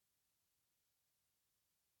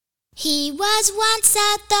He was once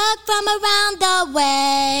a thug from around the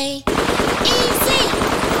way. Easy,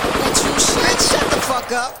 but you should. Bitch, shut the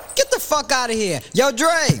fuck up. Get the fuck out of here. Yo,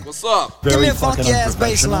 Dre. What's up? Give me a funky ass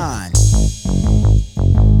bass line.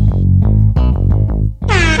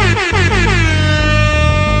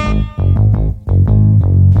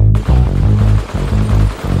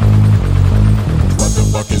 What the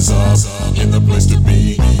fuck is up? In the place to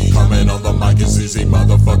be. Coming on the mic is easy,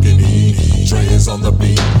 motherfucking E. Dre is on the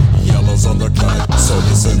beat, Yellow's on the cut. So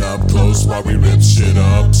listen up close while we rip shit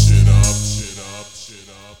up. Shit up, shit up, shit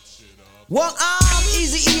up, shit up. Well, I'm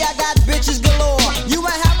Easy E, I got bitches galore. You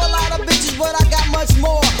might have a lot of bitches, but I got much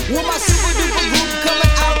more. With my super duper group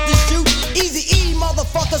coming out to shoot. Easy E,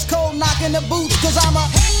 motherfuckers cold knocking the boots. Cause I'm a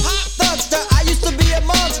hip-hop thugster, I used to be a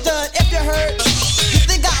monster. If you heard, you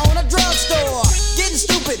think I own a drugstore. Getting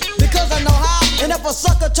stupid, because I know how. And if a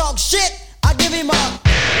sucker talk shit, I give him a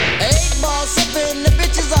 8-ball sippin'. The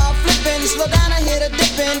bitches are flippin'. Slow down, I hit a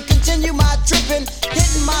dippin'. Continue my trippin'.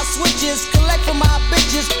 Hitting my switches. Collect for my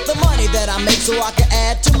bitches the money that I make so I can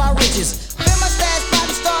add to my riches. Fill my stash,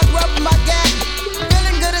 body start rubbing my gap.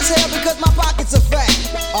 Feeling good as hell because my pockets are fat.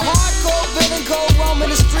 A hardcore villain, cold roaming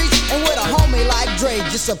the streets. And with a homie like Dre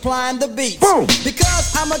just supplying the beats. Boom. Because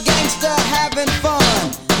I'm a gangster having fun.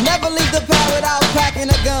 Never leave the pad without packing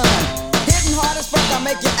a gun. Hitting hard as fuck, I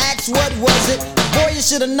make you ask what was it. Boy, you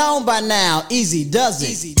should've known by now. Easy does it.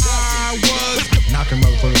 Easy does it. I was knocking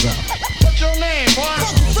motherfuckers out. What's your name, boy?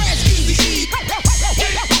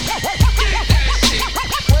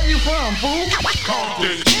 Where you from, fool?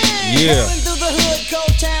 Yeah.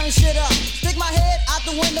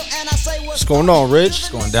 What's going on, Rich? What's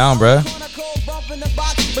going down, bruh?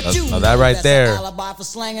 Now that right there,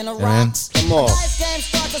 man. Come on.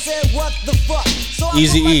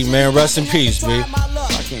 Easy E, man. Rest in peace, B.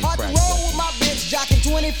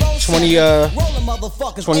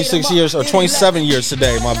 26 years or 27 years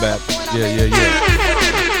today, my bad. Yeah.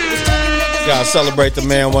 Gotta celebrate the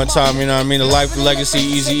man one time, you know what I mean? The life, the legacy,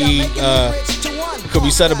 Easy E. Could be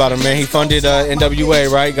said about him, man. He funded NWA,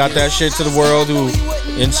 right? Got that shit to the world, who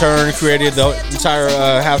in turn created the entire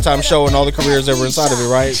halftime show and all the careers that were inside of it,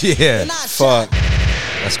 right? Yeah. Fuck.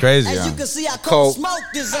 That's crazy, yeah. Colt.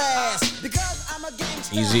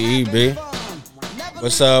 Easy E, B.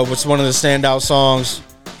 What's one of the standout songs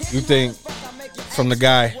you think from the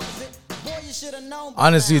guy?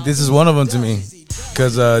 Honestly, this is one of them to me.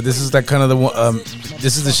 Cause this is that kind of the one.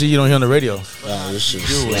 This is the shit you don't hear on the radio. This shit.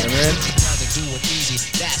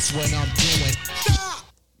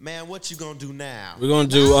 Man, what you gonna do now? We're gonna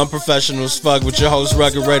do Unprofessional as Fuck with your host,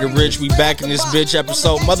 Rugged Raider Rich. We back in this bitch,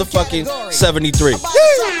 episode motherfucking 73.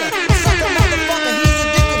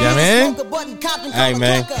 Yeah, man. Hey,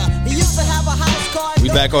 man. We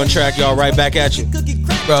back on track, y'all. Right back at you.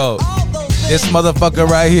 Bro, this motherfucker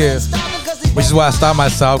right here, which is why I stopped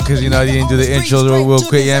myself, because, you know, you didn't do the intro real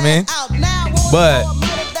quick, you know what I mean? But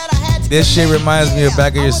this shit reminds me of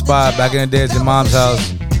back at your spot, back in the day at your mom's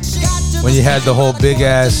house, when you had the whole big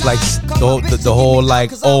ass, like, the whole,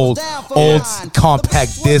 like, old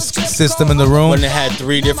compact disc system in the room. When it had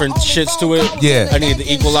 3 different shits to it. Yeah. I needed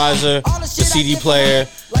the equalizer, the CD player,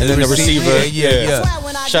 and then the receiver. Yeah.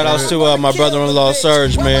 Shout outs to my brother-in-law,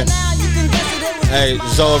 Serge, man. Hey,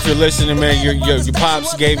 Zoe, if you're listening, man, your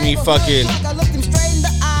pops gave me a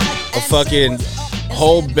fucking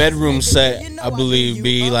whole bedroom set, I believe,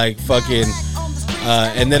 be like fucking,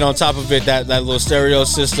 and then on top of it, that little stereo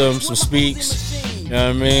system, some speaks, you know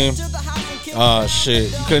what I mean? Oh,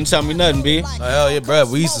 shit. You couldn't tell me nothing, B. Oh, hell yeah, bro.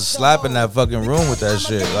 We used to slap in that fucking room with that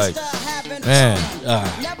shit. Like, man.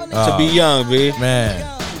 To be young, B. Man.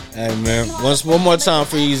 Hey, man. One more time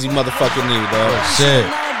for Easy motherfucking E, dog. Oh, shit.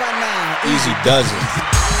 Easy does it.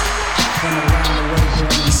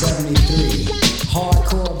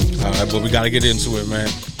 All right, but we got to get into it, man.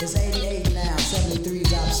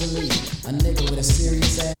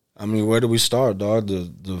 I mean, where do we start, dog?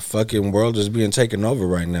 The fucking world is being taken over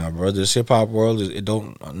right now, bro. This hip hop world, it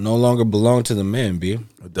no longer belong to the men, B.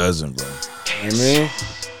 It doesn't, bro. You know what I mean?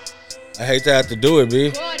 I hate to have to do it,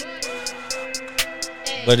 B.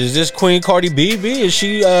 But is this Queen Cardi B, B? Is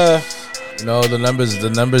she, No, the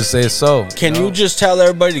numbers say so. Can you just tell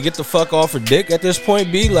everybody to get the fuck off her dick at this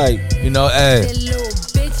point, B? Like, you know, hey.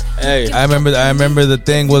 I remember the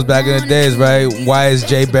thing was back in the days, right? Why is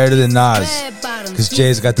Jay better than Nas? Because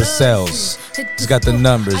Jay's got the sales. He's got the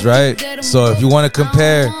numbers, right? So if you want to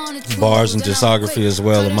compare bars and discography as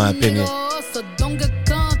well, in my opinion.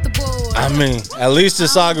 I mean, at least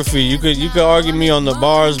discography. You could argue me on the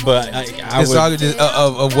bars, but I would.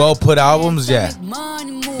 Of well put albums, yeah.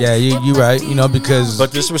 Yeah, you right. You know, because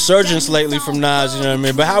But this resurgence lately from Nas, you know what I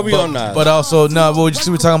mean? But how we on Nas? but also no. What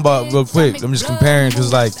we're talking about real quick. I'm just comparing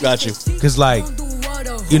because like Got you. because like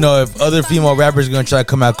you know if other female rappers are gonna try to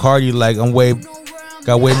come at Cardi like I'm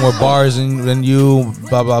got way more bars than you.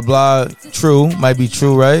 Blah blah blah. True, might be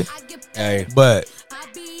true, right? Hey, But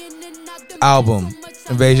album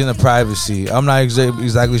Invasion of Privacy. I'm not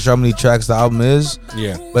exactly sure how many tracks the album is.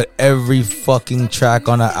 yeah. But every fucking track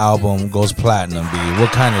on the album goes platinum, B.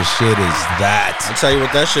 What kind of shit is that? I'll tell you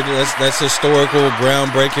what that shit is. That's historical,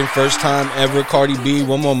 groundbreaking, first time ever Cardi B.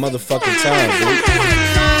 One more motherfucking time, dude.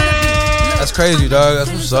 That's crazy, dog.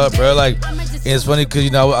 That's what's up, bro. Like, and it's funny because, you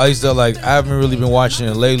know, I used to, like, I haven't really been watching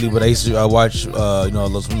it lately, but I used to watch, you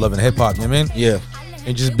know, some Love and Hip Hop, you know what I mean? Yeah.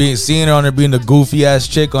 And just seeing her on there being the goofy ass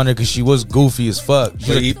chick on there because she was goofy as fuck.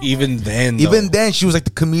 But even then, though, Even then, she was like the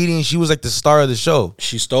comedian. She was like the star of the show.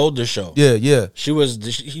 she stole the show. Yeah, yeah. She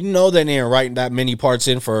was, you know, they didn't write that many parts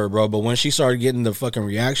in for her, bro. But when she started getting the fucking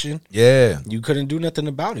reaction, Yeah. you couldn't do nothing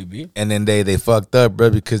about it, B. And then they fucked up, bro,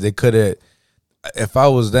 because they could have. If I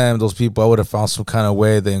was them, those people, I would have found some kind of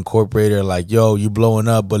way to incorporate her. Like, yo, you blowing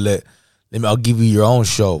up, but I'll give you your own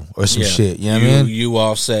show or some shit. You know what I mean? You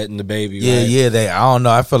Offset and the baby. Yeah, right? yeah. I don't know.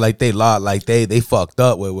 I feel like they lot, like they fucked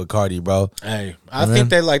up with Cardi, bro. Hey, I think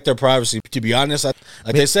they like their privacy. To be honest, like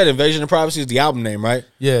they said, Invasion of Privacy is the album name, right?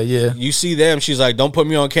 Yeah, yeah. You see them, she's like, don't put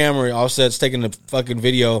me on camera. Offset's taking the fucking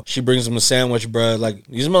video. She brings him a sandwich, bro. Like,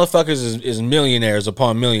 these motherfuckers is millionaires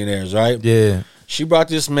upon millionaires, right? Yeah. She brought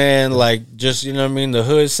this man, like, just, you know what I mean, the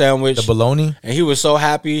hood sandwich. The bologna? And he was so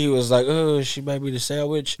happy. He was like, oh, she might be the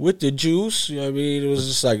sandwich with the juice. You know what I mean? It was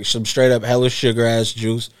just like some straight up hella sugar ass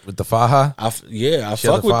juice. With the faja? I fuck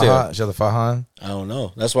the with faja? them. She had the faja? I don't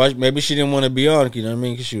know. That's why maybe she didn't want to be on, you know what I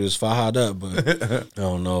mean? Because she was fahad up. But I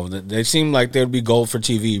don't know. They seem like they'd be gold for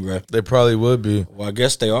TV, bro. They probably would be. Well, I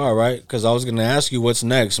guess they are, right? Because I was going to ask you what's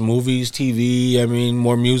next. Movies, TV, I mean,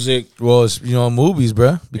 more music. Well, it's, you know, movies,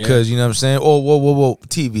 bro. Because, you know what I'm saying? Oh, whoa.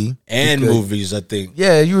 TV. And because, movies, I think.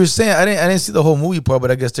 Yeah, you were saying, I didn't see the whole movie part, but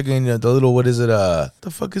I guess they're getting the little, what is it? The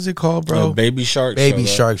fuck is it called, bro? Baby Shark Baby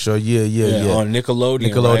show, Shark show. Yeah. On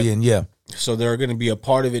Nickelodeon. Nickelodeon, right? yeah. So they're going to be a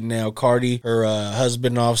part of it now. Cardi, her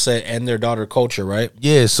husband Offset, and their daughter Culture, right?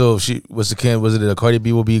 Yeah, so was it Cardi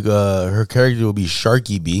B will be her character will be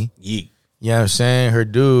Sharky B. Yeah. You know what I'm saying? Her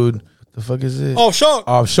dude, the fuck is it? Oh, Shark.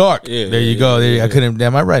 Off Shark. Yeah, there you go. I couldn't.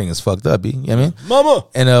 Damn, my writing is fucked up. B. You know what I mean? Mama.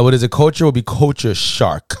 And what is it? Culture will be Culture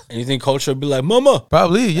Shark. And you think Culture would be like, Mama?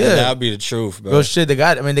 Probably, yeah. That'd be the truth, bro. Real shit. They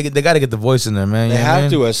got. I mean, they got to get the voice in there, man. They you know what I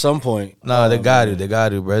have mean? to at some point. No, they got to. They got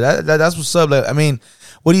to, bro. That's what's up. Like, I mean,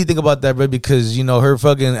 what do you think about that, bro? Because you know her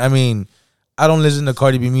fucking. I mean, I don't listen to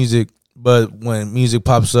Cardi B music, but when music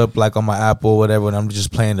pops up, like on my Apple or whatever, and I'm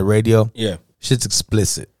just playing the radio, Yeah. shit's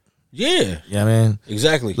explicit. Yeah. You know what I mean?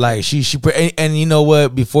 Exactly. Like and you know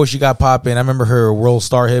what? Before she got popping, I remember her World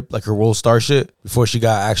Star shit. Before she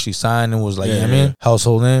got actually signed and was like, you know what I mean,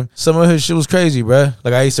 household name. Some of her shit was crazy, bruh.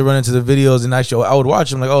 Like I used to run into the videos and I would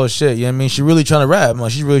watch them like, oh shit, you know what I mean? She really trying to rap, man.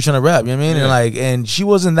 She's really trying to rap, you know what I mean? Yeah. And she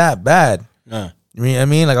wasn't that bad. You know what I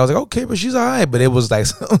mean? Like I was like, okay, but she's alright. But it was like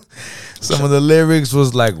some of the lyrics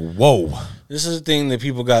was like, whoa. This is the thing that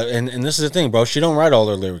people got, and this is the thing, bro. She don't write all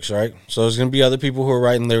her lyrics, right? So there's gonna be other people who are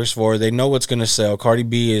writing lyrics for her. They know what's gonna sell. Cardi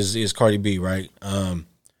B is Cardi B, right?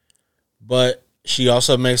 But she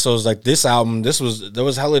also makes those like this album. There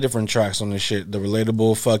was hella different tracks on this shit. The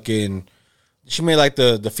relatable fucking. She made like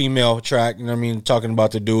the female track. You know what I mean? Talking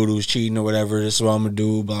about the dude who's cheating or whatever. This is what I'm gonna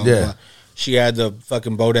do. Blah blah. Blah. She had the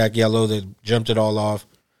fucking Bodak Yellow that jumped it all off.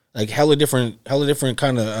 Like hella different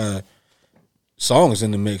kind of songs in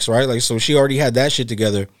the mix, right? Like, so she already had that shit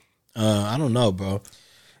together. I don't know, bro.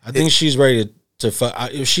 I think she's ready to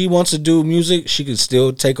if she wants to do music, she could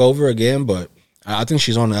still take over again, but I think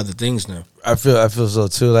she's on to other things now. I feel so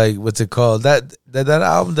too. Like, what's it called? That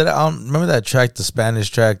album, remember that track, the Spanish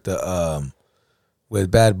track, the with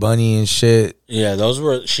Bad Bunny and shit. Yeah,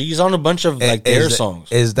 she's on a bunch of like their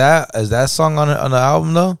songs. Is that song on the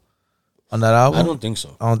album though? On that album? I don't think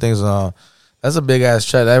so. I don't think so. That's a big ass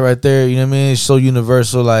track. That right there, you know what I mean? It's so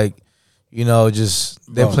universal, like, you know, just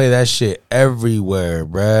they play that shit everywhere,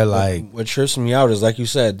 bruh. Like what trips me out is, like you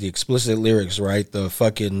said, the explicit lyrics, right?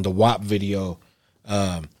 The WAP video,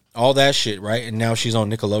 all that shit, right? And now she's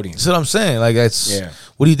on Nickelodeon. That's what I'm saying. Like,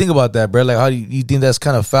 what do you think about that, bruh? Like, how do you think that's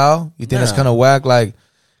kind of foul? You think that's kind of whack? Like,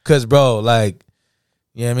 cause bro, like,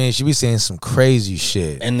 you know what I mean? She be saying some crazy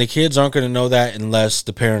shit. And the kids aren't going to know that unless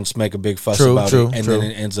the parents make a big fuss about it. And then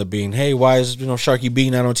it ends up being, hey, why is, Sharky B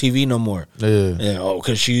not on TV no more? Yeah.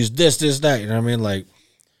 Because she's this, that. You know what I mean? Like,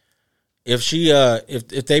 if she,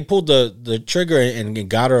 if they pulled the trigger and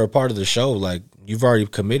got her a part of the show, like, you've already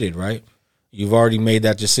committed, right? You've already made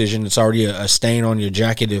that decision. It's already a stain on your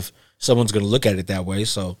jacket if someone's going to look at it that way.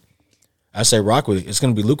 So I say rock with it. It's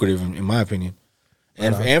going to be lucrative, in my opinion.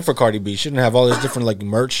 And for Cardi B, she shouldn't have all these different like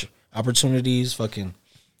merch opportunities. Fucking,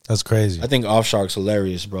 That's crazy. I think Offshark's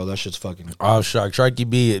hilarious, bro. That shit's fucking. Offshark, Sharky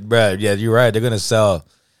B, bro. Yeah, you're right. They're gonna sell.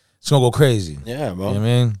 It's gonna go crazy. Yeah, bro. You know what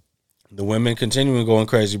I mean? The women continuing going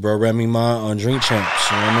crazy, bro. Remy Ma on Drink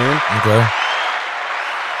Champs. You know what I mean? Okay.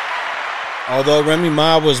 Although Remy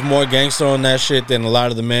Ma was more gangster on that shit than a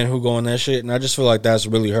lot of the men who go on that shit, and I just feel like that's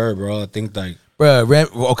really her, bro. I think like, Bro,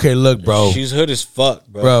 okay, look, bro. she's hood as fuck,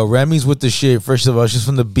 bro. Bro, Remy's with the shit. First of all, she's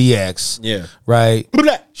from the BX. Yeah. Right?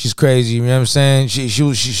 She's crazy. You know what I'm saying? She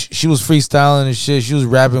was freestyling and shit. She was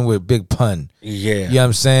rapping with Big Pun. Yeah. You know what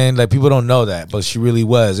I'm saying? Like, people don't know that, but she really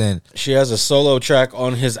was. And She has a solo track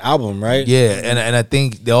on his album, right? yeah, and I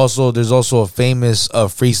think there's also a famous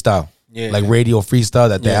freestyle. Yeah. Like radio freestyle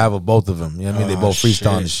that they Yeah. have of both of them. You know what I mean? Oh, They both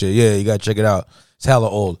freestyle and shit. Yeah, you gotta check it out. It's hella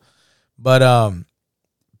old. But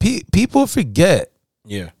people forget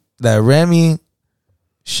Yeah. that Remy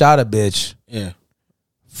shot a bitch Yeah.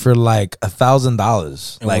 for like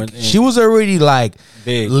 $1,000. And Like when- she was already like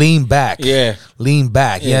Big. lean back. Yeah. Lean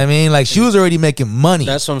back. You know Yeah. what I mean? Like she was already making money.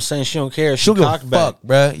 That's what I'm saying. She don't care. She She'll give a cocked back fuck,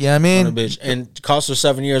 bruh. You know what I on mean? a bitch. And cost her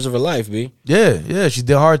 7 years of her life, B. Yeah. She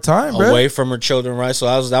did a hard time, bruh. Away from her children, right? So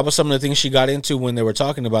that was some of the things she got into when they were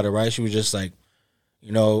talking about it, right? She was just like,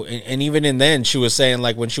 you know, and even in then she was saying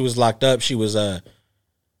like when she was locked up, she was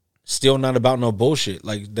still not about no bullshit.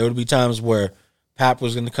 Like there would be times where Pap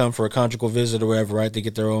was going to come for a conjugal visit or whatever, right? They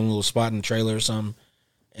get their own little spot in the trailer or something,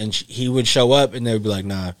 and he would show up and they would be like,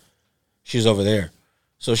 nah, she's over there.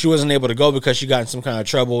 So she wasn't able to go because she got in some kind of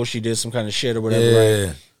trouble. She did some kind of shit or whatever, Yeah.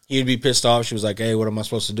 right? He'd be pissed off. She was like, hey, what am I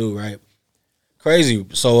supposed to do, right? Crazy.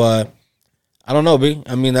 So I don't know, B.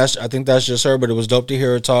 I mean, I think that's just her, but it was dope to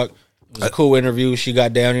hear her talk. It was a cool interview. She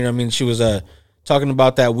got down, you know what I mean? She was talking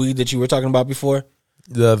about that weed that you were talking about before.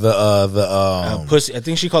 The Pussy. I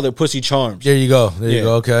think she called it Pussy Charms. there you go. There you Yeah.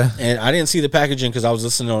 go. Okay. And I didn't see the packaging because I was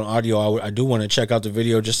listening on audio. I do want to check out the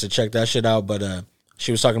video just to check that shit out. But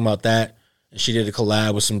she was talking about that. And she did a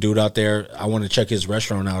collab with some dude out there. I want to check his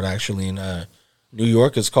restaurant out actually in New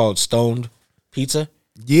York. It's called Stoned Pizza.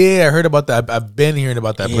 Yeah, I heard about that. I've been hearing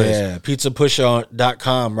about that place. Yeah,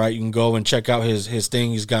 pizzapusher.com, right? You can go and check out his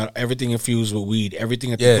thing. He's got everything infused with weed,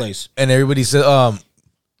 everything at the place. And everybody said,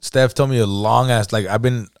 Steph told me a long ass, like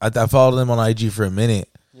I followed them on IG for a minute.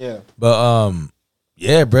 Yeah. But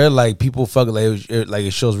yeah, bro, like people fuck like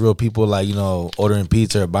it shows real people like, you know, ordering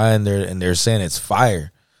pizza or buying there and they're saying it's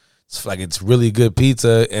fire. It's like it's really good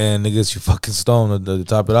pizza and it gets you fucking stoned to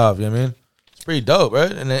top it off, you know what I mean? It's pretty dope,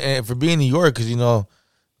 right? And for being New York, cause you know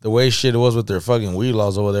the way shit was with their fucking weed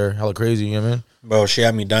laws over there, hella crazy, you know what I mean? Bro, she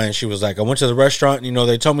had me dying. She was like, I went to the restaurant and, you know,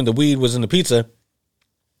 they told me the weed was in the pizza.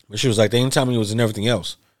 But she was like, they didn't tell me it was in everything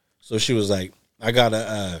else. So she was like, I got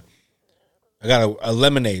a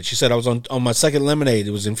lemonade. She said I was on my second lemonade.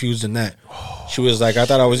 It was infused in that. She was like, I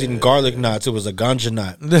thought I was eating garlic nuts. It was a ganja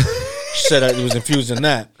nut. She said it was infused in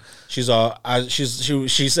that. She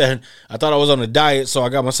said I thought I was on a diet, so I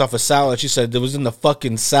got myself a salad. She said it was in the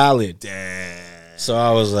fucking salad. Damn. So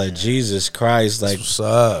I was like, Jesus Christ, like, What's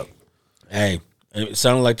up? hey, it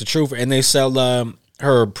sounded like the truth. And they sell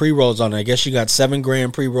her pre-rolls on it. I guess she got 7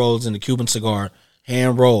 grand pre-rolls in the Cuban cigar,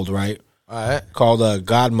 hand rolled, right? All right. Called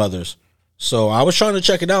Godmothers. So I was trying to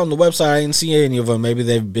check it out on the website. I didn't see any of them. Maybe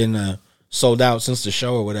they've been sold out since the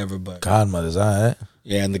show or whatever. But Godmothers, all right.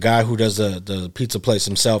 yeah, and the guy who does the pizza place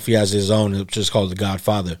himself, he has his own, which is called the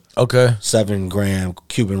Godfather. Okay. 7 gram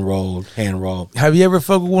Cuban rolled, hand rolled. Have you ever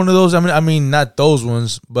fucked with one of those? I mean, not those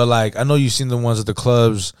ones, but like I know you've seen the ones at the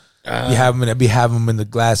clubs. You have them in the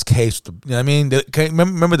glass case. You know what I mean?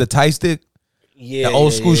 Remember the Thai stick? Yeah, The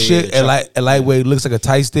old school shit. Yeah. A lightweight looks like a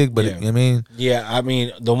Thai stick, but Yeah. you know what I mean? Yeah, I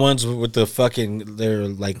mean the ones with the fucking, they're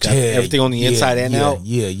like got everything on the inside and out.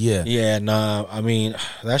 Yeah. Yeah, nah. I mean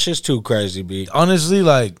that's just too crazy, B. Honestly,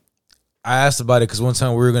 like I asked about it because one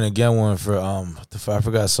time we were gonna get one for I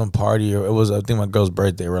forgot some party or it was I think my girl's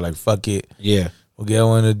birthday. We're like, fuck it, Yeah, we'll get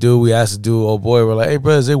one to do. We asked the dude, oh boy, we're like, hey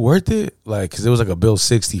bro, is it worth it? Like, cause it was like a bill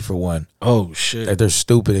 60 for one. oh shit. Like they're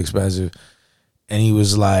stupid expensive. And he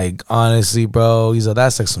was like, honestly, bro, he's like,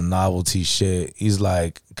 that's like some novelty shit. He's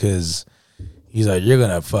like, cause he's like, you're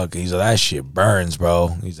gonna fuck it. He's like, that shit burns, bro.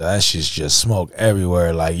 He's like, that shit's just smoke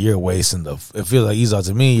everywhere. Like you're wasting it feels like he's like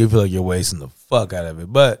to me, you feel like you're wasting the fuck out of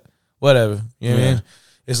it. But whatever. You know what I mean?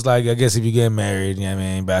 It's like I guess if you get married, you know what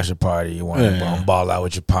I mean, bachelor party, you want to ball out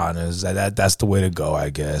with your partners. That's the way to go, I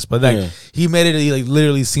guess. But like he made it he like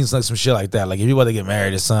literally seems like some shit like that. Like if you want to get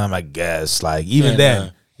married or something, I guess. Like even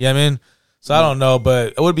then. You know what I mean? So I don't know,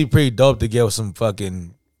 but it would be pretty dope to get some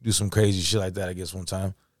fucking do some crazy shit like that, I guess, one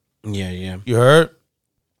time. Yeah. You heard?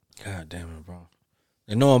 God damn it, bro.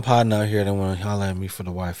 They know I'm podding out here. They want to holler at me for the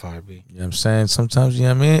Wi-Fi, B. You know what I'm saying? Sometimes, you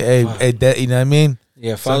know what I mean? Hey, you know what I mean?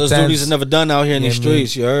 Yeah, father's Sometimes- duties are never done out here in you know these what I mean?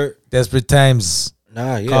 streets, you heard? Desperate times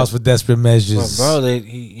Nah, yeah. calls for desperate measures. Bro,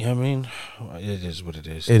 you know what I mean? It is what it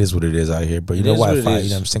is. It is what it is out here, but you It know is what it Wi-Fi, is. you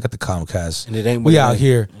know what I'm saying? Got the Comcast. And it ain't We what it out ain't.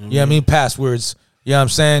 here. You know what I mean? Passwords. You know what I'm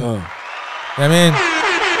saying? You know what I mean?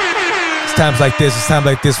 It's times like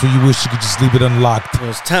this where you wish you could just leave it unlocked. You know,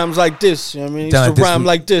 it's times like this, you know what I mean? It's Time to like this, rhyme we-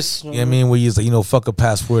 like this. You know what I mean? Where you're like, you know, fuck a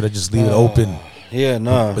password, I just leave it open. Yeah,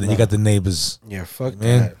 nah. But then you got the neighbors. Yeah, fuck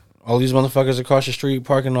Man. that. All these motherfuckers across the street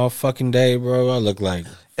parking all fucking day, bro. I look like,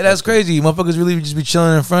 And that's crazy. Motherfuckers really just be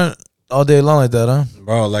chilling in front all day long like that, huh?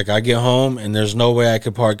 bro, like I get home and there's no way I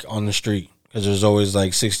could park on the street because there's always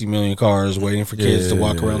like 60 million cars waiting for kids to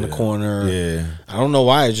walk around the corner. Yeah. I don't know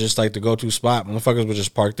why. It's just like the go-to spot. Motherfuckers would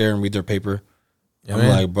just park there and read their paper. Yeah, I'm man.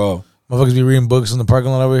 like, bro. Motherfuckers be reading books in the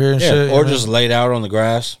parking lot over here and Yeah, shit. or you know? just laid out on the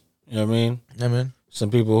grass. You know what I mean? Yeah, man.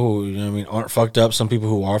 Some people who, you know what I mean, aren't fucked up. Some people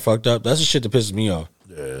who are fucked up. That's the shit that pisses me off.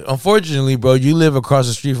 Unfortunately, bro, you live across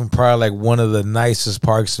the street from probably like one of the nicest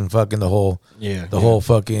parks in fucking the whole whole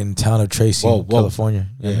fucking town of Tracy, Whoa. California.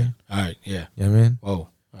 You know what I Yeah. mean? All right. Yeah. You know what I mean? Whoa. All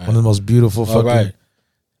right. One of the most beautiful All fucking. right.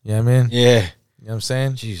 You know what I mean? Yeah. You know what I'm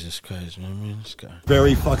saying? Jesus Christ, man. I mean, this guy.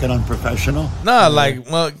 Very fucking unprofessional. Nah, like,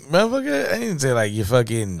 well, motherfucker, I didn't say like you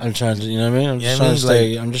fucking. I'm trying to, you know what I mean? I'm Yeah, just I trying mean, to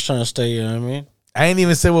stay. I'm just trying to stay. You know what I mean? I ain't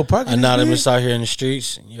even say what park it is. Anonymous out here in the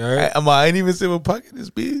streets. You heard? I ain't even say what park it is,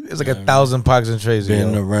 B. It's like 1,000 parks in Tracy.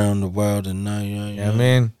 Been yo. around the world and now you You know what I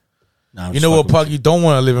mean? Nah, I'm You just know what fucking park you don't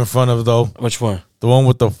want to live in front of, though? with you. Which one? The one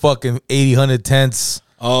with the fucking 800 tents.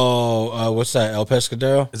 Oh, what's that? El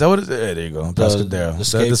Pescadero? Is that what it is? Yeah, there you go. Pescadero. the The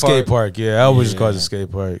skate skate park. Yeah, I always just call it the Yeah.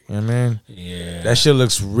 skate park. You know what I mean? Yeah. That shit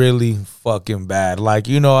looks really fucking bad. Like,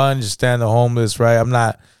 you know, I understand the homeless, right? I'm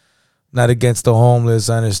not against the homeless.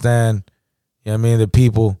 I understand, you know what I mean, the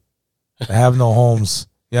people that have no homes.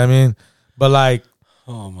 You know what I mean? But like,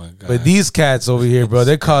 Oh my god. but these cats over here, bro,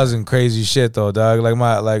 they're causing crazy shit though, dog. Like you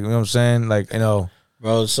know what I'm saying? Like, you know,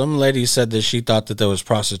 Bro, some lady said that she thought that there was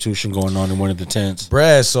prostitution going on in one of the tents.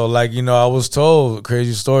 bruh, so like, you know, I was told,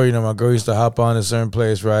 crazy story, you know, my girl used to hop on a certain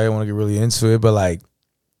place, right? I want to get really into it, but like,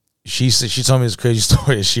 she told me this crazy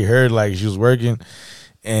story. She heard like she was working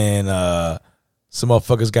and some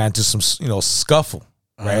motherfuckers got into some, you know, scuffle,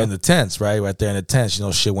 right? In the tents, right there in the tents, you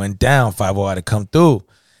know, shit went down, 5-0 had to come through.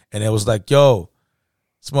 And it was like, yo,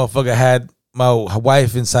 this motherfucker had my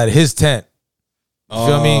wife inside of his tent. You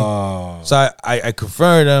feel me? So I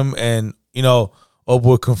confronted him, and you know, old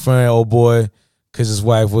boy confronted old boy because his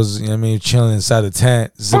wife was, you know what I mean, chilling inside the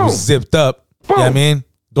tent. It was zipped up. You know what I mean?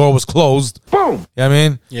 Door was closed. You know what I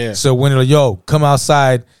mean? Yeah. So when they're like, yo, come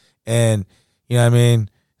outside, and you know what I mean,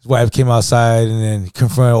 his wife came outside and then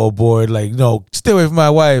confronted old boy, like, no, stay away from my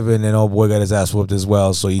wife. And then old boy got his ass whooped as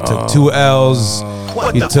well. So he took 2 L's.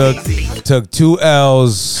 He took 2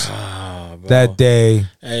 L's that day.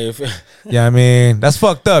 Hey, if, Yeah, I mean, that's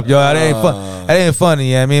fucked up, yo. That ain't fun. That ain't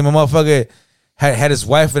funny. Yeah, I mean, my motherfucker had his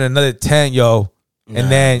wife in another tent, yo,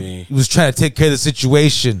 and then B. he was trying to take care of the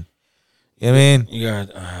situation. You know what I mean? you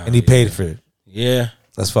got, And he paid for it. yeah,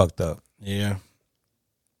 That's fucked up. yeah.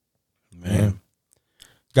 Yeah. Man,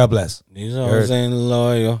 God bless. these always ain't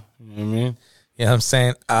loyal. You know what I mean? You know what I'm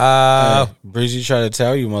saying? Hey, Breezy try to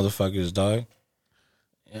tell you motherfuckers, dog.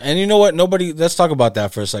 And you know what? Nobody. Let's talk about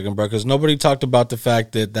that for a second, bro. Because nobody talked about the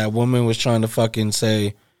fact that that woman was trying to fucking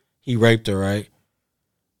say he raped her, right?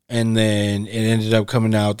 And then it ended up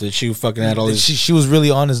coming out that she fucking had all these She was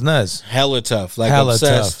really on his nuts. hella tough, like Hella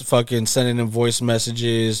obsessed, tough. fucking sending him voice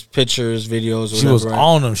messages, pictures, videos. She was right?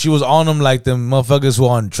 on him. She was on him like the motherfuckers who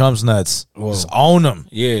on Trump's nuts. Whoa. Just on him.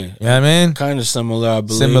 Yeah, You know what I mean? kind of similar, I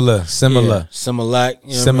believe. Similar. Yeah, Similac.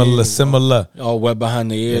 You know what I mean? Similar. All wet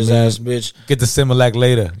behind the ears, Yeah, man. ass bitch. Get the Similac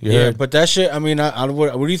later. You Yeah, heard? but that shit. I mean,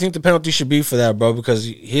 what do you think the penalty should be for that, bro? Because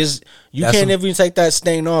you That's can't some- even take that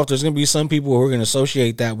stain off. There's gonna be some people who are gonna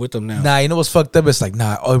associate that with them now. Nah, you know what's fucked up? It's like,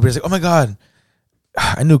 nah, everybody's like, oh my God.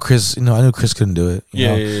 I knew Chris couldn't do it. You Yeah,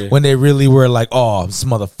 know? yeah, yeah. When they really were like, oh, this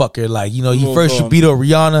motherfucker, like, you know, you Move first on. you beat up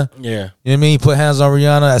Rihanna. Yeah, You know what I mean? You put hands on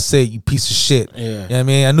Rihanna, that's it, you piece of shit. Yeah. You know what I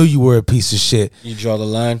mean? I knew you were a piece of shit. you draw the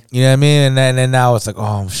line. You know what I mean? And then now it's like,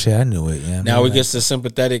 oh shit, I knew it. You know what I Now mean? it gets the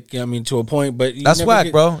sympathetic. I mean, to a point, but you That's never whack,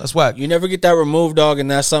 get- bro. That's whack. You never get that removed, dog, and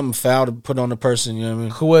that's something foul to put on the person. You know what I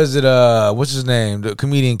mean? Who was it? What's his name? The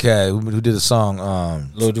comedian cat who did the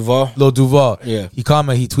song. Lil Duval. Lil Duval. Yeah. He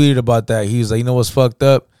tweeted about that. He was like, you know what's fucked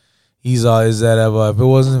up? Is that if it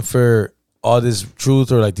wasn't for all this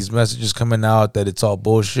truth or like these messages coming out that it's all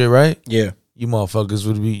bullshit, right? Yeah, you motherfuckers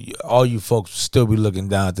would be, all you folks would still be looking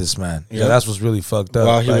down at this man. Yeah, that's what's really fucked up.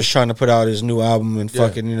 While he was trying to put out his new album and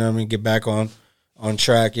fucking, you know what I mean, get back on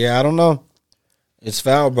track. Yeah, I don't know. It's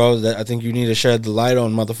foul, bro. That I think you need to shed the light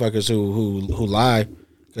on motherfuckers who lie,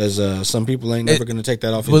 because some people ain't never gonna take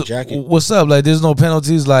that off his jacket. What's up? Like, there's no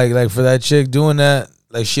penalties, like for that chick doing that.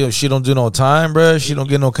 Like, she don't do no time, bro. She don't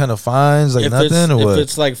get no kind of fines, like nothing, or what? If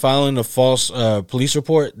it's like filing a false police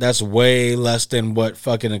report, that's way less than what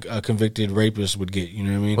fucking a convicted rapist would get. You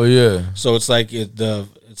know what I mean? Oh yeah. So it's like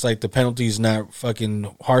the penalty's not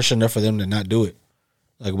fucking harsh enough for them to not do it.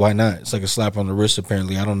 Like, why not? It's like a slap on the wrist.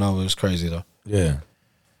 Apparently, I don't know. It was crazy though. Yeah.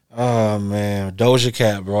 Oh man, Doja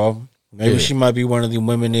Cat, bro. Maybe she might be one of the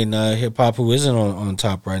women in hip hop who isn't on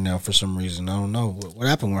top right now for some reason. I don't know what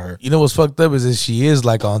happened with her. You know what's fucked up is that she is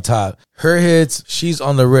like on top. Her hits, she's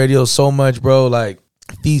on the radio so much, bro. Like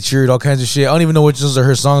featured, all kinds of shit. I don't even know which ones are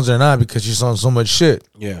her songs or not because she's on so much shit.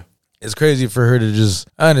 Yeah. It's crazy for her to just,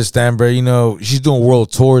 I understand, bro. You know, she's doing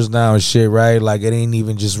world tours now and shit, right? Like, it ain't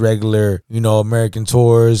even just regular, you know, American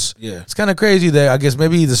tours. Yeah. It's kind of crazy that I guess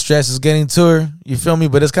maybe the stress is getting to her. You feel me?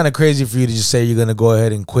 But it's kind of crazy for you to just say you're going to go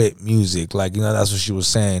ahead and quit music. Like, you know, that's what she was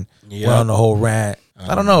saying. Yeah. Went on the whole rant.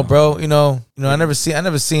 I don't know, bro. You know, I never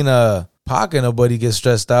seen Pac and nobody get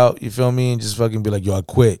stressed out. You feel me? And just fucking be like, yo, I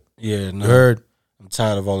quit. Yeah, no. You heard? I'm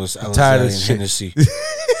tired of all this Alexander Hennessy.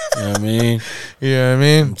 You know what I mean? You know what I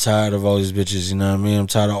mean? I'm tired of all these bitches, you know what I mean? I'm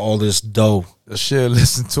tired of all this dough. The shit,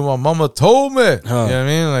 listen to my mama told me. Huh. You know what I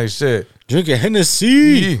mean? Like, shit. Drinking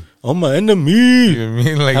Hennessy on my enemy. You know what I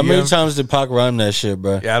mean? Like, how many times did Pac rhyme that shit,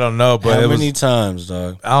 bro? Yeah, I don't know, but how many times,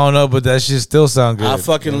 dog? I don't know, but that shit still sound good. I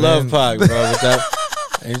fucking love Pac, bro. With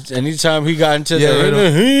that, anytime he got into you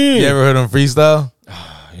ever heard him freestyle?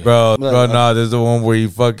 Bro, nah, there's the one where he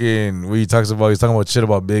talks about shit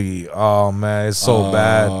about Biggie. Oh man, it's so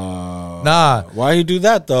bad. Nah. Why he do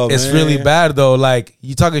that though, It's really bad though. Like,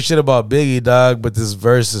 you talking shit about Biggie, dog, but this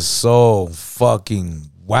verse is so fucking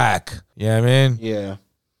whack. You know what I mean? Yeah.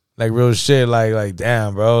 Like, real shit, like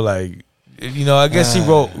damn, bro. Like, you know, I guess he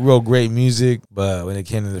wrote great music, but when it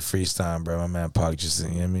came to the freestyle, bro, my man Pac just, you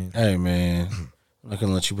know what I mean? Hey man, I'm not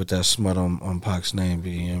gonna let you put that smut on Pac's name, B,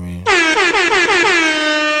 you know what I mean?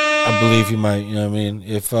 I believe he might, you know what I mean?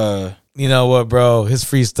 If you know what, bro? His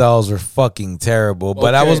freestyles were fucking terrible,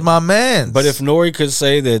 but that was my man. But if Nori could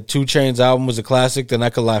say that 2 Chainz album was a classic, then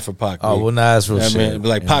I could lie for Pac. Oh, well, nah, that's real shit. I mean?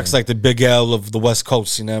 Like, Pac's like the Big L of the West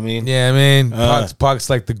Coast, you know what I mean? Yeah, I mean,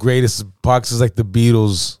 Pac's like the greatest. Pac's is like the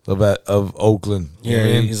Beatles of Oakland. Yeah, I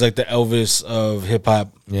mean? He's like the Elvis of hip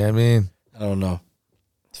hop. Yeah, I mean, I don't know.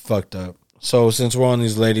 It's fucked up. So since we're on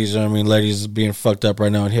these ladies, I mean, ladies being fucked up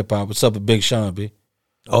right now in hip hop. What's up with Big Sean, B?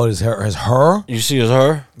 Oh, it's her? You see it's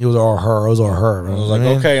her? It was all her. It was all her. I was like,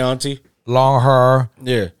 okay, auntie. Long hair.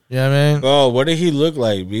 Yeah. You know what I mean? Oh, what did he look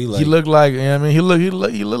like, B? Like, he looked like, you know what I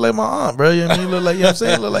mean? He looked like my aunt, bro. You know what I mean? He looked like, you know what I'm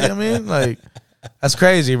saying? He looked like, you know what I mean? Like, that's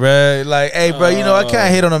crazy, bro. Like, hey, bro, you know, I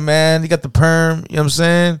can't hate on a man. He got the perm, you know what I'm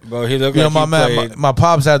saying? Bro, he looked you like know, my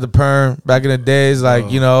pops had the perm back in the days,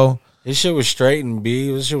 like, you know. His shit was straight and B.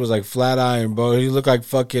 His shit was like flat iron, bro. He looked like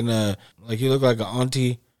fucking, like he looked like an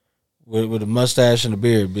auntie with a mustache and a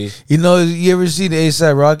beard, B. You know, you ever see the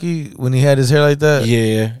A$AP Rocky when he had his hair like that?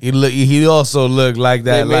 Yeah. He also looked like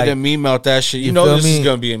that. They made a meme out that shit. You know this is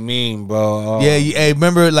gonna be a meme, bro. Yeah, hey,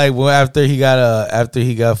 remember like after he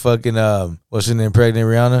got fucking what's her name, pregnant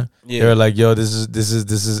Rihanna? Yeah. They were like, yo, this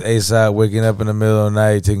is A$AP waking up in the middle of the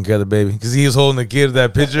night taking care of the baby. Because he was holding the kid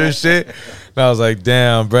that picture and shit. And I was like,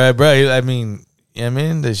 damn, bro. I mean, yeah,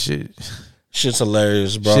 man, that shit. Shit's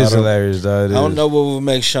hilarious, bro. Shit's hilarious, dog. I don't know what would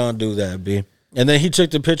make Sean do that, B. And then he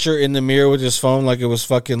took the picture in the mirror with his phone like it was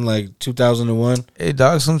fucking like 2001. Hey,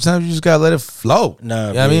 dog, sometimes you just gotta let it flow. Nah,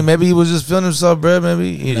 you know what I mean? Maybe he was just feeling himself, bro. Maybe,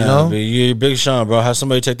 you know? B, you're Big Sean, bro. Have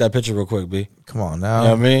somebody take that picture real quick, B. Come on now. You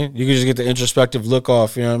know what I mean? You could just get the introspective look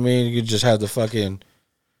off, you know what I mean? You could just have the fucking...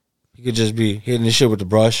 You could just be hitting this shit with the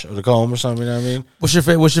brush or the comb or something, you know what I mean? What's your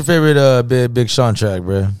favorite Big Sean track,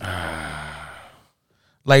 bro?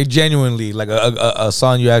 Like, genuinely, like a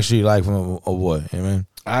song you actually like from a what? You know what I mean?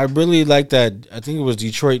 I really like that. I think it was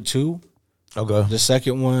Detroit 2. Okay. The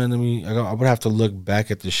second one, I would have to look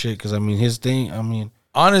back at the shit because, I mean, his thing, I mean.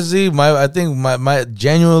 Honestly, I think my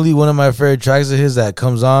genuinely one of my favorite tracks of his that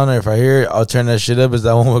comes on, or if I hear it, I'll turn that shit up, is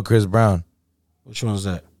that one with Chris Brown. Which one is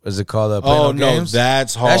that? Is it called Play No Games?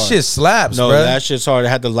 That's hard. That shit slaps, no, bro. That shit's hard. It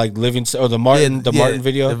had the like Martin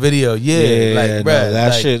video. The video, like, bro,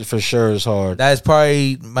 that shit for sure is hard. That's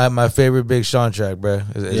probably my favorite Big Sean track, bro.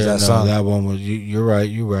 Is that song? That one was. You're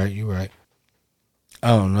right. I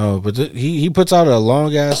don't know, but he puts out a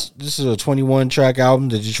long ass. This is a 21 track album,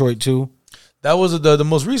 the Detroit 2. That was the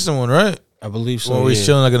most recent one, right? I believe so. Or he's yeah.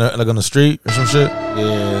 chilling like on the street or some shit.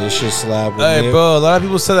 Yeah, this shit slap. with Hey, Nip. bro, a lot of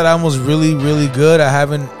people said that album was really, really good. I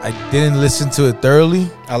didn't listen to it thoroughly.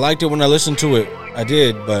 I liked it when I listened to it. I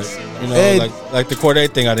did, but you know, Hey. like the Corday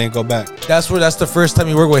thing, I didn't go back. That's the first time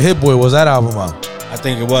you worked with Hit Boy. Was that album out? I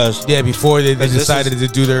think it was. Yeah, before they This decided to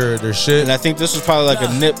do their shit. And I think this was probably like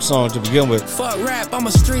a Nip song to begin with. Fuck rap, I'm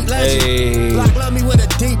a street legend. Hey. Block love me with a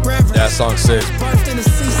deep reverence. That song's sick. Birthed in a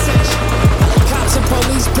C-section. Cops and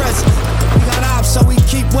police presence. We got ops, so we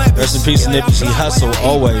keep weapons. Rest in peace, Nipsey Hussle,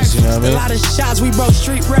 always, you know what I mean? A lot of shots, we broke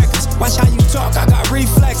street records. Watch how you talk, I got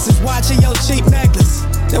reflexes. Watching your cheap necklace.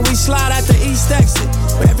 Then we slide at the east exit.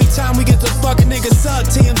 But every time we get the fucking niggas up,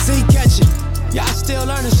 TMZ catch it. Y'all still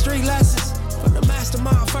learning street lessons. From the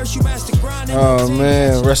mastermind, first you master grinding. Oh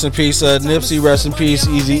man, rest in peace, Nipsey. Rest in peace,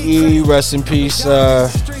 Eazy-E. Rest in peace,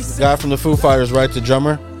 guy from the Foo Fighters, right? The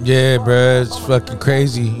drummer, Yeah, bro, it's fucking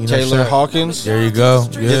crazy. You know, Taylor shit. Hawkins. There you go.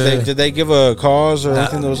 Yeah. Did they give a cause or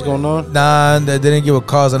anything that was going on? Nah, they didn't give a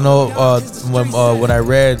cause. I know when I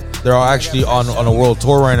read, they're all actually on a world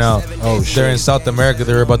tour right now. Oh, shit. They're in South America.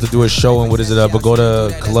 They're about to do a show in Bogota,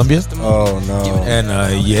 Colombia. Oh no.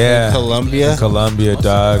 And yeah, Colombia? Colombia,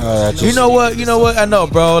 dog. that just- You know what? I know,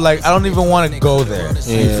 bro. Like, I don't even want to go there.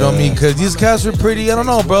 You Yeah. feel me? Because these cats are pretty. I don't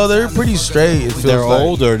know, bro. They're pretty straight. It feels They're like.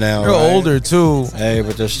 older now. They're right? older too. Hey,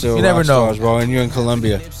 but they're still You never rock know. stars, bro. And you're in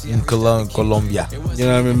Colombia. In Colombia. You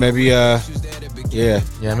know what I mean? Maybe yeah.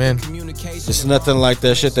 Yeah, man. It's nothing like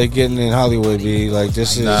that shit they getting in Hollywood, B. Like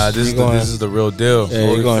this is Nah, this is the real deal.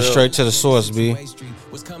 Yeah, you're going straight to the source, B.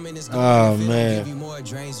 Oh man.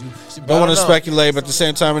 Don't want to speculate, but at the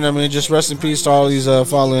same time, you know what I mean, just rest in peace to all these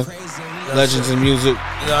fallen legends in music.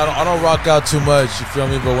 You know, I don't rock out too much, you feel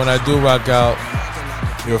me? But when I do rock out,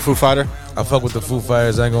 You're a Foo Fighter. I fuck with the Foo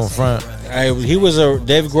Fighters. I ain't going front. Hey,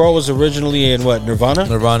 Dave Grohl was originally in what, Nirvana?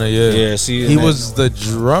 Nirvana, yeah. Yeah, see, he man. was the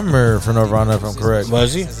drummer for Nirvana, if I'm correct.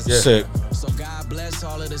 Was he? Yeah. Sick.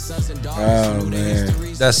 Oh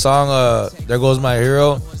man. That song, "There Goes My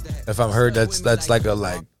Hero," if I'm heard, that's like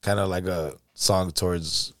kind of like a song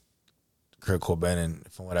towards Kurt Cobain, and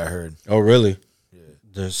from what I heard. Oh really? Yeah.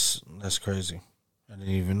 That's crazy. I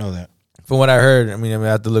didn't even know that. From what I heard, I mean, I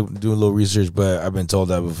have to do a little research, but I've been told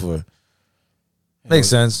that before. Makes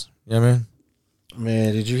sense. You know what I mean?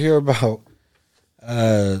 Man, did you hear about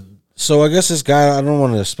so I guess this guy, I don't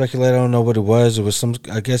want to speculate, I don't know what it was. It was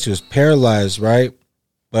I guess he was paralyzed, right?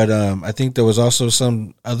 But I think there was also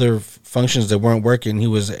some other functions that weren't working. He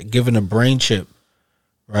was given a brain chip,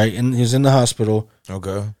 right? And he was in the hospital.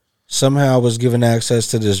 Okay. Somehow was given access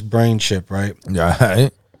to this brain chip, right? Yeah.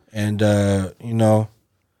 Right. And you know,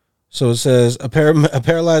 so it says a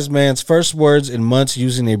paralyzed man's first words in months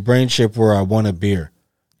using a brain chip were "I want a beer."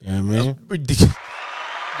 You know what I mean? Ridiculous.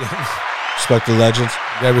 Respect the legends.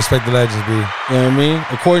 You gotta respect the legends, B. You know what I mean?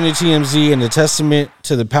 According to TMZ, and a testament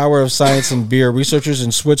to the power of science and beer, researchers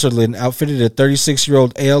in Switzerland outfitted a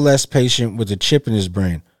 36-year-old ALS patient with a chip in his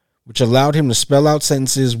brain, which allowed him to spell out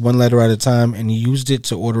sentences one letter at a time, and he used it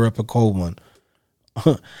to order up a cold one.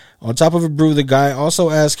 On top of a brew, the guy also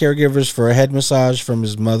asked caregivers for a head massage from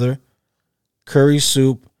his mother, curry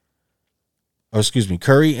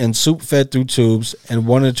and soup fed through tubes, and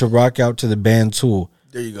wanted to rock out to the band Tool.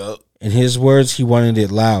 There you go. In his words, he wanted it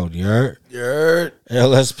loud. You heard? You heard?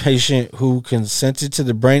 ALS patient who consented to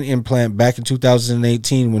the brain implant back in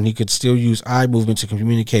 2018 when he could still use eye movement to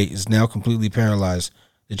communicate is now completely paralyzed.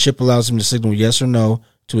 The chip allows him to signal yes or no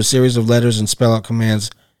to a series of letters and spell out commands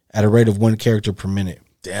at a rate of 1 character per minute.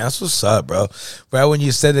 Damn, that's what's up, bro. Right when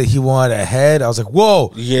you said that he wanted a head, I was like,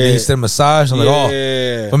 whoa. Yeah. And he said massage. I'm like,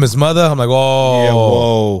 oh. From his mother? I'm like, oh. Yeah,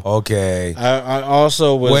 whoa. Okay. I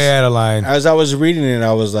also was... Way out of line. As I was reading it,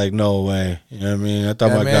 I was like, no way. You know what I mean? I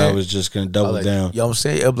thought my guy was just going to double like, down. You know what I'm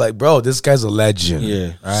saying? I'm like, bro, this guy's a legend.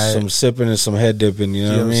 Yeah. Right? Some sipping and some head dipping, you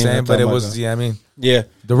know what I mean? saying? But it was, you know what I mean? Yeah.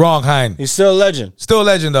 The wrong kind. He's still a legend. Still a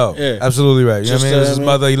legend, though. Yeah. Absolutely right. You Just, know what I mean? It was his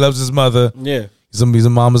mother. He loves his mother. Yeah. He's a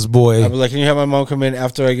mama's boy. I'd be like, can you have my mom come in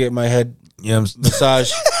after I get my head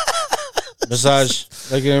massage? Massage.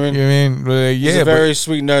 Like, you know what I mean? You know what I mean? Yeah. She's a very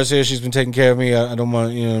sweet nurse here. She's been taking care of me. I don't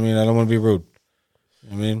want, you know what I mean? I don't want to be rude. You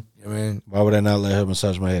know what I mean? I mean, why would I not let her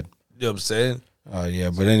massage my head? You know what I'm saying? Oh, yeah.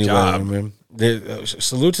 But anyway, I mean,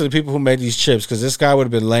 salute to the people who made these chips, because this guy would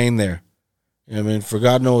have been laying there. You know what I mean? For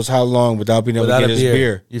God knows how long without being able to get his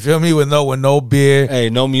beer. You feel me? With no beer. Hey,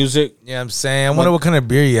 no music. Yeah, I'm saying. I wonder what kind of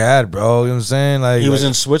beer you had, bro. You know what I'm saying? Like, he was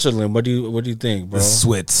in Switzerland. What do you think, bro? The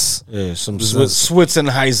Switz. Yeah, some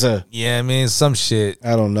Switzenheiser. Yeah, I mean, some shit.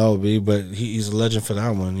 I don't know, B, but he's a legend for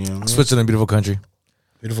that one. You know what I mean? Switzerland, beautiful country.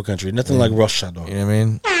 Beautiful country. Nothing like Russia, though. You know what I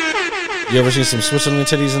mean? You ever seen some Switzerland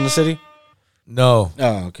titties in the city? No.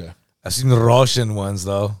 Oh, okay. I've seen the Russian ones,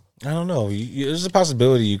 though. I don't know. There's a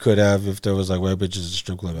possibility you could have if there was like white bitches at the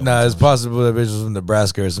strip club. Nah, it's possible that bitch was from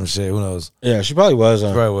Nebraska or some shit. Who knows? Yeah, she probably was.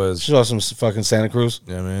 She probably was. She was some fucking Santa Cruz.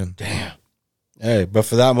 Yeah, man. Damn. Hey, but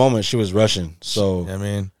for that moment, she was Russian. So, yeah, I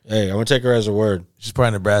mean, hey, I'm gonna take her as a word. She's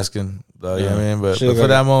probably Nebraskan, though. Yeah, I mean, but She for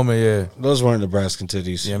that moment, yeah, those weren't Nebraskan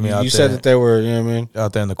titties. Yeah, I mean, out you said there. that they were. You know what I mean?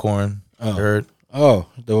 out there in the corn. Oh. Heard. Oh,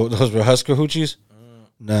 those were Husker hoochies?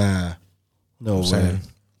 Nah, no way. saying.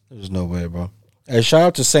 There's no way, bro. Hey, shout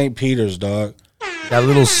out to St. Peter's, dog. That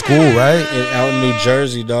little school, right? Out in New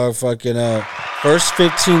Jersey, dog. Fucking first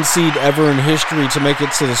 15 seed ever in history to make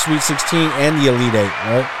it to the Sweet 16 and the Elite 8,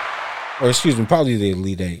 right? Or excuse me, probably the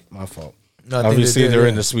Elite 8. My fault. No, I think Obviously, they did, they're yeah.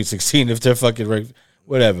 in the Sweet 16 if they're fucking ranked.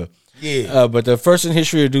 Whatever. Yeah. But the first in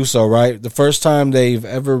history to do so, right? The first time they've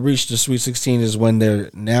ever reached the Sweet 16 is when their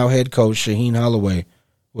now head coach, Shaheen Holloway,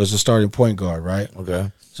 was the starting point guard, right?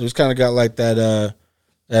 Okay. So he's kind of got like that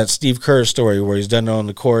Steve Kerr story where he's done it on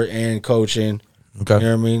the court and coaching. Okay. You know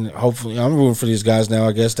what I mean? Hopefully, I'm rooting for these guys now.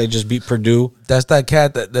 I guess they just beat Purdue. That's that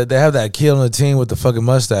cat that they have that kid on the team with the fucking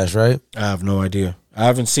mustache, right? I have no idea. I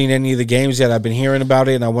haven't seen any of the games yet. I've been hearing about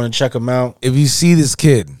it, and I want to check them out. If you see this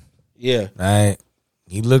kid, Yeah. right,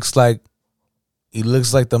 he looks like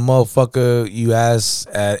the motherfucker you asked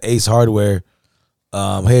at Ace Hardware.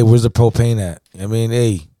 Hey, where's the propane at? I mean,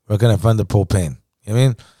 hey, where can I find the propane? You know what I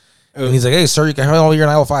mean? And he's like, hey, sir, you can have it all year in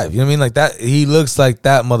aisle 5. You know what I mean? Like that. He looks like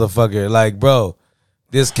that motherfucker. Like, bro,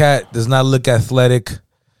 this cat does not look athletic.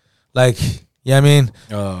 Like, you know what I mean?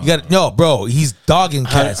 You got no, bro. He's dogging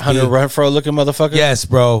cats. Hunter Renfro looking motherfucker? Yes,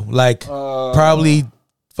 bro. Like, probably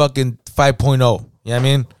fucking 5.0. You know what I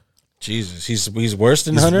mean? Jesus, he's worse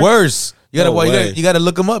than He's Hunter? worse. You No way. gotta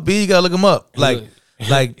look him up, B. You gotta look him up. Like,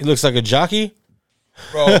 He looks like a jockey?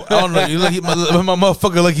 bro, I don't know. You look at my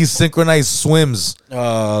motherfucker like he synchronized swims.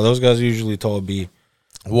 Those guys are usually told B.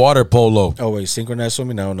 Water polo. Oh, wait, synchronized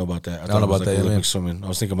swimming? I don't know about that. I don't know it was about that, Olympic man. swimming. I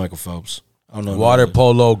was thinking Michael Phelps. I don't know. Water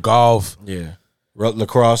polo, golf. Yeah.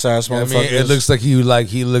 Lacrosse ass I motherfuckers. mean, it looks like he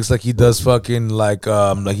looks like he does fucking like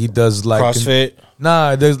he does like CrossFit.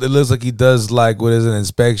 Nah, it looks like he does like what is an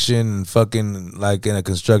inspection and fucking like in a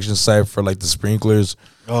construction site for like the sprinklers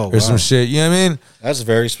or some shit. You know what I mean? That's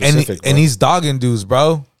very And specific. and he's dogging dudes,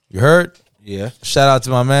 bro. You heard? yeah. Shout out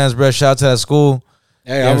to my man's, bro. Shout out to that school.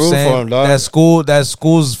 Hey, You know I'm what rooting saying? for him, dog. That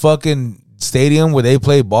school's fucking stadium where they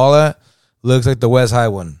play ball at looks like the West High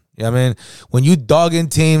one. You know what I mean? When you dogging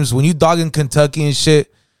teams, when you dogging Kentucky and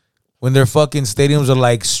shit, when their fucking stadiums are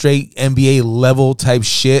like straight NBA level type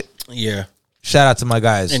shit, Yeah. shout out to my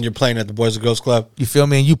guys. And you're playing at the Boys and Girls Club. You feel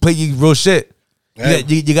me? And you play you real shit. Hey.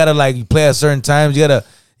 You gotta like you play at certain times. You gotta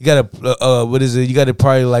what is it? You gotta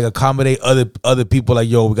probably like accommodate other people. Like,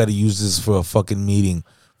 yo, we gotta use this for a fucking meeting.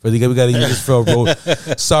 We gotta use this for a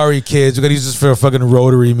road. Sorry, kids, we gotta use this for a fucking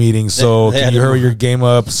Rotary meeting. So They can had you to hurry move- your game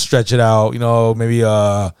up, stretch it out? You know, maybe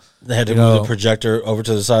They had to You move know. the projector over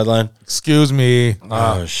to the sideline. excuse me.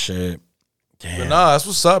 Oh, shit. Damn. But nah, that's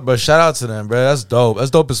what's up, bro. Shout out to them, bro. That's dope.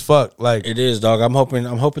 That's dope as fuck. Like, It is, dog. I'm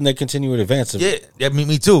hoping they continue to advance. yeah,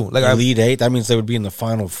 me too. Like, Elite 8, that means they would be in the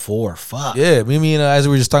Final 4. Fuck. yeah, me and as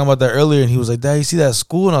we were just talking about that earlier, and he was like, "Dad, you see that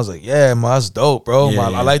school?" And I was like, "Yeah, man, that's dope, bro. Yeah,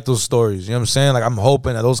 Man, yeah. I like those stories. You know what I'm saying? Like, I'm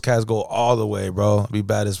hoping that those cats go all the way, bro. It'd be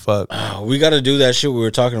bad as fuck, We got to do that shit we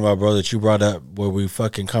were talking about, bro, that you brought up where we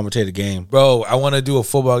fucking commentate a game bro. I want to do a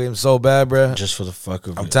football game so bad, bro. just for the fuck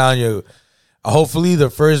of I'm it. telling you. Hopefully, the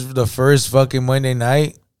first fucking Monday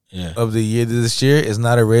night Yeah. of the year this year is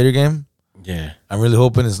not a Raider game. Yeah. I'm really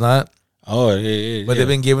hoping it's not. Oh, yeah. But they've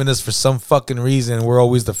been giving us for some fucking reason. We're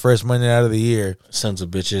always the first Monday out of the year. Sons of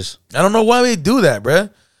bitches. I don't know why we do that,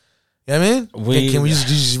 bruh. You know what I mean? Can we just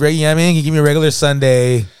you know what I mean? Can you give me a regular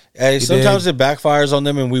Sunday? Hey, You sometimes dig? it backfires on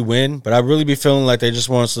them and we win, but I really be feeling like they just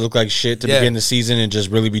want us to look like shit to Yeah. begin the season and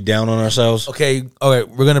just really be down on ourselves. Okay,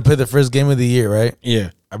 we're gonna play the first game of the year, right? Yeah.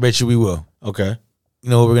 I bet you we will. Okay. You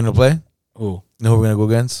know who we're gonna play? Ooh. You know who we're gonna go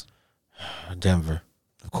against? Denver.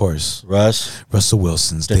 Of course, Russ. Russell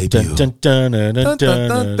Wilson's Dun, debut. dun, dun, dun, dun, Dun, dun, dun, dun, dun,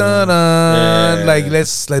 dun, dun. dun.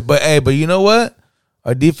 Yeah. Like, but you know what?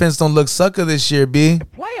 Our defense don't look sucker this year, B.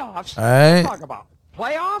 Playoffs? All right, Talk about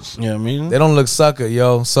playoffs? You know what I mean? they don't look sucker,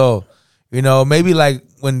 yo. So, you know, maybe like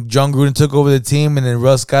when John Gruden took over the team and then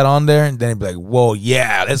Russ got on there, and then it'd be like, whoa,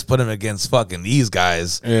 yeah, let's put him against fucking these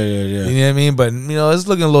guys. Yeah. You know what I mean? But, you know, it's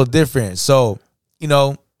looking a little different. So, you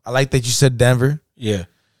know, I like that you said Denver, Yeah.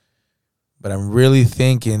 but I'm really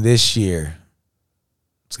thinking this year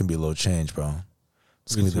it's going to be a little change, bro.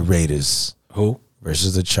 It's going to be the Raiders Who?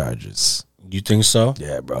 versus the Chargers. You think so?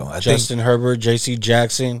 Yeah, bro. I think Justin Herbert, J.C.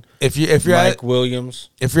 Jackson, if you're Mike Williams.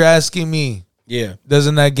 if you're asking me, Yeah.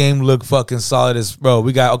 doesn't that game look fucking solid as bro?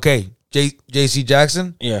 We got J.C.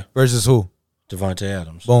 Jackson Yeah. versus who? Devontae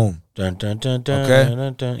Adams. Boom. Dun, dun, dun, dun, Okay.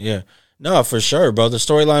 dun, dun. Yeah. No, for sure, bro. The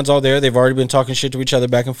storyline's all there. They've already been talking shit to each other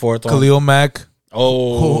back and forth. Khalil Mack.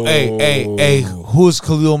 Oh. Hey. Who's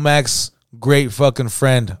Khalil Mack's great fucking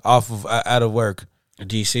friend off of out of work?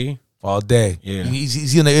 DC? All day. Yeah.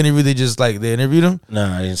 He's in the interview. They interviewed him.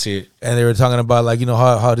 Nah, I didn't see it. And they were talking about, like,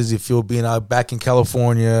 how does it feel being out back in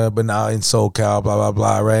California, but now in SoCal, blah, blah,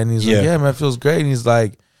 blah, right? And he's like, yeah, man, it feels great. And he's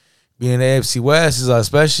like, being in the AFC West, he's like,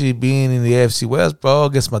 especially being in the AFC West, bro,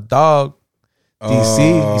 against my dog,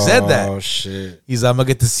 DC. He said that. Oh, shit. He's like, I'm going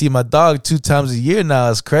to get to see my dog 2 times a year now.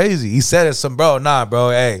 It's crazy. He said it. Bro,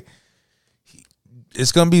 hey.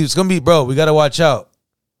 It's going to be, bro, we got to watch out.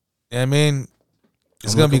 You know what I mean?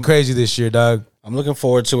 It's going to be crazy this year, dog. I'm looking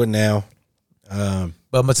forward to it now. But I'm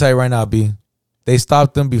going to tell you right now, B. They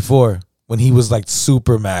stopped him before when he was like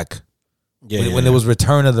Super Mac. When it was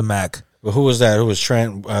Return of the Mac. But who was that? Who was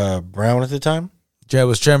Trent Brown at the time? It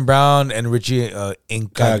was Trent Brown and Richie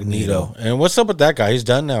Incognito. And what's up with that guy? He's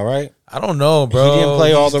done now, right? I don't know, bro. He didn't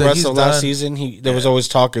play all the rest of last done. season. There was always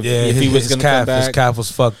talk if he was going to come back. His calf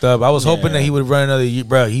was fucked up. I was hoping that he would run another year.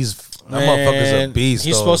 Bro, that motherfucker's a beast,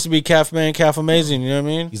 He's though. supposed to be calf man, calf amazing. You know what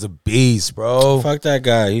I mean? He's a beast, bro. Fuck that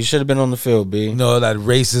guy. He should have been on the field, B. You know, that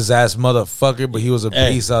racist ass motherfucker, but he was a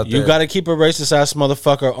beast out there. You got to keep a racist ass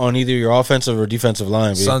motherfucker on either your offensive or defensive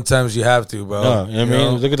line, B. Sometimes you have to, bro. No, you know what I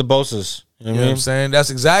mean? Look at the Bosas. You know what I'm saying? That's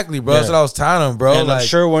exactly, bro. That's what I was telling him, bro. And I'm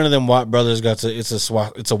sure one of them Watt brothers got it's a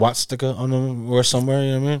Watt sticker on them or somewhere.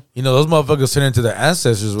 You know what I mean? You know, those motherfuckers turn into their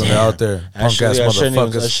ancestors when they're out there. Punk ass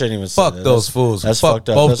motherfuckers. I shouldn't even say Fuck that. those fools. That's Fuck fucked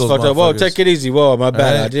up. both That's those fucked up. Whoa, motherfuckers. take it easy. Whoa, my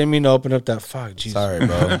bad. Right? I didn't mean to open up that. Fuck, Jesus. Sorry,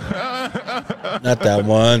 bro. Not that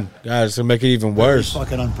one. God, it's gonna make it even worse.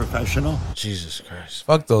 Fucking unprofessional. Jesus Christ.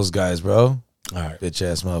 Fuck those guys, bro. All right. Bitch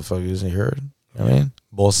ass motherfuckers. You heard? You know what I mean?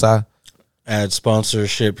 Bolsa. Add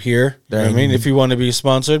sponsorship here. You know what I mean? If you want to be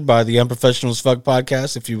sponsored by the Unprofessionals Fuck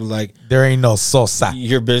podcast, if you would like there ain't no Sosa.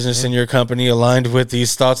 Your business and your company aligned with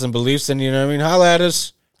these thoughts and beliefs, and you know what I mean? Holla at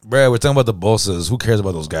us. Bro, we're talking about the Bolsas. Who cares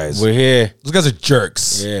about those guys? We're here. Those guys are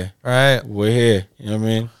jerks. Yeah. All right? We're here. You know what I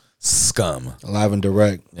mean? Scum. Live and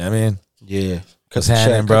direct. You know what I mean? Yeah. What's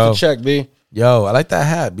happening, bro? Cut the check, B. Yo, I like that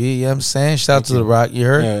hat, B. You know what I'm saying? Shout out to The Rock. You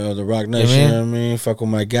heard? Yeah, The Rock Nation. You know what I mean? Fuck with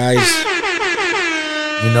my guys.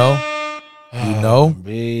 You know? You know?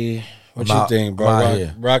 B. What you think, bro?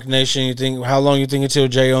 Rock Nation, you think, how long you think until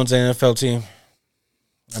Jay owns the NFL team?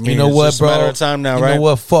 I mean, you know it's what, just bro? a matter of time now, you right? know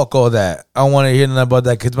what? Fuck all that. I don't want to hear nothing about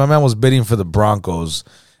that because my man was bidding for the Broncos.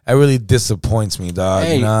 That really disappoints me, dog.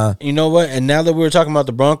 Hey, you know what? And now that we were talking about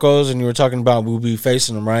the Broncos and you were talking about we'll be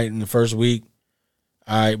facing them, right, in the first week.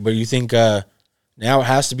 All right, but you think now it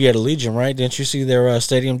has to be at Allegiant, right? Didn't you see their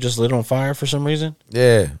stadium just lit on fire for some reason?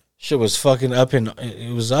 Yeah. Shit was fucking up in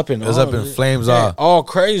flames. All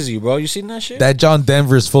crazy, bro. You seen that shit? That John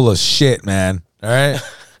Denver is full of shit, man. All right?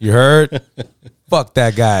 You heard? Fuck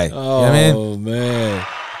that guy. Oh, you know what I mean? Man.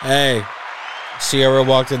 Hey, Sierra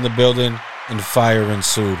walked in the building and fire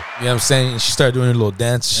ensued. You know what I'm saying? She started doing her little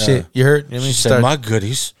dance shit. You heard? You know what I mean? She said, my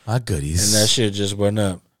goodies. My goodies. And that shit just went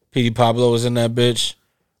up. P.D. Pablo was in that bitch.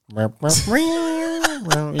 You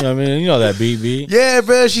know what I mean? You know that beat. Yeah,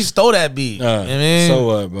 bro. She stole that beat. You know what I mean? So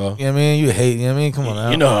what, bro? You know what I mean? You hate, you know what I mean? Come on now.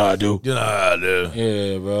 You know how I do. You know how I do.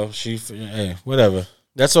 Yeah, bro. Hey, whatever.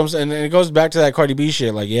 That's what I'm saying. And it goes back to that Cardi B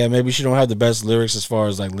shit. Like, yeah, maybe she don't have the best lyrics as far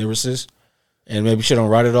as like lyricists. And maybe she don't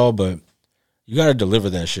write it all, but you got to deliver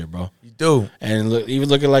that shit, bro. You do. And even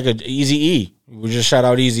looking like a Eazy-E. We just shout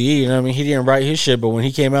out Eazy-E. You know what I mean? He didn't write his shit, but when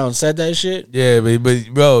he came out and said that shit. Yeah, but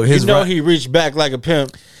bro, he reached back like a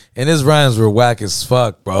pimp. And his rhymes were whack as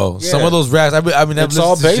fuck, bro. Yeah. Some of those raps, I mean, it's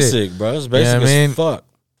all basic, bro. It's basic as fuck.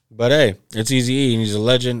 But hey, it's Eazy-E, and he's a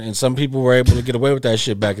legend. And some people were able to get away with that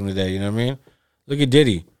shit back in the day. You know what I mean? Look at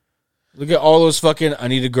Diddy. Look at all those fucking I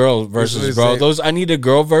Need a Girl verses, bro. Those I Need a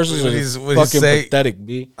Girl verses are fucking pathetic,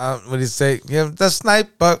 B. What do you say? Yeah, the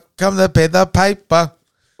sniper, come to pay the piper.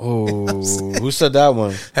 Oh, who said that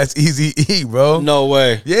one? That's Eazy-E, bro. No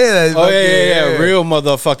way. Yeah. Yeah. Real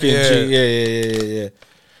motherfucking G. Yeah.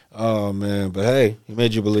 Oh, man. But hey, he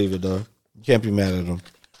made you believe it, though. You can't be mad at him.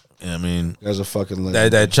 Yeah, I mean, that's a fucking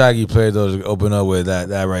legend. That track you played, though, to open up with that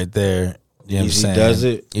right there. You know what I'm saying? Does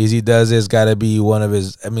it. Easy Does it. It's got to be one of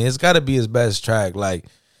his, I mean, it's got to be his best track. Like,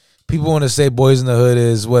 people want to say Boys in the Hood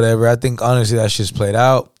is whatever. I think, honestly, that shit's played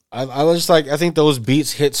out. I was like, I think those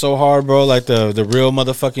beats hit so hard, bro. Like the real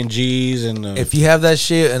motherfucking G's and if you have that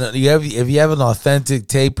shit and if you have an authentic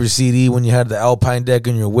tape or CD when you had the Alpine deck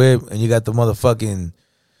in your whip and you got the motherfucking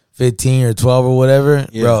 15 or 12 or whatever,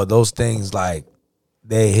 bro, those things like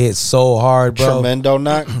they hit so hard, bro. Tremendo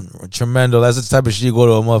knock. Tremendo. That's the type of shit you go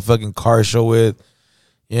to a motherfucking car show with.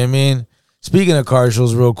 You know what I mean? Speaking of car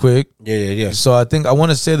shows, real quick. Yeah. So I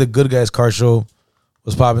want to say the Good Guys car show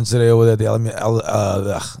was popping today over there at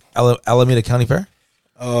the Alameda County Fair.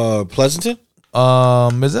 Pleasanton?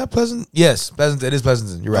 Is that Pleasant? Yes, Pleasanton. It is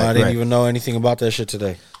Pleasanton. You're right. I didn't even know anything about that shit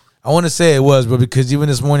today. I want to say it was, but because even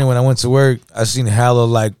this morning when I went to work, I seen hella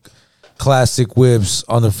like classic whips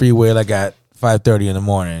on the freeway like at 5:30 in the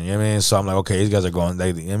morning. You know what I mean? So I'm like, okay, these guys are going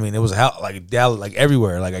daily. I mean, it was like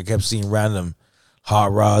everywhere. Like I kept seeing random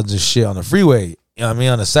hot rods and shit on the freeway. You know what I mean?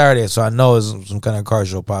 On a Saturday, so I know it's some kind of car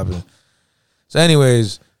show popping. So,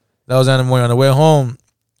 anyways, that was in the morning on the way home,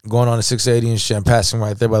 going on the 680 and shit, and passing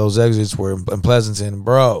right there by those exits where in Pleasanton,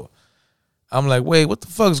 bro. I'm like, wait, what the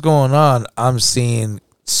fuck's going on? I'm seeing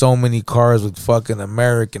so many cars with fucking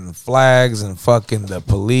American flags and fucking the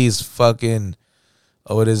police fucking,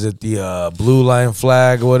 what is it, the blue line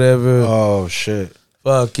flag or whatever. Oh, shit.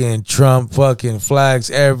 Fucking Trump fucking flags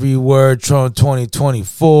everywhere. Trump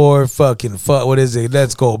 2024. What is it?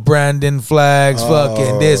 Let's go Brandon flags.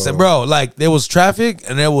 Fucking this. And bro, like there was traffic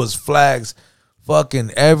and there was flags fucking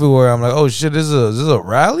everywhere. I'm like, oh shit, is this a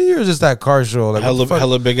rally or is this that car show? Like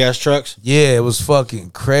hella big ass trucks? Yeah, it was fucking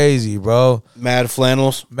crazy, bro. Mad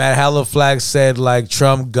flannels. Mad hella flags said like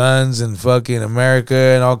Trump guns and fucking America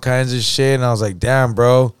and all kinds of shit. And I was like, damn,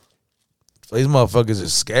 bro. These motherfuckers are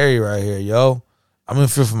scary right here, yo. I'm in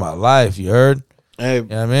fear for my life, you heard? Hey, you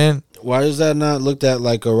know what I mean? Why does that not look at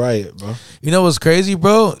like a riot, bro? You know what's crazy,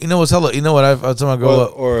 bro? You know what's hella? You know what I'll tell my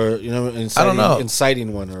girl? Or you know, I don't know,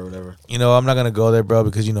 inciting one or whatever. You know, I'm not gonna go there, bro,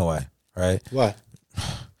 because you know why, right? Why?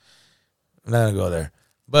 I'm not gonna go there.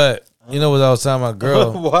 But you know what I was telling my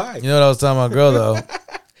girl? Why? You know what I was telling my girl though?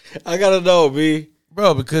 I gotta know, B.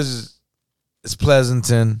 Bro, because it's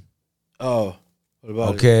Pleasanton. Oh, what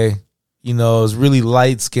about okay? You know, it's really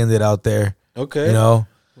light skinned out there. Okay. You know,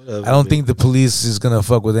 whatever, I don't think the police is gonna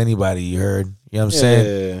fuck with anybody. You heard? You know what I'm saying?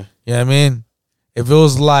 Yeah. You know what I mean? If it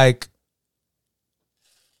was like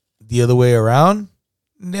the other way around,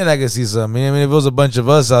 then I could see something. I mean, if it was a bunch of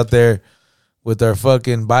us out there with our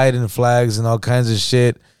fucking Biden flags and all kinds of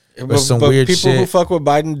shit, or some weird people shit. Who fuck with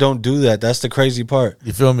Biden don't do that. That's the crazy part.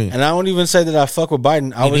 You feel me? And I don't even say that I fuck with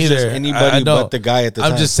Biden. I was just anybody but the guy at the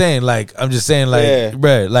time. I'm just saying, like, yeah.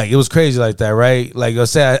 bro, like it was crazy like that, right? Like I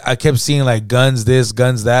said, I kept seeing like guns this,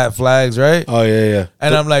 guns that, flags, right? Oh yeah.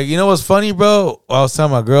 And I'm like, you know what's funny, bro? I was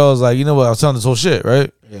telling my girls, like, you know what? I was telling this whole shit,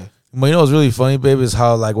 right? Yeah. But you know what's really funny, baby, is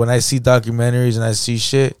how like when I see documentaries and I see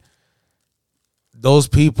shit, those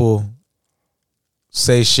people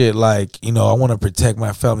say shit like, you know, I want to protect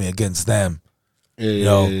my family against them. You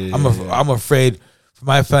know, I'm afraid for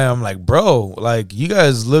my family. I'm like, bro, like you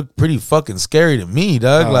guys look pretty fucking scary to me,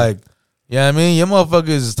 dog. Like, you know what I mean? Your motherfuckers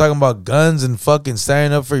is talking about guns and fucking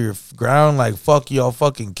standing up for your ground. Like, fuck you, I'll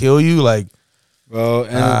fucking kill you. Like, bro,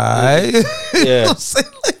 and yeah. You know what I'm saying?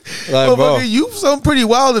 Like, bro, you sound pretty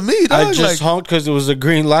wild to me, dog. I just honked because it was a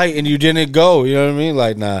green light and you didn't go. You know what I mean?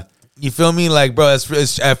 Like, nah. You feel me? Like, bro, I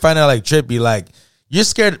find out like trippy. Like, you're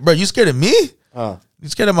scared, bro. You scared of me? You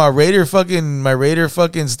scared of my Raider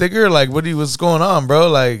fucking sticker? Like, what's going on, bro?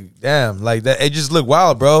 Like, damn, like that. It just looked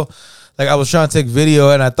wild, bro. Like I was trying to take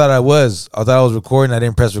video and I thought I was recording. I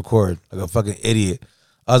didn't press record, like a fucking idiot.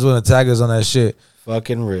 I was going to tag us on that shit.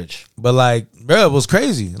 Fucking rich. But like, bro, it was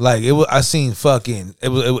crazy. Like it was. I seen fucking. It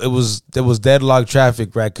was deadlocked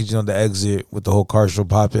traffic, right? Because you know the exit with the whole car show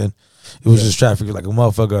popping. It was just traffic like a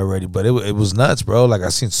motherfucker already. But it was nuts, bro. Like I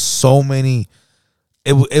seen so many.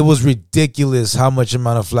 It was ridiculous how much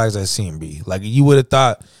amount of flags I seen, B. Like you would have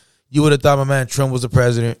thought my man Trump was the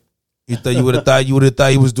president. You would have thought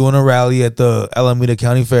he was doing a rally at the Alameda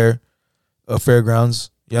County Fair, fairgrounds.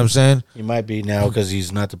 You know what I'm saying? He might be now because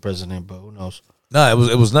he's not the president, but who knows? No,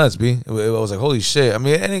 it was nuts, B. It was like holy shit. I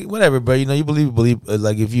mean, whatever, bro. You know, you believe.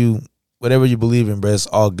 Like if you whatever you believe in, bro, it's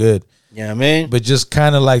all good. Yeah, I mean, but just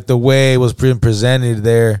kind of like the way it was presented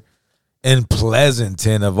there in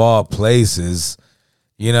Pleasanton of all places.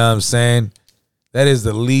 You know what I'm saying? That is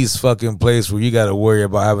the least fucking place where you got to worry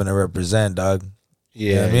about having to represent, dog. Yeah,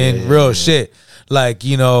 you know what I mean? Real shit. Like,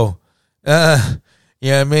 you know, you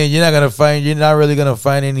know what I mean? You're not really gonna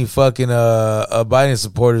find any fucking Biden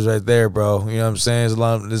supporters right there, bro. You know what I'm saying?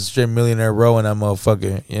 There's straight millionaire row in that motherfucker. You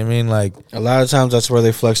know what I mean? Like a lot of times that's where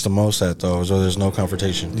they flex the most at though, so there's no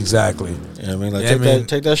confrontation. Exactly. You know what I mean? Like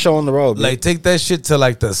take that show on the road. Like take that shit to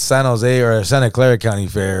like the San Jose or Santa Clara County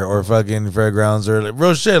Fair or fucking fairgrounds or like,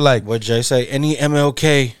 real shit. Like what Jay say? Any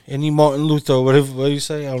MLK, any Martin Luther, whatever. What do you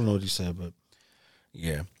say? I don't know what he said, but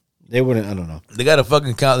yeah. They wouldn't. I don't know. They got a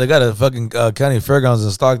fucking county fairgrounds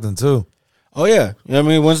in Stockton too. Oh yeah, you know what I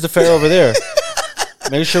mean. When's the fair over there?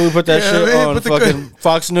 Make sure we put that Yeah, shit man, on put the fucking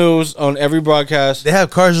Fox News on every broadcast. They have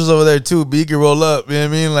commercials over there too. B, you can roll up. You know what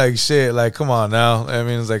I mean? Like shit. Like come on now. I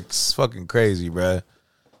mean, it's like it's fucking crazy, bruh.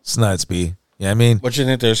 It's nuts, B. You know what I mean? What you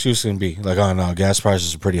think their excuse can be? Like, oh no, gas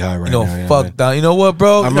prices are pretty high right You know, now. You know fuck what I mean? down. You know what,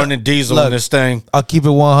 bro? I'm running diesel Look, in this thing. I'll keep it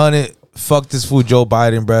 100. Fuck this fool, Joe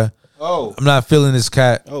Biden, bruh. Oh, I'm not feeling this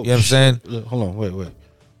cat. oh, You know what I'm saying? Look, hold on, wait. You know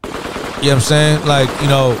what I'm saying? Like, you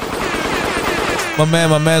know, my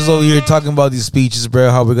man's over here talking about these speeches,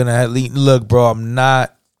 bro. How we're gonna have look, bro. I'm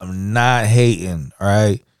not hating. All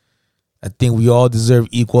right. I think we all deserve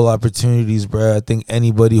equal opportunities, bro. I think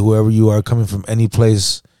anybody, whoever you are, coming from any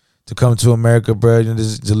place to come to America, bro, you know,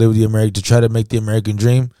 to live the America, to try to make the American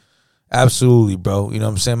dream. Absolutely, bro. You know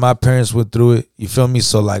what I'm saying? My parents went through it. You feel me?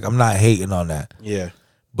 So like, I'm not hating on that. Yeah.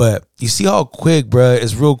 But you see how quick, bro,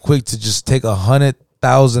 it's real quick to just take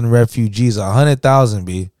 100,000 refugees, 100,000,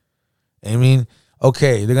 B. I mean,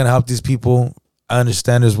 okay, they're going to help these people. I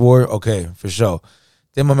understand there's war. Okay, for sure.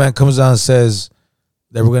 Then my man comes down and says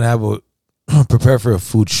that we're going to have prepare for a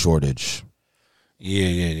food shortage. Yeah.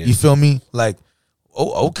 You feel me? Like,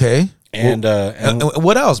 oh, okay. And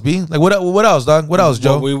what else, B? Like, what else, dog? What else,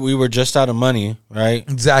 Joe? Well, we were just out of money, right?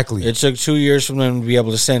 Exactly. It took 2 years for them to be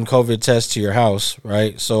able to send COVID tests to your house,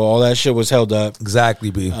 right? So all that shit was held up.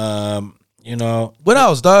 Exactly, B. You know, What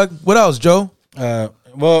else, dog? What else, Joe?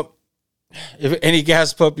 well, if any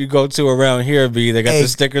gas pump you go to around here, B, they got Hey. the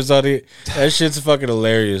stickers on it. That shit's fucking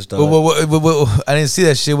hilarious, dog. What, I didn't see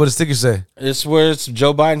that shit. What does the sticker say? It's where it's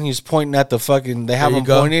Joe Biden. He's pointing at the fucking. They have There you him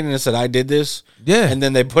go. pointing, and it said, "I did this." Yeah. and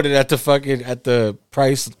then they put it at the fucking at the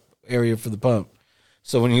price area for the pump.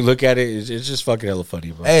 So when you look at it, it's just fucking hella funny,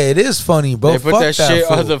 bro. Hey, it is funny, bro. They put Fuck that shit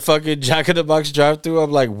fool. on the fucking Jack in the Box drive-through. I'm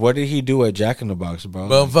like, what did he do at Jack in the Box, bro?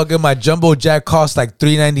 But fucking my jumbo jack costs like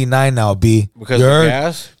 $3.99 now, B. Because You of heard?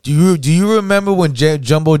 gas? Do you remember when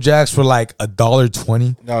jumbo jacks were like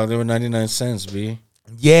 $1.20? No, they were 99 cents, B.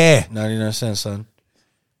 Yeah, 99 cents, son.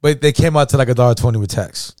 but they came out to like $1.20 with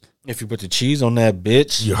tax. If you put the cheese on that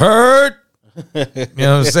bitch, You heard? You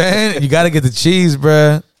know what I'm saying? You got to get the cheese,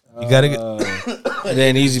 bruh. You got to get. it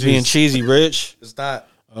ain't easy being cheesy, Rich. It's not.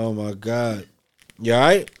 Oh my god. You all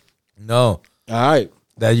right? No, All right.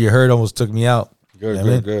 that you heard almost took me out. Good, Yeah,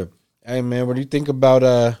 good, man. good. Hey man, what do you think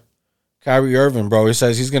about Kyrie Irving, bro? He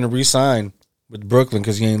says he's gonna re-sign with Brooklyn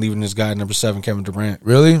because he ain't leaving this guy number 7, Kevin Durant.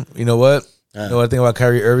 Really? You know what? You know what I think about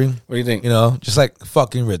Kyrie Irving? What do you think? You know, just like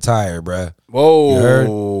fucking retire, bruh.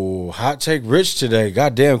 Whoa, hot take Rich today.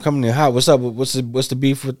 Goddamn, coming in hot. What's up? What's the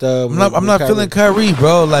beef with I'm not feeling Kyrie,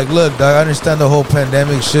 bro. Like, look, dog, I understand the whole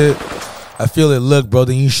pandemic shit. I feel it. Look, bro,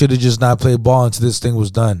 then you should have just not played ball until this thing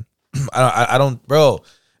was done. I don't, bro.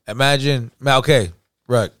 Imagine, man. Okay,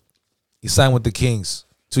 right. He signed with the Kings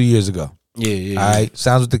 2 years ago. Yeah. All right,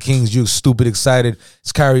 signs with the Kings. You stupid excited.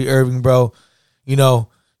 It's Kyrie Irving, bro. You know,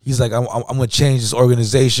 he's like, I'm gonna change this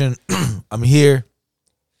organization. I'm here.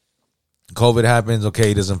 COVID happens. Okay,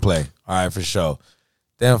 he doesn't play. All right, for sure.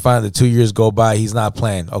 Then finally, the 2 years go by. He's not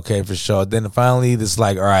playing. Okay, for sure. Then finally, this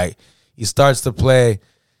like, all right, he starts to play,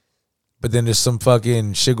 but then there's some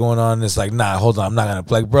fucking shit going on. It's like, nah, hold on, I'm not gonna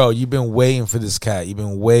play. Like, bro, you've been waiting for this cat. You've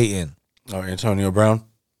been waiting. Oh, Antonio Brown.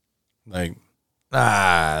 Like,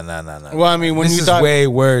 Nah. well, I mean, when This you is thought, way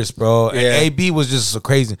worse, bro. And Yeah. AB was just so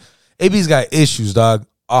crazy. AB's got issues, dog,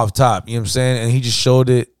 off top. You know what I'm saying? And he just showed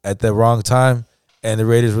it at the wrong time. And the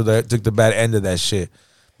Raiders took the bad end of that shit.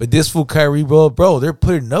 But this fool Kyrie, bro, they're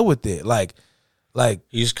putting up with it. Like,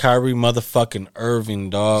 he's Kyrie motherfucking Irving,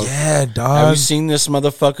 dog. yeah, dog. Have you seen this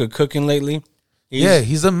motherfucker cooking lately?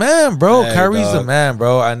 He's the man, bro. Hey, Kyrie's the dog. man,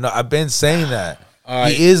 bro. I know. I've been saying that. All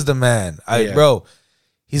right. He is the man. Yeah. Bro,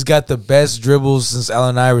 he's got the best dribbles since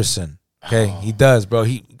Allen Iverson. Okay, he does, bro.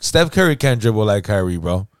 Steph Curry can't dribble like Kyrie,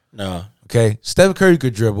 bro. No. Okay, Steph Curry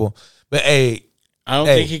could dribble, but hey, I don't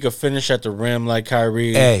Hey. think he could finish at the rim like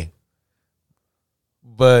Kyrie.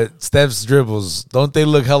 but Steph's dribbles, don't they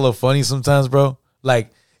look hella funny sometimes, bro?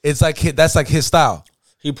 Like it's like that's like his style.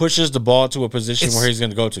 He pushes the ball to a position It's- where he's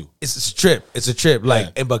going to go to. It's a trip. It's a trip. Like,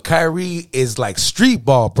 Yeah. and but Kyrie is like street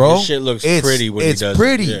ball, bro. His shit looks It's- pretty when he it's does it.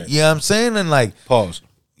 pretty. Yeah. You know what I'm saying? And like, Pause.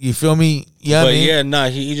 you feel me? You know what But I mean? yeah, nah,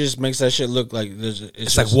 he just makes that shit look like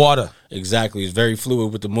It's like water. Exactly. It's very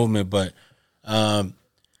fluid with the movement. But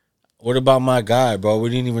what about my guy, bro? We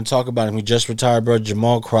didn't even talk about him. He just retired, bro.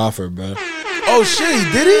 Jamal Crawford, bro. Oh shit,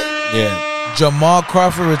 he did it? Yeah, Jamal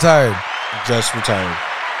Crawford retired. just retired.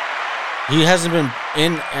 He hasn't been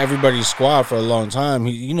in everybody's squad for a long time.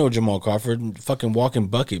 You know Jamal Crawford, fucking walking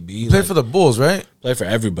bucket, B. He played for the Bulls, right? Play for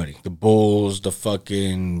everybody. The Bulls, the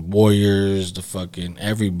fucking Warriors, the fucking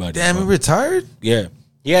everybody. Damn, he bro. retired? Yeah.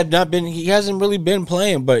 He hasn't really been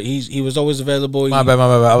playing, but he was always available. My bad.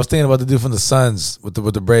 I was thinking about the dude from the Suns with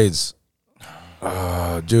the braids.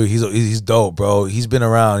 Dude, he's dope, bro. He's been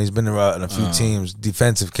around. He's been around in a few teams.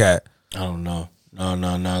 Defensive cat. I don't know.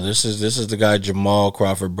 No. This is the guy Jamal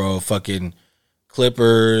Crawford, bro. Fucking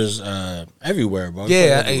Clippers, everywhere, bro.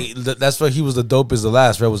 Yeah, that's why he was the dopest. The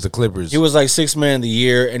last, right? Was the Clippers. He was like 6th man of the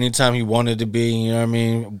year anytime he wanted to be. You know what I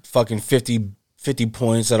mean? Fucking 50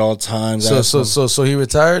 points at all times. So he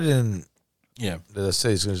retired and yeah. That's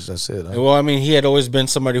it. Huh? Well, I mean, he had always been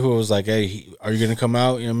somebody who was like, "Hey, are you gonna come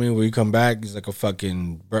out? You know what I mean? Will you come back?" He's like a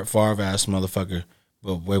fucking Brett Favre ass motherfucker,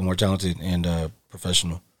 but way more talented and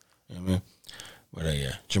professional. You know what I mean? But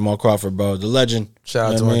yeah, Jamal Crawford, bro, the legend.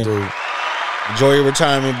 Shout out to my dude. Enjoy your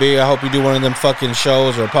retirement, B. I hope you do one of them fucking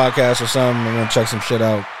shows or a podcast or something. I'm gonna check some shit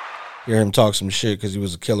out. Hear him talk some shit because he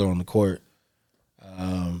was a killer on the court.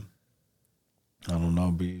 I don't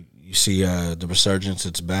know, B. You see the resurgence,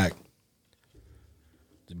 it's back.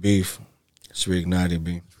 The beef, it's reignited,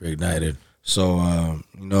 B. It's reignited. So,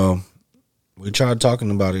 we tried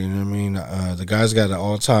talking about it, you know what I mean? The guy's got an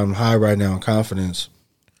all-time high right now in confidence.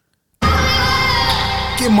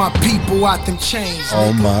 Get my people out them chains.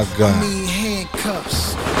 Oh, nigga. my God. I mean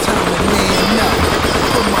handcuffs. Time to man up.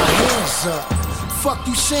 Put my hands up. Fuck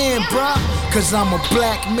you saying, bruh? Cause I'm a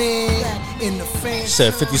black man in the fan.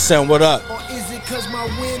 Said 50 Cent, what up? Or is it cause my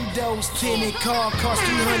windows tinted, car cost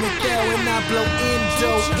 300,000 and I blow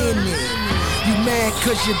endo in it? You mad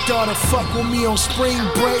cause your daughter fuck with me on spring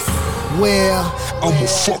break? Well, I'ma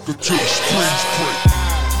fuck her till the springs break.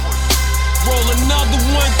 Roll another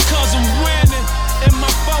one cause I'm winning. And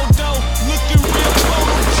my photo looking real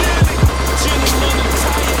photogenic.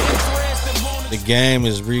 The game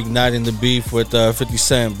is reigniting the beef with 50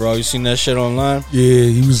 Cent, bro. You seen that shit online? Yeah,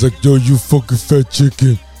 he was like, yo, you fucking fat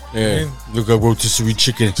chicken. Yeah, look at rotisserie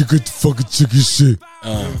chicken. You get the fucking chicken shit.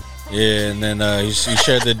 Yeah, and then he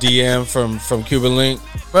shared the DM from Cuban Link.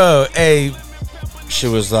 Bro, hey. She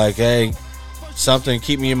was like, hey, something,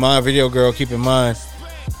 keep me in mind, video girl, keep in mind.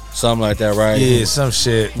 Something like that, right? Yeah, some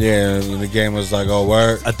shit. Yeah, and the game was like, oh,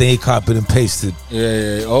 word. I think he copied and pasted.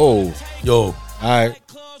 Yeah. Oh. Yo. All right.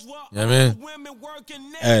 You know what I mean?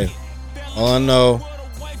 Hey, all I know,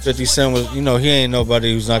 50 Cent was, he ain't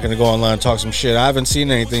nobody who's not going to go online and talk some shit. I haven't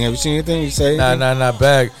seen anything. Have you seen anything? You say anything? Nah,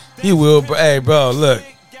 back. He will, bro. Hey, bro, look.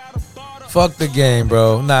 Fuck the game,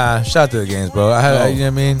 bro. Nah, shout out to the games, bro. You know what I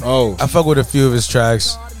mean? I fuck with a few of his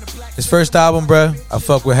tracks. His first album, bro, I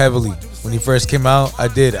fuck with heavily. When he first came out, I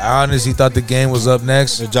did. I honestly thought the game was up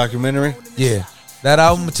next. The documentary? Yeah. That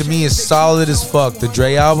album, to me, is solid as fuck. The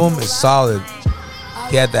Dre album is solid.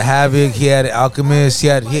 He had the Havoc, he had Alchemist, he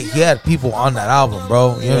had people on that album,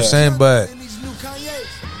 bro. You know what I'm saying? But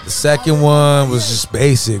the second one was just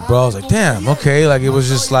basic, bro. I was like, damn, okay. Like, it was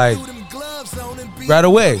just like right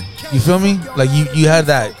away. You feel me? Like you had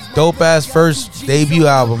that dope ass first debut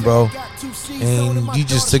album, bro. And you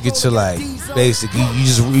just took it to like basic.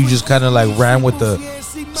 You just kind of like ran with the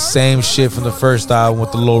same shit from the first album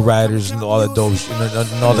with the Low Riders and all the dope shit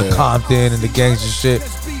and all the Compton and the gangster shit.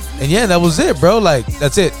 And yeah, that was it, bro. Like,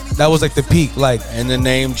 that's it. That was like the peak. Like, and the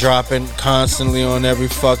name dropping constantly on every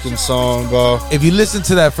fucking song, bro. If you listen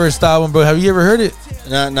to that first album, bro, have you ever heard it?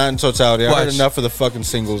 Not in totality. I heard enough of the fucking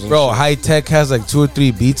singles. And bro, shit. High Tech has like 2 or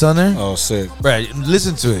 3 beats on there. Oh, sick. Bro,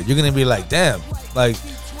 listen to it. You're gonna be like, damn, like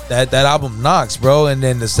that album knocks, bro. And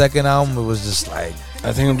then the second album, it was just like,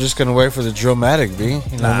 I think I'm just gonna wait for the Drillmatic, B.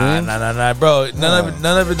 Nah, bro.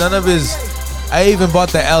 None of his. I even bought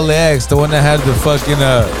the LAX, the one that had the fucking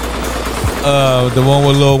the one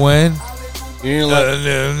with Lil Wayne. You didn't like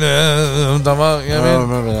I'm talking about, you know what I mean?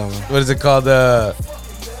 remember that one. What is it called?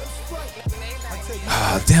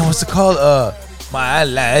 Damn, what's it called? My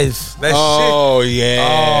Life. That shit.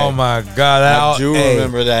 Yeah. Oh my god. I do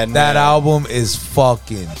remember that now. That album is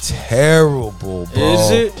fucking terrible, bro.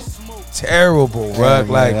 Is it? Terrible, bro.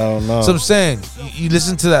 Like, I don't know. So I'm saying, you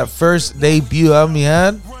listen to that first debut album he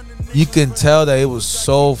had, you can tell that it was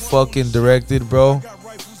so fucking directed, bro.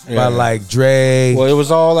 By like Dre. Well, it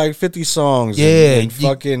was all like 50 songs. Yeah. And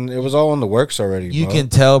fucking, it was all in the works already. You bro. can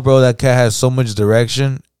tell, bro, that cat has so much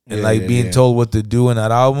direction and being told what to do in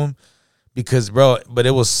that album. Because, bro, but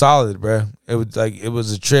it was solid, bro. It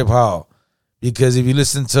was a trip how. Because if you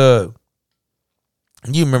listen to,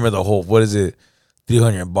 you remember the whole, 300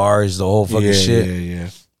 bars, the whole fucking shit. Yeah.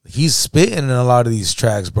 He's spitting in a lot of these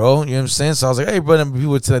tracks, bro. You know what I'm saying? So I was like, hey, bro,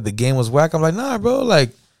 people would say the game was whack. I'm like, nah, bro, like,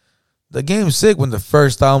 the game's sick when the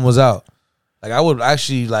first album was out. Like, I would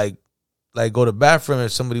actually, like go to bat for him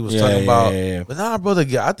if somebody was talking about. Yeah. But nah, bro,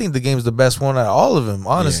 I think the game's the best one out of all of them,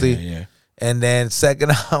 honestly. Yeah. And then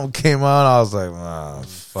second album came out, I was like, oh,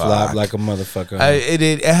 fuck. Flop like a motherfucker.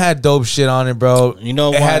 It had dope shit on it, bro. You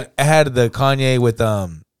know it what? It had the Kanye with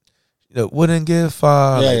wouldn't give a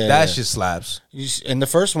fuck. That shit slaps. And the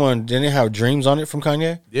first one, didn't it have Dreams on it from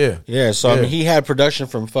Kanye? Yeah. Yeah, so I mean, he had production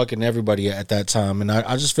from fucking everybody at that time. And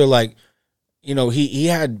I just feel like, you know, he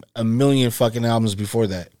had a million fucking albums before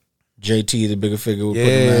that. JT, the bigger figure, would put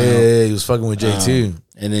him out. Yeah, he was fucking with JT.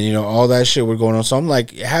 And then, you know, all that shit was going on. So I'm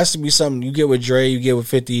like, it has to be something you get with Dre, you get with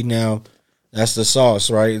 50 now. That's the sauce,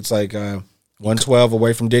 right? It's like 112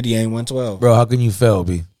 away from Diddy ain't 112. Bro, how can you fail,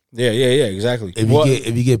 B? Yeah, exactly.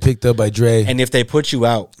 If you get picked up by Dre, and if they put you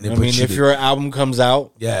out, I mean, if your album comes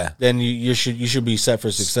out, then you should be set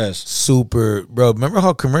for success. Super, bro. Remember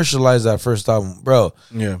how commercialized that first album, bro?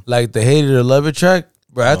 Yeah, like the Hate It or Love It track,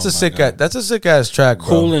 bro. That's a sick ass track, bro.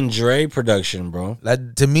 Cool and Dre production, bro.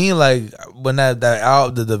 Like to me, like when that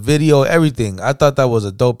album, the video, everything, I thought that was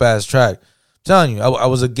a dope ass track. I'm telling you, I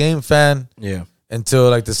was a Game fan, until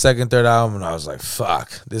like the second, third album, and I was like,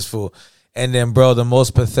 fuck this fool. And then, bro, the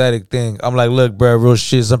most pathetic thing, I'm like, look, bro, real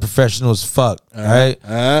shit is unprofessional as fuck, all right?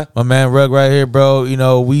 My man Rug right here, bro, you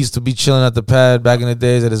know, we used to be chilling at the pad back in the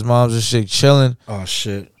days at his mom's and shit, chilling. Oh,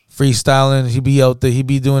 shit. Freestyling. He be out there, he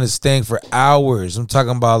be doing his thing for hours. I'm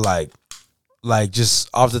talking about like just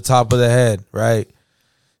off the top of the head, right?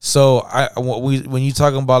 So when you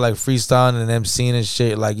talking about like freestyling and MCing and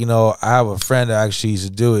shit, like, you know, I have a friend that actually used to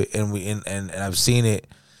do it, and I've seen it.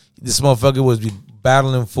 This motherfucker was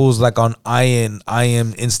battling fools like on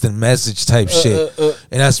IM instant message type shit, and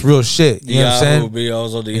that's real shit. You know what I'm saying?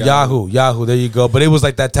 Yahoo. There you go. But it was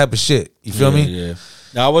like that type of shit. You feel me? Yeah.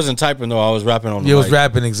 No, I wasn't typing though. I was rapping on the mic. It was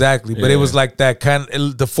rapping exactly, but it was like that kind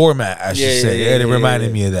of the format. I should say. It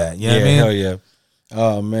reminded me of that. You know what I mean? Hell yeah.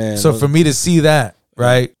 Oh man. So for me to see that,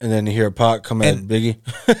 right, and then to hear Pac come at Biggie,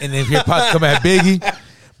 and then hear Pac come at Biggie.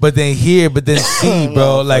 But then see,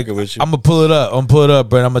 bro. Like I'm gonna pull it up.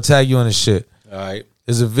 Bro. And I'm gonna tag you on this shit. All right.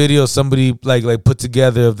 There's a video somebody like put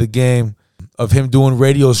together of the game of him doing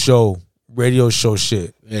radio show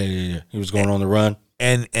shit. Yeah. He was going on the run.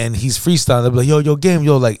 And he's freestyling. They'll be like, yo, game,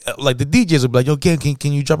 yo, like the DJs will be like, yo, game,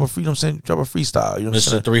 can you drop a freestyle? You know what I'm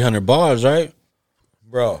saying? 300 bars, right?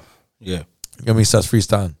 Bro. Yeah. I mean, starts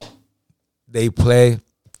freestyling. They play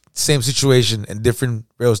same situation in different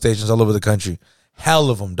radio stations all over the country. Hell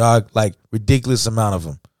of them, dog. Like ridiculous amount of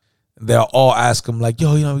them. They'll all ask him like,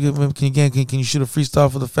 yo, you know, can you shoot a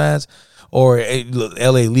freestyle for the fans? Or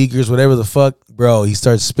LA Leaguers, whatever the fuck. Bro, he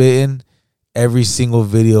starts spitting. Every single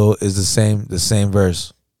video is the same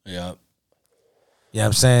verse. Yeah. You know what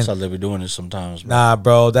I'm saying? That's how they be doing it sometimes, bro. Nah,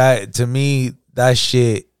 bro, that to me, that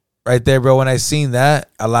shit right there, bro. When I seen that,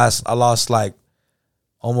 I lost like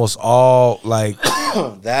almost all like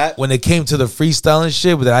that when it came to the freestyling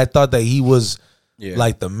shit, but I thought that he was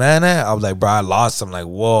like the man at. I was like, bro, I lost him. Like,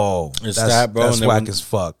 whoa, it's that, bro. That's whack as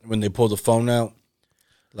fuck. When they pull the phone out,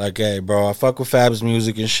 like, hey, bro, I fuck with Fab's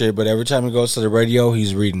music and shit, but every time he goes to the radio,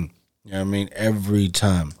 he's reading. You know what I mean? Every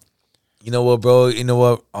time. You know what, bro? You know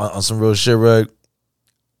what? On some real shit, Rug,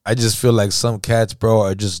 I just feel like some cats, bro,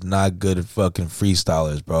 are just not good at fucking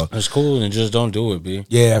freestylers, bro. It's cool, and just don't do it, B.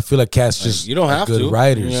 Yeah, I feel like cats just you don't have good to.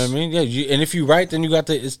 writers. You know what I mean? Yeah, and if you write, then you got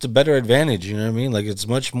it's the better advantage. You know what I mean? Like it's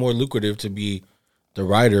much more lucrative to be the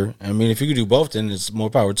writer. I mean, if you could do both, then it's more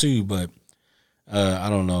power to you. But I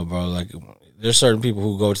don't know, bro. Like there's certain people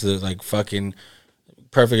who go to the like fucking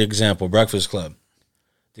perfect example, Breakfast Club.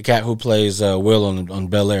 The cat who plays Will on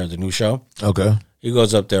Bel Air, the new show. Okay. He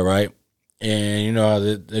goes up there, right? And you know how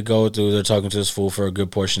they go through, they're talking to this fool for a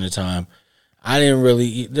good portion of time. I didn't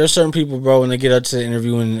really, there's certain people, bro, when they get up to the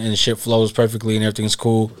interview and shit flows perfectly and everything's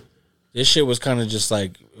cool. This shit was kind of just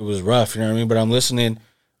like, it was rough, you know what I mean? But I'm listening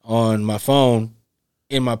on my phone,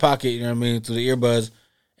 in my pocket, you know what I mean, through the earbuds,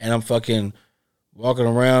 and I'm fucking walking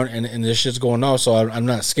around and this shit's going off, so I'm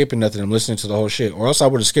not skipping nothing. I'm listening to the whole shit, or else I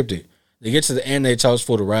would have skipped it. They get to the end, they tell us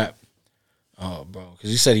for to rap. Oh, bro,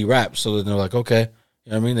 because he said he raps, so then they're like, okay.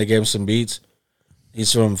 You know what I mean? They gave him some beats.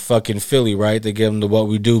 He's from fucking Philly, right? They gave him the What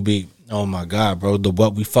We Do beat. Oh, my God, bro. The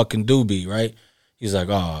What We Fucking Do beat, right? He's like,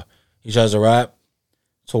 oh. He tries to rap.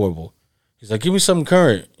 It's horrible. He's like, give me something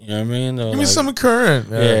current. You know what I mean? Give me something current.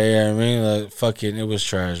 Yeah, I mean, like, fucking, it was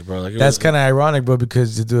trash, bro. Like, that's kind of ironic, bro,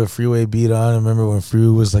 because you do a Freeway beat on. I remember when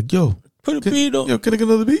Freeway was like, yo. Put a beat on. Yo, can I get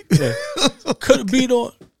another beat? Yeah. Cut a beat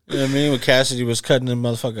on. You know what I mean? When Cassidy was cutting the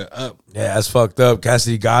motherfucker up. Yeah, that's fucked up.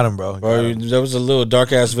 Cassidy got him, bro. There was a little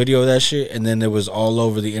dark-ass video of that shit, and then it was all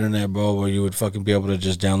over the internet, bro, where you would fucking be able to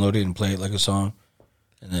just download it and play it like a song.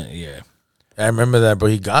 And then, yeah. I remember that, bro.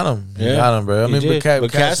 He got him. He got him, bro. I mean,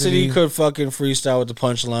 but Cassidy could fucking freestyle with the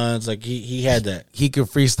punchlines. Like he had that. He could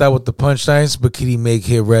freestyle with the punchlines, but could he make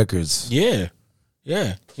hit records? Yeah.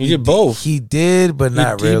 He did both. He did, but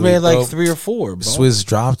not really. He made like bro. 3 or 4. Bro. Swizz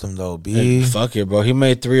dropped him though, B. Hey, fuck it, bro. He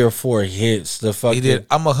made 3 or 4 hits. The fuck He did.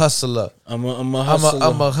 I'm a hustler. I'm a hustler.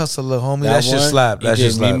 I'm a hustler, homie. That shit slap. That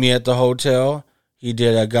shit slap. Meet me at the hotel. He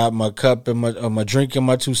did. I got my cup and my drink and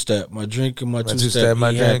my 2-step. My drink and my 2-step.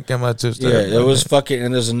 My drink and my 2-step. Yeah, it was fucking.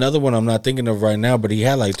 And there's another one I'm not thinking of right now, but he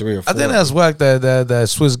had like 3 or 4. I think that's whack that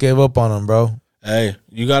Swizz gave up on him, bro. Hey,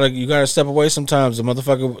 you gotta step away sometimes. The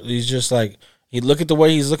motherfucker, he's just like, he look at the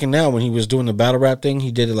way he's looking now. When he was doing the battle rap thing,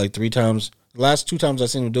 he did it like 3 times. The last 2 times I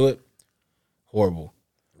seen him do it, horrible.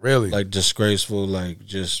 Really? Like disgraceful, like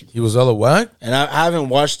just. He was all a what? And I haven't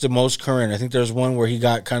watched the most current. I think there's one where he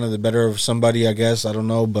got kind of the better of somebody, I guess. I don't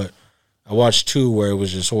know, but I watched 2 where it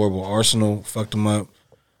was just horrible. Arsenal fucked him up.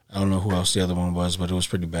 I don't know who else the other one was, but it was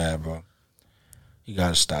pretty bad, bro. You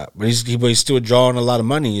gotta stop. But he's still drawing a lot of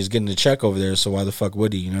money. He's getting the check over there, so why the fuck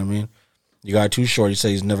would he? You know what I mean? You got Too Short. He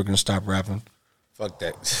said he's never gonna stop rapping. Fuck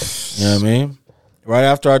that. You know what I mean? Right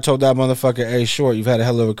after I told that motherfucker, hey, Short, you've had a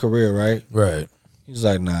hell of a career, right? Right. He's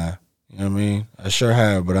like, nah. You know what I mean? I sure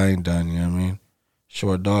have, but I ain't done. You know what I mean?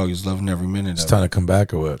 Short dog is loving every minute. It's time to come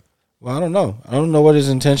back or what? Well, I don't know. I don't know what his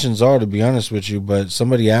intentions are, to be honest with you, but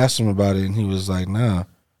somebody asked him about it, and he was like, nah,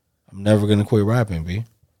 I'm never going to quit rapping, B.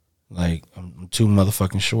 Like, I'm too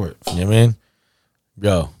motherfucking short. You know what I mean?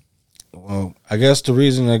 Yo. Well, I guess the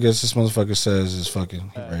reason this motherfucker says is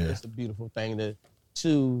fucking right here. It's a beautiful thing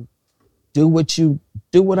to do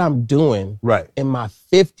what I'm doing in my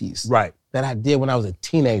 50s. Right. That I did when I was a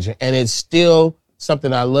teenager. And it's still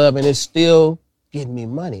something I love, and it's still getting me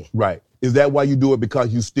money. Right. Is that why you do it?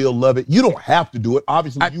 Because you still love it? You don't have to do it.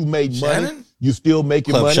 Obviously, you made money. You still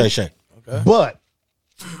making Club money. Shay. Okay. But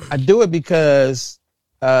I do it because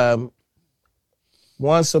once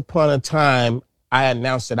upon a time, I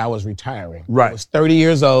announced that I was retiring. Right. I was 30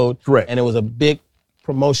 years old. Correct. And it was a big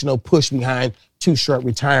promotional push behind Too Short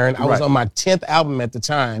retiring. I was on my 10th album at the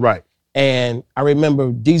time. Right. And I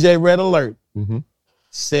remember DJ Red Alert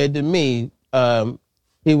said to me,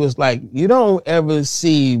 he was like, you don't ever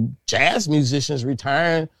see jazz musicians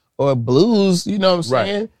retiring or blues, you know what I'm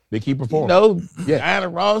saying? They keep performing. You know, Diana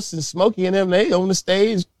Ross and Smokey and them, they on the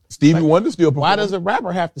stage. Stevie Wonder still performing. Why does a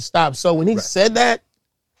rapper have to stop? So when he said that,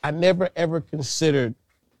 I never ever considered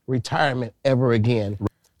retirement ever again.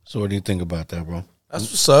 So what do you think about that, bro? That's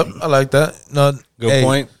what's up. I like that. No, Good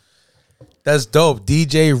point. That's dope.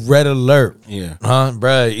 DJ Red Alert. Yeah. Huh,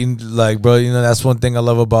 bro? Bro, you know, that's one thing I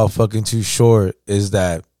love about fucking Too Short is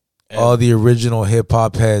that all the original hip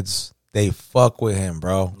hop heads, they fuck with him,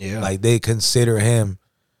 bro. Yeah. Like they consider him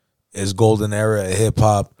as golden era of hip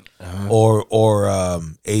hop. Or you know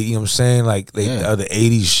what I'm saying? Like they the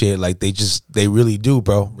 80s shit. Like they really do,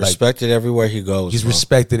 bro. Respected everywhere he goes. He's bro.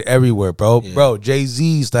 respected everywhere, bro. Yeah. Bro, Jay-Z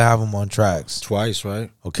used to have him on tracks. Twice, right?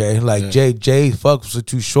 Okay. Like Jay fucks with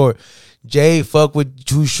Too Short. Jay fucked with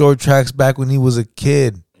Too Short tracks back when he was a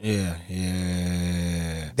kid. Yeah.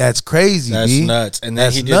 That's crazy, That's B. nuts. And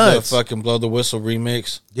then he did the fucking Blow the Whistle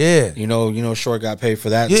remix. Yeah. You know, Short got paid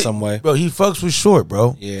for that in some way. Bro, he fucks with Short,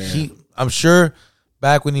 bro. Yeah. I'm sure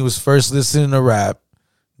back when he was first listening to rap,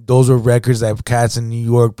 those were records that cats in New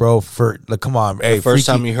York, bro. Come on, hey, first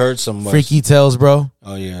time you heard some Freaky Tales, bro.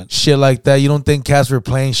 Oh yeah, shit like that. You don't think cats were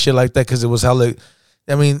playing shit like that because it was hella.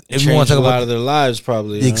 I mean, if you want to talk a lot about of their lives,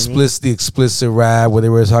 probably the explicit rap where they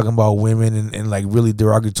were talking about women in like really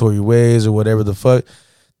derogatory ways or whatever the fuck.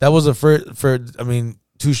 That was the first. I mean,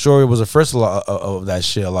 Too Short was the first of that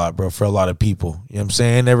shit a lot, bro, for a lot of people. You know what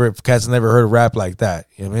I'm saying? Cats never heard rap like that.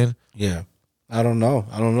 You know what I mean? Yeah. I don't know,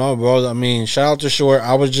 bro. I mean, shout out to Short.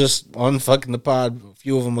 I was just on fucking the pod a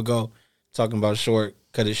few of them ago talking about Short.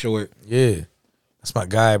 Cut it short. Yeah. That's my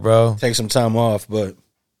guy, bro. Take some time off, but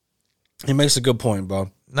he makes a good point, bro.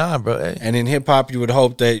 Nah, bro. Hey. And in hip hop, you would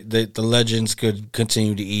hope that the legends could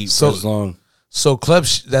continue to eat for as long. So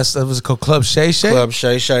that was called Club Shay Shay? Club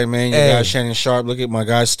Shay Shay, man. You got Shannon Sharp. Look at my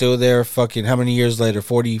guy still there. Fucking how many years later?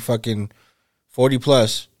 40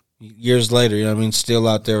 plus years later. You know what I mean? Still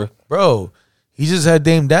out there, bro. He just had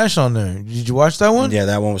Dame Dash on there. Did you watch that one? Yeah,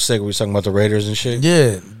 that one was sick. We were talking about the Raiders and shit.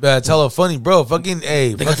 Yeah, but tell her funny, bro. Fucking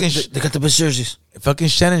they got the best jerseys. Fucking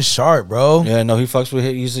Shannon Sharp, bro. Yeah, no, he fucks with.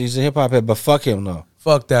 He's a hip hop head, but fuck him, no.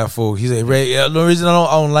 Fuck that fool. He's a Raider. The reason I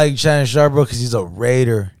don't like Shannon Sharp, bro, because he's a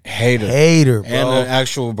Raider hater, bro, and an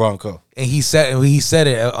actual Bronco. And he said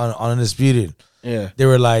it on Undisputed. Yeah, they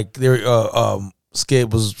were Skip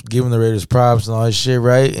was giving the Raiders props and all that shit,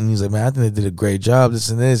 right? And he's like, man, I think they did a great job. This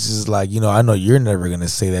and this. He's like, I know you're never gonna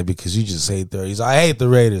say that because you just hate the. He's like, I hate the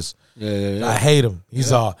Raiders. Yeah. I hate him.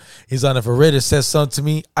 He's on. If a Raider says something to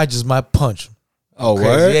me, I just might punch him. Oh, Crazy.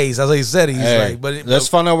 word? Yeah, that's what he said. He's like, but let's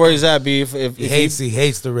find out where he's at, B. If he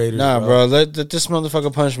hates the Raiders. Nah, bro. Let this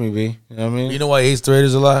motherfucker punch me, B. You know what I mean? You know why he hates the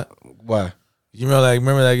Raiders a lot? Why? You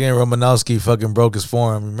remember that game Romanowski fucking broke his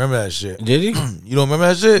forearm? Remember that shit? Did he? You don't remember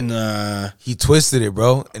that shit? Nah. He twisted it,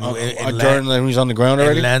 bro. And during when he's on the ground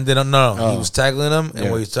already? And landed on he was tackling him, and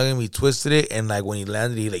Yeah. when he was tackling him, he twisted it, and like when he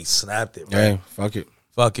landed, he like snapped it, bro. Hey, fuck it.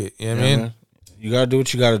 You know what I mean? Man. You gotta do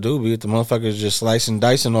what you gotta do, B. The motherfucker's just slicing,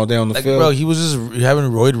 dicing all day on the field. Bro, he was just having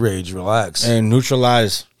roid rage. Relax. And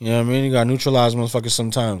neutralize. You know what I mean? You gotta neutralize motherfuckers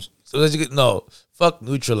sometimes. So that you fuck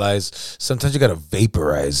neutralize. Sometimes you gotta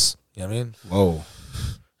vaporize. You know what I mean? Whoa.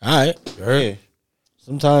 All right. Yeah.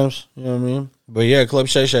 Sometimes, you know what I mean? But yeah, Club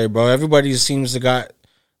Shay Shay, bro. Everybody seems to got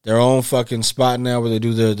their own fucking spot now where they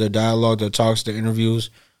do the dialogue, their talks, their interviews.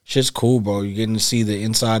 Shit's cool, bro. You're getting to see the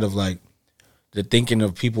inside of like the thinking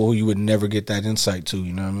of people who you would never get that insight to,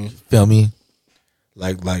 you know what I mean? Feel me?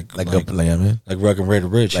 Like I mean? Like Ruck and Raider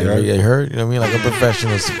Rich, like, right? You heard? You know what I mean? Like a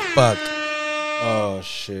professional as fuck. Oh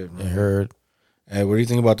shit, man. You heard? Hey, what do you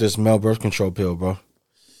think about this male birth control pill, bro?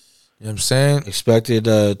 You know what I'm saying? Expected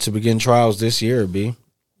to begin trials this year, B.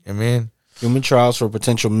 I mean, human trials for a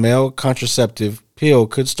potential male contraceptive pill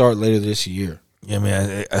could start later this year. Yeah,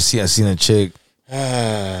 man. I seen a chick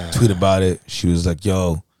tweet about it. She was like,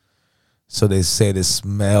 "Yo, so they say this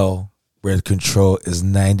male birth control is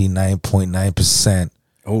 99.9%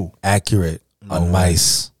 accurate on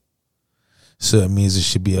mice. So it means it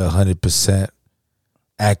should be 100%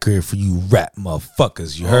 accurate for you rat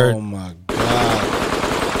motherfuckers. You heard? Oh my god."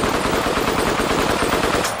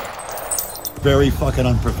 Very fucking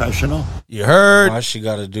unprofessional. You heard? Why she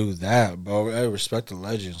got to do that, bro? Hey, respect the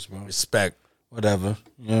legends, bro. Respect. Whatever.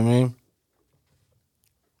 You know what I mean?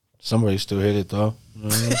 Somebody still hit it, though. You know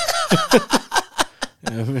what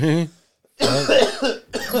I mean? You know what I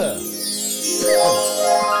mean?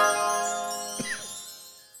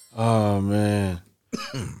 Oh, man.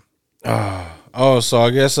 So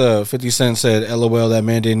I guess 50 Cent said, LOL, that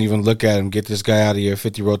man didn't even look at him. Get this guy out of here.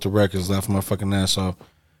 50 wrote the records, laughed my fucking ass off.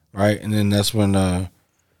 Right? And then that's when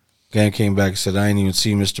Gang came back and said, I ain't even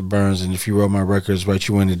see Mr. Burns, and if you wrote my records, write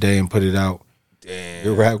you in today and put it out. Damn.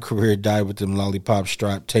 Your rap career died with them lollipop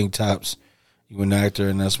striped tank tops. You an actor,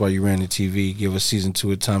 and that's why you ran the TV. Give us season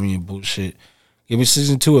 2 of Tommy and bullshit. Give me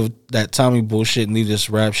season 2 of that Tommy bullshit and leave this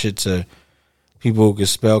rap shit to people who can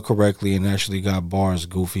spell correctly and actually got bars,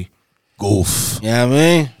 goofy. Goof. You know what I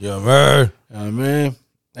mean? Yeah, man. You know what I mean?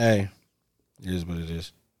 Hey, it is what it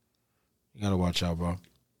is. You gotta watch out, bro.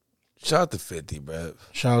 Shout out to 50, bro.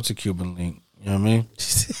 Shout out to Cuban Link. You know what I mean?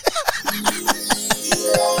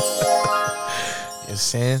 You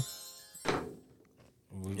saying?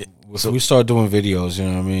 So we start doing videos, you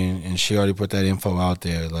know what I mean? And she already put that info out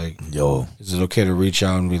there. Like, yo, is it okay to reach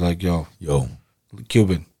out and be like, yo,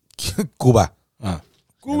 Cuban, Cuba,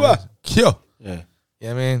 Cuba, yo, yeah,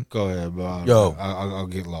 I mean, go ahead, bro. Yo, I'll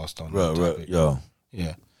get lost on bro, that topic. yo,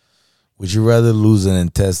 yeah. Would you rather lose an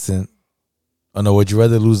intestine? Oh no, would you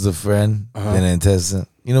rather lose the friend than an intestine?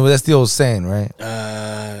 You know, that's the old saying, right?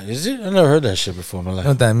 Is it? I never heard that shit before in my life. You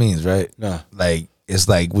know what that means, right? No. Like, it's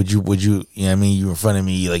like, would you, you know what I mean? You in front of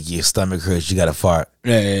me, like your stomach hurts, you got to fart.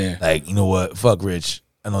 Yeah. Like, you know what? Fuck Rich.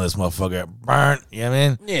 I know this motherfucker burnt. You know what I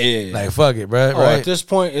mean? Yeah. Like, fuck it, bro. Oh, right? at this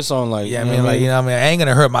point, it's on like, yeah, I mean, like, you know what I mean? I ain't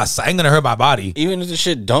gonna hurt my body. Even if the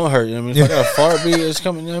shit don't hurt, you know what I mean? If I got a fart beat, it's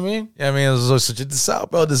coming, you know what I mean? Yeah, I mean, so check this out,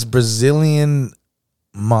 bro. This Brazilian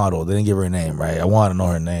model, they didn't give her a name, right? I want to know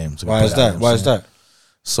her name. So Why is that? Why is that?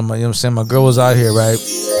 Somebody, you know what I'm saying? My girl was out here, right?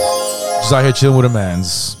 She's out here chilling with her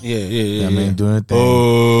mans. Yeah. You know what I mean? Doing her thing.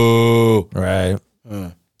 Oh. Right.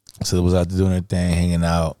 So they was out there doing her thing, hanging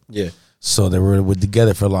out. Yeah. So they were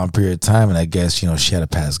together for a long period of time, and I guess, you know, she had a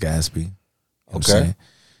past Gatsby. You know what I'm saying?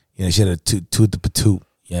 You know, she had a toot the patoot.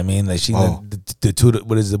 You know what I mean? Like she the toot,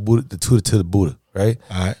 what is the Buddha? The tutor to the Buddha, right?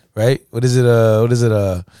 All right. Right? What is it?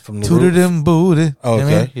 From the tutor them Buddha. Oh, you know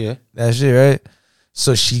what I mean? yeah. That shit, right?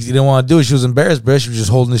 So she didn't want to do it. She was embarrassed, bro. She was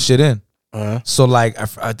just holding the shit in. So like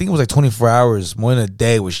I think it was like 24 hours more than a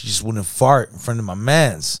day where she just wouldn't fart in front of my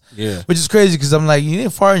mans. Yeah. Which is crazy because I'm like, you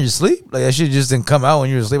didn't fart in your sleep? Like that shit just didn't come out when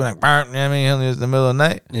you were sleeping, like, you know what I mean? In the middle of the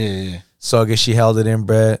night. Yeah. So I guess she held it in,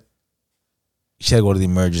 bruh. She had to go to the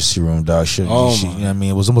emergency room, dog. You know what I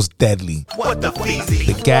mean? It was almost deadly. What the feezy?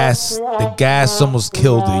 The gas almost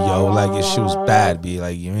killed her, yo. Like it shit was bad, be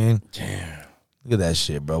like, you know what I mean? Damn. Look at that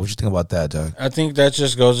shit, bro. What you think about that, dog? I think that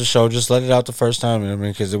just goes to show, just let it out the first time. You know what I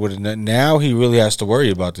mean? Because it would now he really has to worry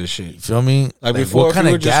about this shit. You feel me? Like before, what if kind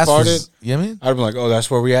you of just gas farted, was, you know what I mean? I'd be like, oh, that's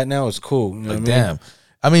where we at now? It's cool. You know what I mean? Damn.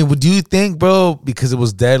 I mean, do you think, bro, because it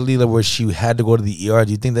was deadly, like where she had to go to the ER?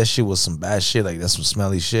 Do you think that shit was some bad shit? Like that's some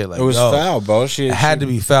smelly shit. Like it was foul, bro. It had to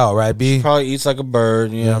be foul, right? B. She probably eats like a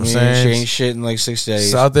bird. You know what I'm saying? She ain't shit in like 6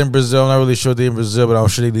 days. So out there in Brazil, I'm not really sure they in Brazil, but I'm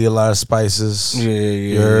sure they eat a lot of spices. Yeah.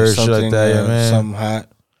 You heard shit like that, yeah, man. Something hot.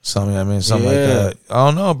 Something like that. I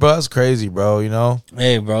don't know, bro. That's crazy, bro. You know.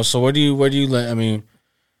 Hey, bro. So what do you I mean,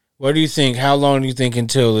 what do you think? How long do you think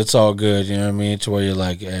until it's all good? You know what I mean? To where you're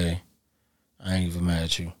like, hey, I ain't even mad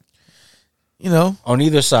at you. You know, on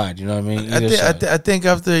either side, you know what I mean. I think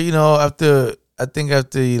after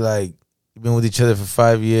you like you've been with each other for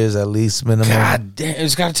 5 years at least minimum. God damn,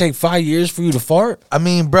 it's got to take 5 years for you to fart. I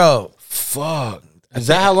mean, bro, fuck. Is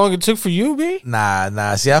that how long it took for you, B?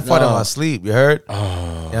 Nah. See, I fart in my sleep. You heard? Oh, you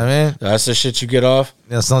know what I mean? That's the shit you get off.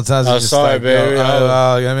 Yeah, sometimes. I'm just sorry, like, baby. you know what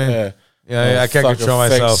I mean? Yeah. Yeah, I can't control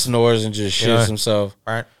myself. Snores and just shits himself.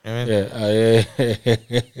 Right? You know what I mean?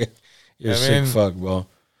 Yeah. You're a sick fuck, bro.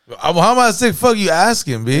 How am I sick? Fuck you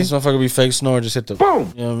asking, B? This motherfucker be fake snoring, just hit the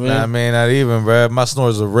boom. You know what I mean? Nah, man, not even, bro. My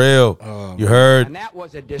snores are real. You heard? And that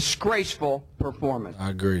was a disgraceful performance.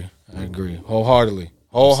 I agree. Wholeheartedly.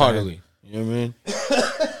 You know what I mean?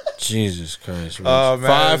 Jesus Christ, Rich. Oh,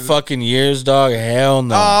 man. 5 fucking years, dog. Hell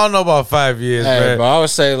no. I don't know about 5 years, hey, bro. I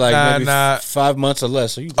would say like maybe 5 months or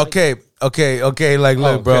less. So you okay. Like,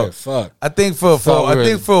 look, bro. Fuck. I think for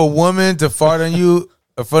a woman to fart on you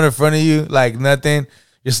in front of you, like nothing,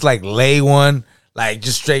 just like lay one, like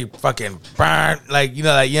just straight fucking burn, like you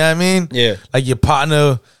know what I mean? Yeah. Like your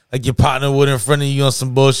partner would in front of you on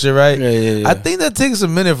some bullshit, right? Yeah. I think that takes a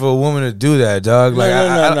minute for a woman to do that, dog. Like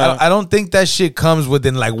No. I don't think that shit comes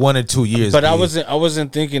within like 1 or 2 years. But B. I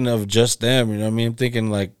wasn't thinking of just them. You know what I mean? I'm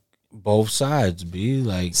thinking like both sides. Be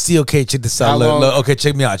like, see, okay, check this out. Look, okay,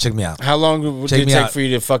 check me out. How long did it take for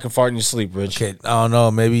you to fucking fart in your sleep, Rich? Okay, I don't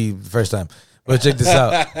know, maybe the first time. But check this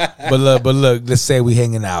out. But look, let's say we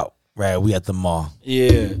hanging out, right? We at the mall.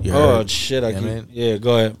 Yeah. Oh shit! Yeah,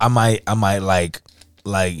 go ahead. I might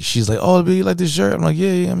like she's like, oh, do you like this shirt? I'm like,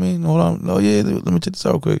 yeah. I mean, hold on. Oh yeah, let me check this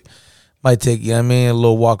out real quick. Might take, you know what I mean, a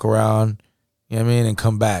little walk around, you know what I mean, and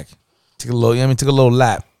come back. Take a little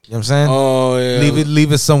lap. You know what I'm saying? Oh yeah.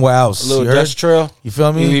 Leave it somewhere else. A little dust trail. You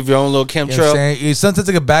feel me? You leave your own little camp trail. What I'm saying? Sometimes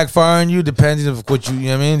it can backfire on you, depending on what you know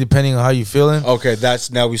what I mean, depending on how you feeling. Okay,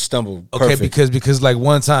 now we stumbled. Okay, Perfect. because like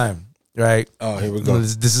one time, right? Oh, here we go.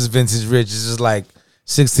 This is vintage Rich. This is like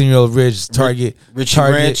 16-year-old Rich.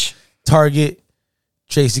 Target.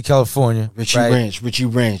 Tracy, California. Richie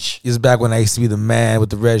Ranch. This is back when I used to be the man with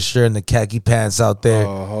the red shirt and the khaki pants out there.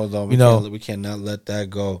 Oh, hold on. We cannot let that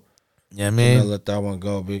go. Yeah, you know what I mean? Cannot let that one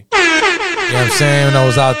go, B. You know what I'm saying? When I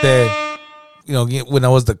was out there, you know, when I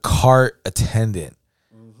was the cart attendant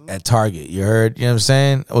at Target, you heard? You know what I'm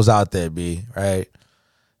saying? I was out there, B, right?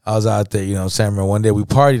 I was out there, you know what I'm saying? I remember one day we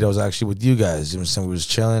partied. I was actually with you guys. You know what I'm saying? We was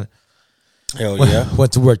chilling. Hell yeah.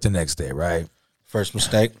 Went to work the next day, right? First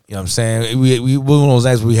mistake. You know what I'm saying? We one of those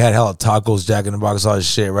nights where we had hella tacos, Jack in the Box, all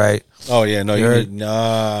this shit, right? Oh, yeah. No,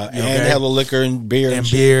 and hella liquor and beer and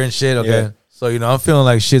shit. Okay. Yeah. So, you know, I'm feeling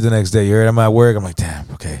like shit the next day. You heard? I'm at work. I'm like, damn,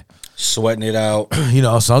 okay. Sweating it out. You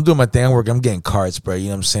know, so I'm doing my thing at work. I'm getting cart spray. You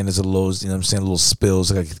know what I'm saying? There's a little, you know what I'm saying, little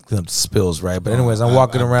spills. I got to clean up the spills, right? But anyways, I'm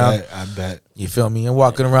walking around. I bet. You feel me? I'm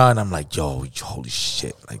walking around. I'm like, yo, holy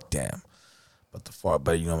shit. Like, damn.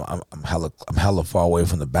 But you know, I'm hella far away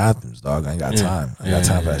from the bathrooms, dog. I ain't got time. I ain't got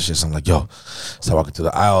time for that shit. So I'm like, yo, so I walking through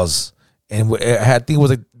the aisles, and I think it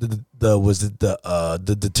was like the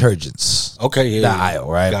detergents. Okay, yeah, that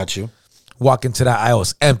aisle, right? Got you. Walk into that aisle,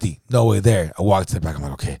 it's empty, no way there. I walk to the back. I'm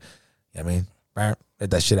like, okay, you know what I mean, let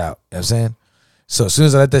that shit out. You know what I'm saying? So as soon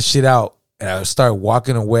as I let that shit out, and I start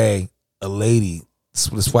walking away, a lady,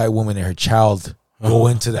 this white woman and her child go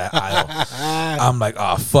into that aisle. I'm like,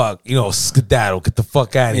 oh fuck, you know, skedaddle, get the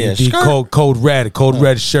fuck out of here. Code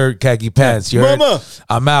red shirt, khaki pants. You heard? Mama.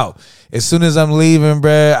 I'm out. As soon as I'm leaving,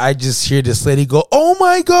 bruh, I just hear this lady go, "Oh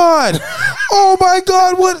my god, oh my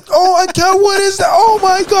god, what? Oh, I can't. What is that? Oh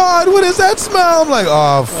my god, what is that smell?" I'm like,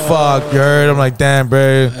 oh fuck, you heard? I'm like, damn,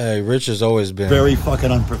 bro. Hey, Rich has always been very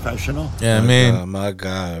fucking unprofessional. Yeah, I mean, my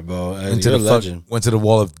god, bro. Hey, went to the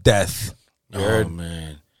wall of death. You heard?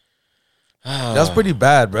 Man. That was pretty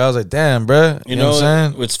bad, bro. I was like, damn, bro. You know what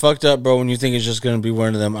I'm saying? It's fucked up, bro, when you think it's just going to be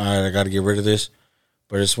one of them, all right, I got to get rid of this.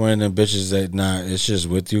 But it's one of them bitches that, nah, it's just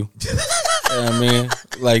with you. You know what I mean?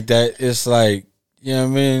 Like that, it's like, you know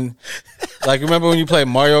what I mean? Like, remember when you played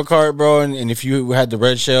Mario Kart, bro, and if you had the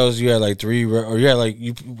red shells, you had like 3, or you had like,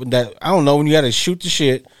 I don't know, when you had to shoot the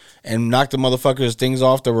shit and knock the motherfuckers' things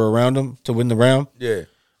off that were around them to win the round? Yeah.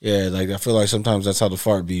 Yeah, like, I feel like sometimes that's how the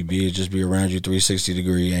fart be. It just be around you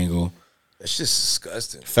 360-degree angle. That's just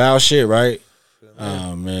disgusting. Foul shit, right?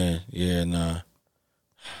 Oh, man. Yeah, nah.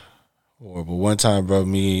 Horrible. One time, bro,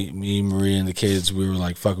 me, Marie, and the kids, we were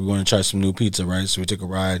like, fuck, we want to try some new pizza, right? So we took a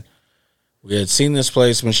ride. We had seen this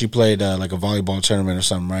place when she played like a volleyball tournament or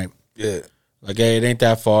something, right? Yeah. Like, hey, it ain't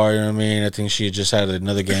that far, you know what I mean? I think she had just had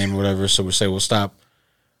another game or whatever, so we say we'll stop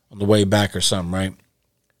on the way back or something, right?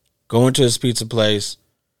 Go into this pizza place.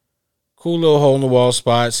 Cool little hole-in-the-wall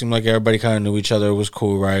spot. Seemed like everybody kind of knew each other. It was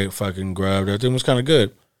cool, right? Fucking grabbed. Everything was kind of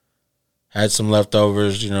good. Had some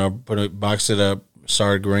leftovers, boxed it up,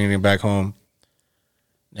 started bringing it back home.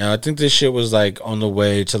 Now, I think this shit was, like, on the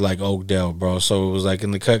way to, like, Oakdale, bro. So it was, like,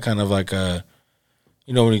 in the cut kind of like a...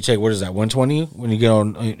 You know when you take, what is that, 120? When you get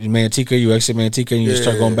on Manteca, you exit Manteca and you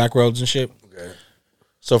start going back roads and shit. Okay.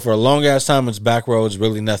 So for a long ass time, it's back roads,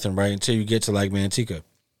 really nothing, right? Until you get to like Manteca.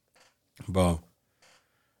 Bro,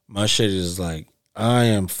 my shit is like, I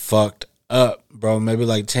am fucked up, bro. Maybe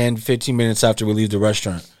like 10, 15 minutes after we leave the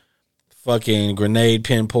restaurant. Fucking grenade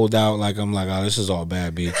pin pulled out. Like, I'm like, oh, this is all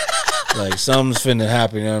bad, B. Like, something's finna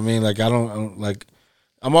happen, you know what I mean? Like,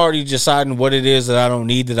 I'm already deciding what it is that I don't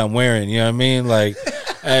need that I'm wearing. You know what I mean? Like,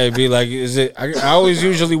 hey, be like, is it? I always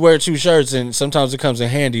usually wear 2 shirts, and sometimes it comes in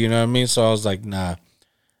handy. You know what I mean? So I was like, nah,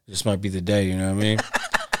 this might be the day. You know what I mean?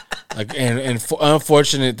 Like, and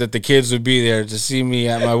unfortunate that the kids would be there to see me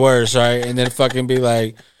at my worst, right? And then fucking be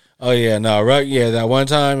like, oh yeah, no, right? Yeah, that one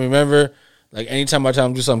time, remember? Like, anytime I tell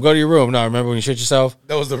them to do something, go to your room. No, remember when you shit yourself?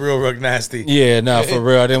 That was the real Rug Nasty. Yeah, no, for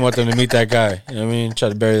real. I didn't want them to meet that guy. You know what I mean? Tried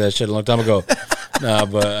to bury that shit a long time ago. Nah,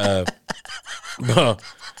 but bro,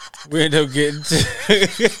 we ended up getting to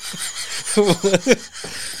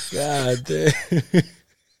God damn.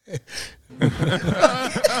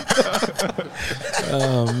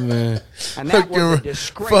 Oh man. And that was a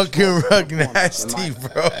disgraceful fucking Rug Nasty,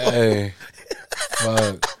 bro. Hey.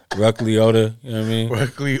 Fuck. Ruck Leota, you know what I mean? Ruck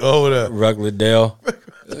Leota. Ruck Liddell. You know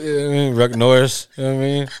what I mean? Ruck Norris, you know what I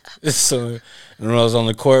mean? So, and when I was on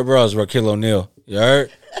the court, bro, I was Raquel O'Neal. You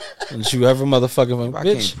heard? Don't you ever motherfucking I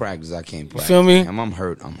bitch? can't practice. I can't practice. You feel me? I'm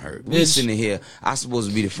hurt. We sitting here. I supposed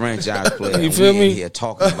to be the franchise player. You feel me? In here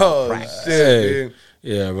talking about practice. Shit,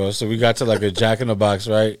 yeah, bro. So we got to like a Jack in the Box,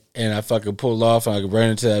 right? And I fucking pulled off and I ran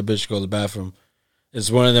into that bitch to go to the bathroom.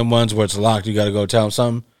 It's one of them ones where it's locked. You got to go tell him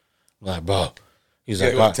something. I'm like, bro. He's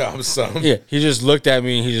like, go tell him something. Yeah, he just looked at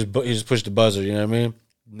me and he just pushed the buzzer. You know what I mean?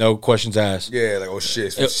 No questions asked. Yeah, like, oh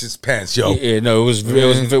shit, it's just pants, yo. Yeah, no, it was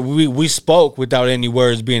we spoke without any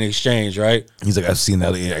words being exchanged, right? He's like, I've seen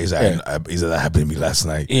that. He's like, that happened to me last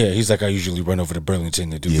night. Yeah, he's like, I usually run over to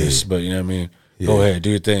Burlington to do this, but you know what I mean? Yeah. Go ahead,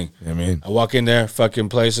 do your thing. You know what I mean? I walk in there, fucking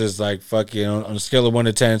places like fucking on a scale of 1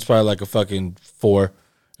 to 10, it's probably like a fucking 4.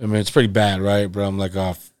 I mean, it's pretty bad, right? But I'm like,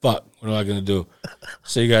 oh fuck, what am I gonna do?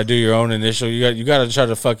 So you gotta do your own initial. You gotta try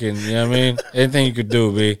to fucking, you know what I mean? Anything you could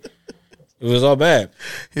do, B. It was all bad.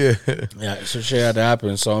 Yeah. Yeah, so shit had to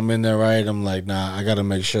happen. So I'm in there, right? I'm like, nah, I gotta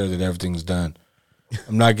make sure that everything's done.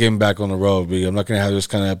 I'm not getting back on the road, B. I'm not gonna have this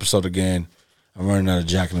kind of episode again. I'm running out of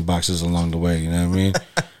Jack in the Boxes along the way, you know what I mean?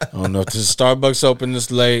 I don't know if this Starbucks open this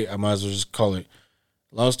late. I might as well just call it.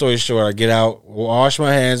 Long story short, I get out, wash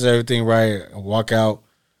my hands, everything right, I walk out.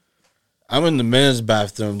 I'm in the men's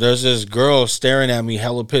bathroom. There's this girl staring at me,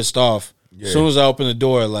 hella pissed off. Yeah. As soon as I open the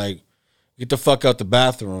door, like, get the fuck out the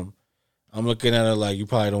bathroom. I'm looking at her like, you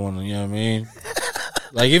probably don't want to, you know what I mean?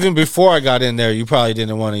 Like, even before I got in there, you probably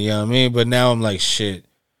didn't want to, you know what I mean? But now I'm like, shit.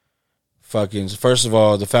 Fucking, first of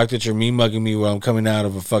all, the fact that you're me-mugging me while I'm coming out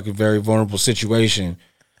of a fucking very vulnerable situation.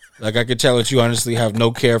 Like, I could tell that you honestly have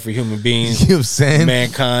no care for human beings. You know what I'm saying?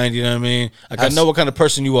 Mankind, you know what I mean? Like, I know what kind of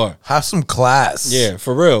person you are. Have some class. Yeah,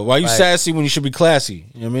 for real. Why you sassy when you should be classy?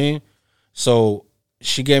 You know what I mean? So,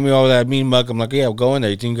 she gave me all that mean mug. I'm like, yeah, well, go in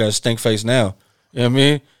there. You think you got a stink face now? You know what I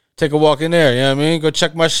mean? Take a walk in there. You know what I mean? Go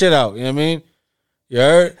check my shit out. You know what I mean? You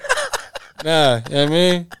heard? Nah, you know what I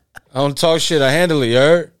mean? I don't talk shit. I handle it. You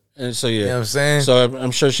heard? And so, yeah. You know what I'm saying? So,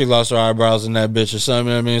 I'm sure she lost her eyebrows in that bitch or something.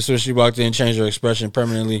 You know what I mean? So, she walked in, changed her expression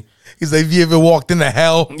permanently. He's like, you ever walked into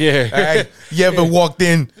hell? Yeah. Right? You ever walked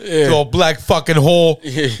in to a black fucking hole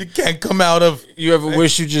you can't come out of? You ever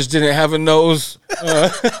wish you just didn't have a nose?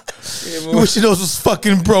 You wish your nose was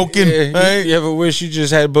fucking broken. Yeah. Right? You ever wish you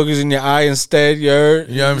just had boogers in your eye instead? You heard?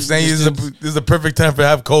 You know what I'm saying? This is the perfect time for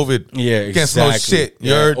have COVID. Yeah, you can't smell shit.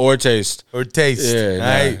 You heard? Or taste. Or taste. Yeah,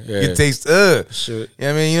 right? Nah, yeah. You taste, Shit. You know what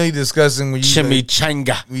I mean? You know you're discussing when you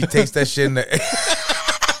chimichanga. When you taste that shit in the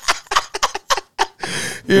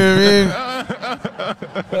you know what I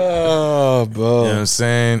mean? Oh, bro. You know what I'm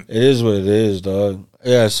saying? It is what it is, dog.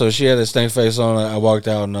 Yeah, so she had a stink face on. I walked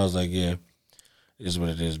out and I was like, yeah, it is what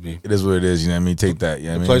it is, B. It is what it is, you know what I mean? Take that, you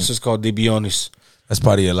know what I mean? The place is called DeBionis. That's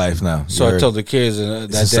part of your life now. So I told the kids that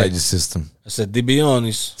inside your system. I said,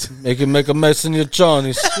 DeBionis. Make a mess in your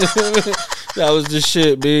chonies. That was the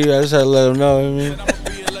shit, B. I just had to let him know. You know what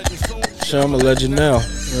I mean, sure, I'm a legend now.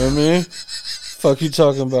 You know what I mean? Fuck you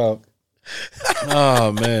talking about?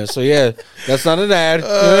 Oh man, so yeah, that's not an ad.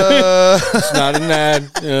 It's not an ad.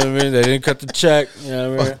 You know what I mean? They didn't cut the check. You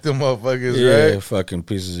know what I mean? Fuck them motherfuckers, right? Fucking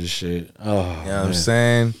pieces of shit. Oh, you know what I'm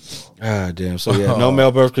saying? God damn. So yeah, no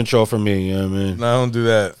male birth control for me. You know what I mean? No, I don't do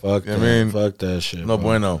that. Fuck you know that. what I mean? Fuck that shit. No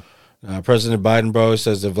bro. bueno. President Biden, bro,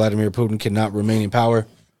 says that Vladimir Putin cannot remain in power.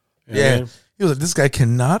 You know what I mean? He was like, this guy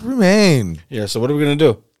cannot remain. Yeah. So what are we gonna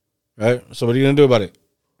do? Right. So what are you gonna do about it?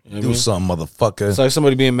 You know what I Do mean? something, motherfucker. It's like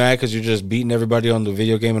somebody being mad because you're just beating everybody on the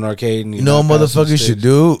video game and arcade. And You know what motherfuckers should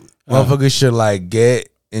do? Motherfuckers should like get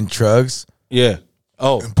in trucks. Yeah.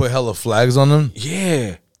 Oh. And put hella flags on them.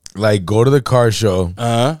 Yeah. Like go to the car show.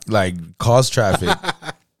 Like cause traffic.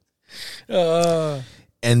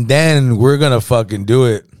 And then we're gonna fucking do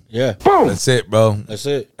it. Yeah. Boom. That's it, bro. That's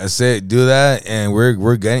it. That's it. Do that, and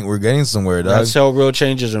we're getting somewhere, dog. That's how real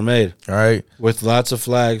changes are made. All right. With lots of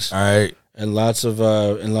flags. All right. And lots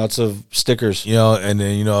of stickers. You know, and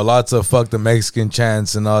then lots of fuck the Mexican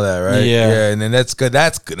chants and all that, right? Yeah. Yeah. And then that's good.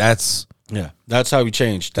 That's good. That's how we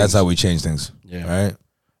change things. That's how we change things. Yeah. All right.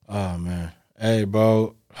 Oh man. Hey,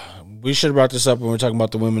 bro. We should have brought this up when we were talking about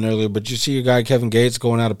the women earlier, but you see your guy Kevin Gates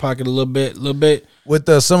going out of pocket a little bit with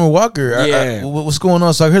Summer Walker. Yeah. What's going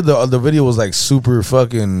on? So I heard the video was like super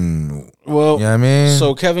fucking. Well, you know what I mean?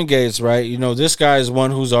 So Kevin Gates, right? You know, this guy is one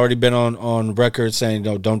who's already been on record saying,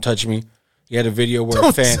 "No, don't touch me." He had a video where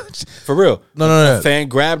a fan, for real, No. a fan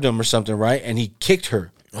grabbed him or something, right? And he kicked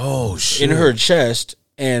her. Oh shit! In her chest,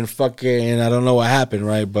 and fucking, I don't know what happened,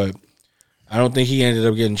 right? But I don't think he ended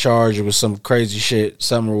up getting charged. It was some crazy shit,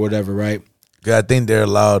 something or whatever, right? Yeah, I think they're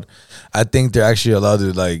allowed. I think they're actually allowed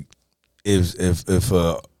to, like, if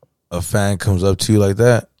a fan comes up to you like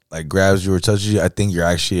that, like grabs you or touches you, I think you're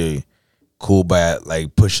actually cool by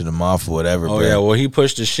like pushing them off or whatever. Oh yeah, well he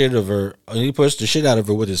pushed the shit of her. He pushed the shit out of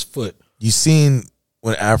her with his foot. You seen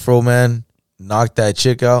when Afro Man knocked that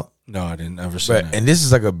chick out? No, I didn't ever see that. And this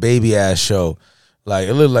is like a baby ass show. Like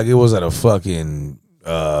it looked like it was at a fucking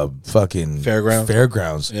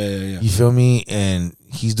fairgrounds. Yeah. You feel me? And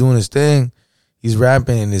he's doing his thing. He's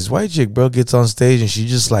rapping, and this white chick, bro, gets on stage, and she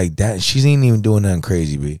just like that. She ain't even doing nothing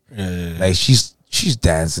crazy, B. Yeah. Like she's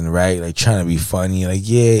dancing, right? Like trying to be funny, like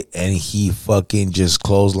yeah. And he fucking just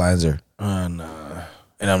clotheslines her. Nah.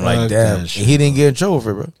 And I'm like, damn. And he didn't get in trouble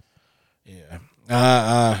for it, bro.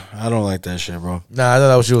 Yeah. I don't like that shit, bro. Nah, I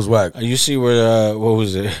thought that shit was whack. You see where what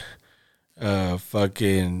was it?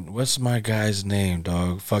 Fucking what's my guy's name,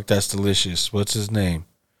 dog? Fuck That's Delicious. What's his name?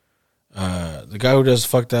 The guy who does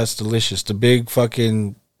Fuck That's Delicious, the big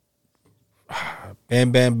fucking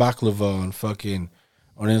Bam Bam Baklava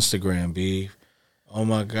on Instagram, B. Oh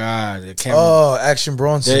my God. Action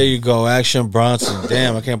Bronson. There you go, Action Bronson.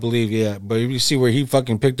 Damn, I can't believe, yeah. But you see where he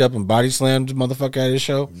fucking picked up and body slammed the motherfucker at his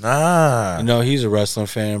show? Nah. You know, he's a wrestling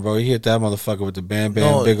fan, bro. He hit that motherfucker with the Bam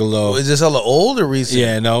Bam Bigelow. Is this hella old or recent?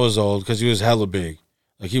 Yeah, no, it was old because he was hella big.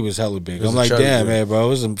 Like, he was hella big. I'm like, damn, man, bro. It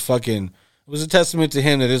was a testament to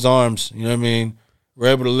him that his arms, you know what I mean, were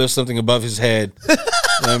able to lift something above his head. You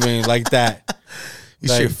know what I mean? Like that. You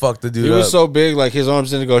should fuck the dude He up. was so big, like his arms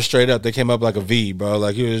didn't go straight up. They came up like a V, bro.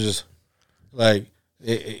 Like he was just, like,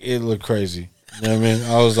 it looked crazy. You know what I mean?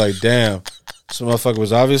 I was like, damn. This motherfucker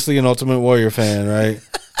was obviously an Ultimate Warrior fan, right?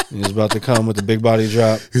 He was about to come with the big body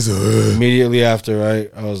drop. Immediately after, right?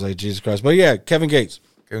 I was like, Jesus Christ. But yeah, Kevin Gates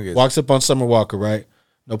walks up on Summer Walker, right?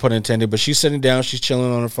 No pun intended. But she's sitting down. She's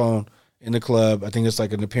chilling on her phone in the club. I think it's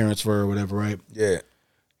like an appearance for her or whatever, right? Yeah.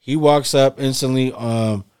 He walks up instantly,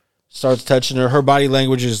 starts touching her. Her body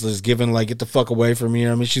language is giving, like, get the fuck away from me.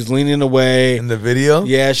 I mean, she's leaning away. In the video?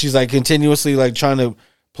 Yeah, she's, like, continuously, like, trying to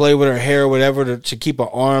play with her hair or whatever to keep an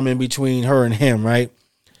arm in between her and him, right?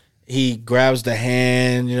 He grabs the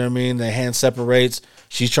hand, you know what I mean? The hand separates.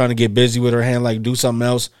 She's trying to get busy with her hand, like, do something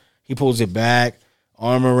else. He pulls it back,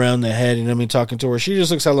 arm around the head, you know what I mean, talking to her. She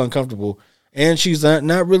just looks hella uncomfortable. And she's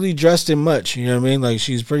not really dressed in much, you know what I mean? Like,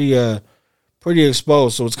 she's pretty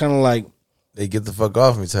exposed, so it's kind of like, they get the fuck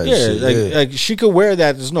off me type yeah, shit. like she could wear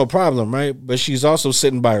that. There's no problem, right? But she's also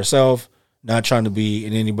sitting by herself, not trying to be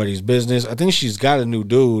in anybody's business. I think she's got a new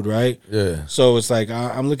dude, right? Yeah. So it's like,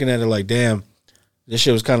 I'm looking at it like, damn, this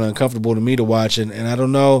shit was kind of uncomfortable to me to watch. And I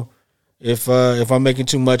don't know if I'm making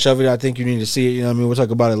too much of it. I think you need to see it. You know what I mean? We'll talk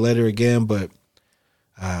about it later again, but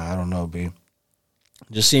I don't know, B.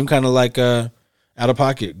 Just seemed kind of like out of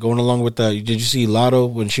pocket, going along with did you see Lotto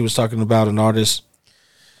when she was talking about an artist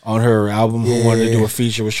on her album who wanted to do a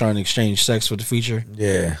feature, was trying to exchange sex with the feature?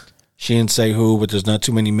 Yeah. She didn't say who, but there's not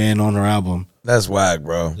too many men on her album. That's whack,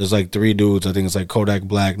 bro. There's like 3 dudes. I think it's like Kodak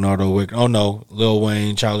Black, Nardo Wick. Oh no, Lil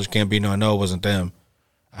Wayne, Childish Gambino. I know it wasn't them.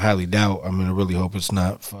 I highly doubt. I mean, I really hope it's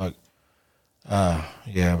not. Fuck.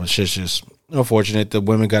 Yeah, but shit's just unfortunate that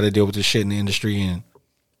women got to deal with this shit in the industry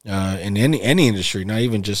and in any industry, not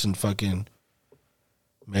even just in fucking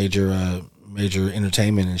major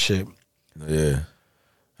entertainment and shit. Yeah.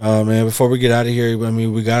 Man, before we get out of here, I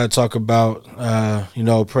mean, we got to talk about,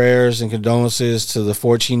 prayers and condolences to the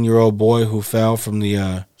 14-year-old boy who fell from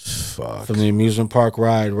the amusement park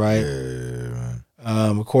ride, right? Yeah,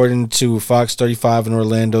 man. According to Fox 35 in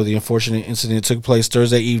Orlando, the unfortunate incident took place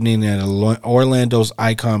Thursday evening at Orlando's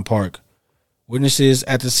Icon Park. Witnesses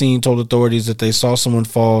at the scene told authorities that they saw someone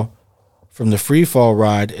fall from the free fall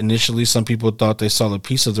ride. Initially, some people thought they saw a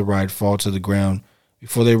piece of the ride fall to the ground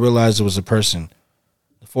before they realized it was a person.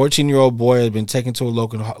 14-year-old boy had been taken to a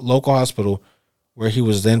local hospital where he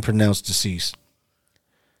was then pronounced deceased.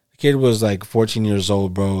 The kid was like 14 years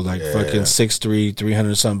old, bro, like fucking 6'3",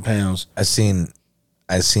 300-something pounds. I seen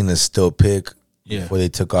a still pic before they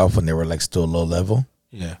took off when they were like still low level.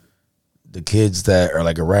 Yeah. The kids that are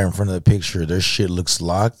like right in front of the picture, their shit looks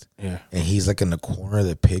locked. Yeah. And he's like in the corner of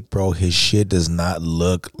the pic, bro. His shit does not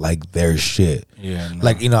look like their shit. Yeah. No.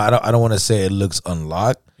 Like, I don't want to say it looks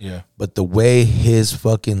unlocked. Yeah. But the way his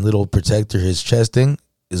fucking little protector, his chest thing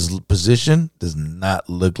is positioned does not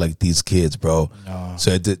look like these kids, bro. No.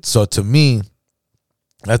 So to me,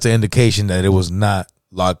 that's an indication that it was not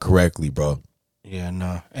locked correctly, bro. Yeah,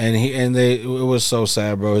 no. It was so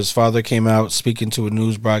sad, bro. His father came out speaking to a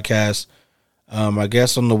news broadcast. I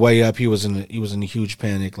guess on the way up, he was in a huge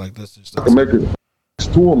panic. Like, that's just. I can make it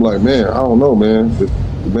to him, like, man, I don't know, man.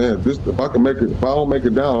 If I can make it, if I don't make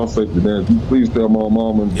it down, I'll say, man, please tell my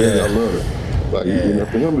mom and dad I love her. Like,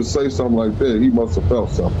 for him to say something like that, he must have felt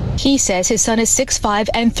something. He says his son is 6'5"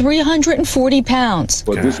 and 340 pounds.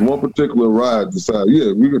 But this one particular ride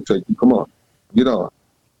decided, we can take you. Come on, get on.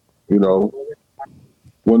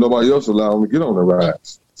 When nobody else allowed him to get on the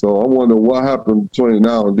rides. So I wonder what happened between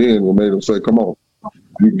now and then what made him say, come on,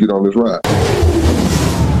 you can get on this ride.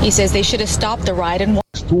 He says they should have stopped the ride and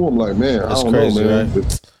walked to him like, man, That's I don't crazy, know, man.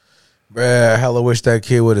 Right? Bruh, I hella wish that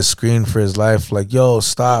kid would have screamed for his life. Like, yo,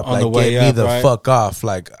 stop. On like, the way get me up, the right? fuck off.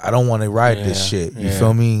 Like, I don't want to ride this shit. You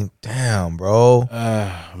feel me? Damn, bro.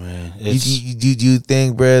 Man. Do you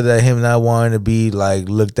think, bruh, that him not wanting to be, like,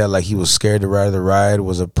 looked at like he was scared to ride the ride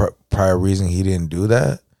was a prior reason he didn't do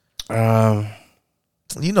that?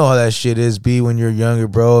 You know how that shit is, B, when you're younger,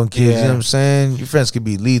 bro, and kids, you know what I'm saying? Your friends could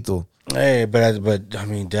be lethal. Hey, but I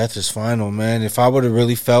mean, death is final, man. If I would have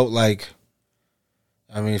really felt like,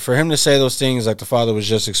 I mean, for him to say those things, like the father was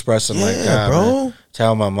just expressing, like, God, bro, man,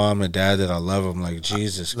 tell my mom and dad that I love them, like,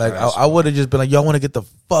 Jesus like, Christ. I would have just been like, y'all want to get the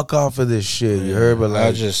fuck off of this shit, you heard? But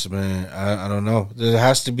like, I don't know. There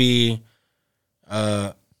has to be,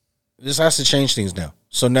 this has to change things now.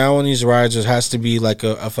 So now on these rides, there has to be like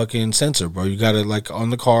a fucking sensor, bro. You got to, like, on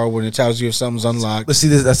the car when it tells you if something's unlocked. But see,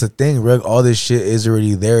 that's the thing, Rick. All this shit is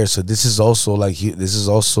already there. So this is also like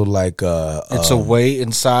it's a weight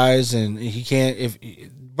and size, and he can't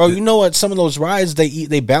bro. You know what? Some of those rides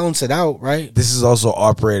they balance it out, right? This is also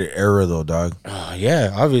operator error, though, dog.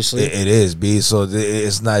 Yeah, obviously it is, B. So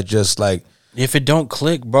it's not just like. If it don't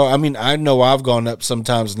click, bro. I mean, I know I've gone up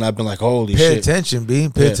sometimes and I've been like, holy shit. Pay attention, B.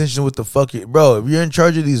 Pay attention with the fuck. Bro, if you're in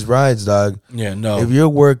charge of these rides, dog. Yeah, no. If you're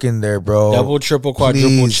working there, bro. Double, triple,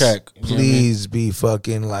 quadruple check. Please be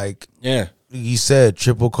fucking like. Yeah. You said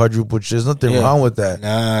triple, quadruple check. There's nothing wrong with that.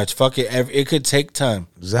 Nah, it's fucking. It could take time.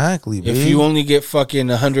 Exactly, B. If you only get fucking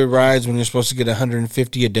 100 rides when you're supposed to get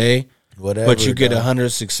 150 a day. Whatever. But you get 100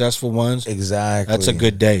 successful ones. Exactly. That's a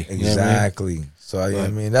good day. Exactly. You know what I mean? So, I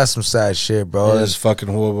mean, that's some sad shit, bro. That's fucking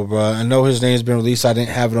horrible, bro. I know his name's been released. I didn't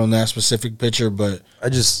have it on that specific picture, but I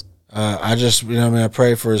just, you know what I mean? I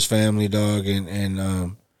pray for his family, dog,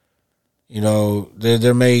 and you know,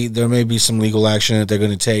 there may be some legal action that they're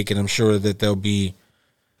going to take, and I'm sure that they'll be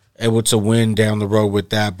able to win down the road with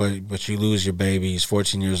that, but you lose your baby. He's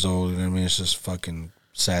 14 years old, and I mean, it's just fucking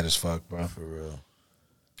sad as fuck, bro. For real.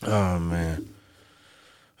 Oh, man.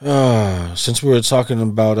 Since we were talking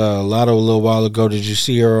about Lotto a little while ago, did you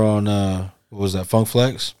see her on what was that, Funk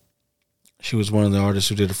Flex? She was one of the artists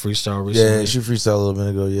who did a freestyle recently. Yeah, she freestyled a little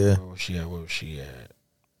minute ago. Yeah. Where was she at?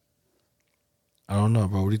 I don't know,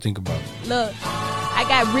 bro. What do you think about it? Look, I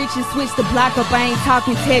got rich and switched the block up. I ain't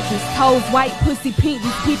talking Tetris. Toes white, pussy pink.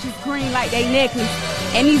 These bitches green like they necklace.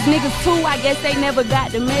 And these niggas too, I guess they never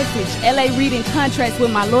got the message. LA reading contracts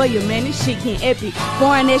with my lawyer, man, this shit getting epic.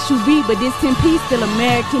 Foreign SUV, but this 10-piece still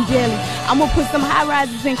American deli. I'ma put some high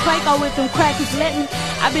rises in Quaco with them crackers, let me.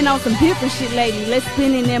 I've been on some different shit lately, let's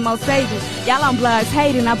spin in them more savings. Y'all on blogs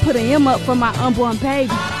hating, I put an M up for my unborn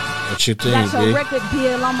baby. What you think, Got your B? record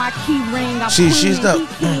deal on my key ring. I'm She's not.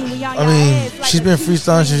 I mean, she's been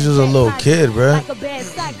freestyling since she was a little kid, bro.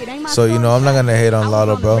 So you know, I'm not gonna hate on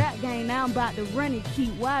Lotto, bro.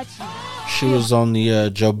 She was on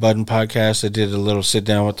the Joe Budden podcast. I did a little sit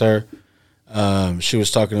down with her. She was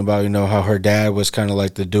talking about, you know, how her dad was kind of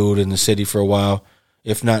like the dude in the city for a while,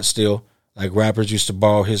 if not still. Like rappers used to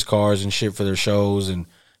borrow his cars and shit for their shows, and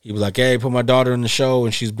he was like, "Hey, put my daughter in the show,"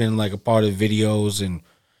 and she's been like a part of videos and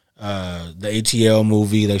the ATL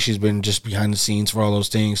movie. Like she's been just behind the scenes for all those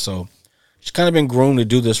things. So she's kind of been groomed to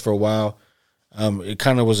do this for a while. It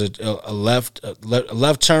kind of was a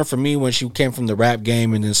left turn for me when she came from the rap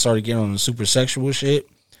game and then started getting on the super sexual shit.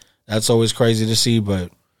 That's always crazy to see,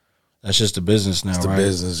 but that's just the business now, It's the right?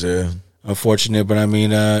 business, yeah. Unfortunate, but I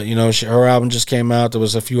mean, you know, her album just came out. There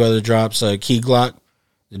was a few other drops. Key Glock,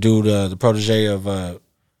 the dude, the protege of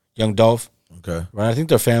Young Dolph. Okay. Right, I think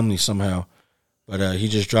they're family somehow. But he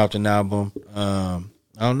just dropped an album. I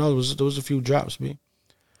don't know. There was a few drops, B.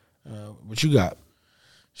 What you got?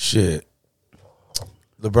 Shit.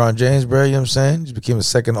 LeBron James, bro, you know what I'm saying? He became a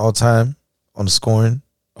second all-time on the scoring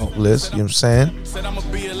list, you know what I'm saying? He's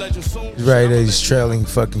right there. He's trailing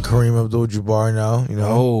fucking Kareem Abdul-Jabbar now, you know?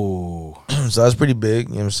 Oh. So that's pretty big,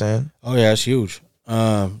 you know what I'm saying? Oh, yeah, that's huge.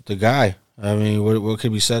 The guy, I mean, what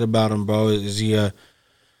could be said about him, bro? Is he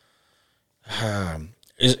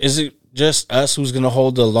is it just us who's going to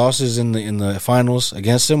hold the losses in the finals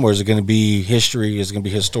against him, or is it going to be history? Is it going to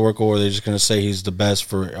be historical, or are they just going to say he's the best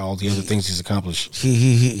for all the other things he's accomplished?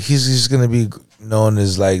 He's going to be known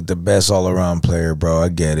as like the best all-around player, bro. I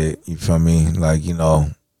get it. You feel me? Like, you know,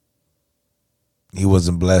 he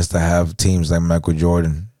wasn't blessed to have teams like Michael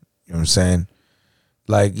Jordan. You know what I'm saying?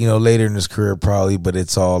 Like, you know, later in his career probably, but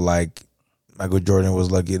it's all like Michael Jordan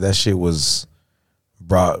was lucky. That shit was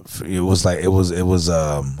brought. It was like it was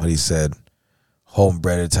what he said,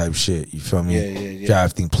 homebred type shit. You feel me? Yeah.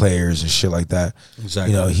 Drafting players and shit like that.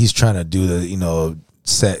 Exactly. You know, he's trying to do the, you know,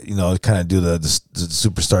 set, you know, kind of do the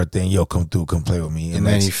superstar thing. Yo, come through, come play with me. And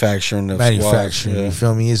manufacturing of squads, yeah. You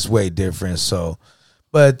feel me? It's way different. So,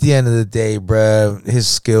 but at the end of the day, bruh, his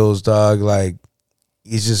skills, dog, like,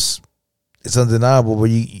 it's undeniable. But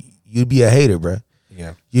you'd be a hater, bruh.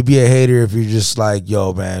 Yeah. You'd be a hater if you're just like,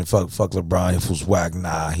 yo, man, fuck LeBron. If was whack,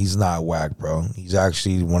 nah, he's not whack, bro. He's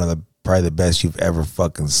actually one of probably the best you've ever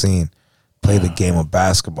fucking seen play the game of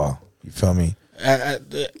basketball. You feel me? At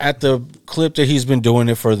the clip that he's been doing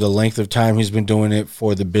it for the length of time he's been doing it,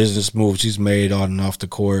 for the business moves he's made on and off the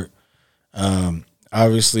court.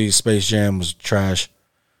 Obviously, Space Jam was trash.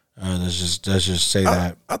 Let's just say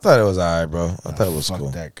that. I thought it was all right, bro. I thought it was cool.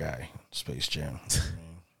 That guy, Space Jam.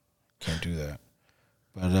 Can't do that.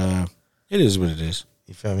 But it is what it is.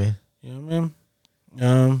 You feel me? You know what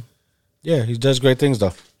I mean? Yeah, he does great things,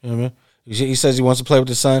 though. You know what I mean? He says he wants to play with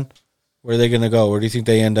his son. Where are they going to go? Where do you think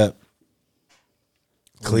they end up?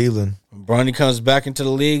 Cleveland. When Bronny comes back into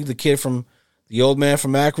the league, the old man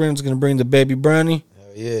from Akron is going to bring the baby Bronny.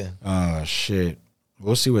 Hell yeah. Oh, shit.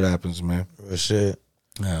 We'll see what happens, man. Real shit.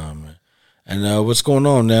 Oh, man. And what's going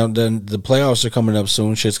on now? Then the playoffs are coming up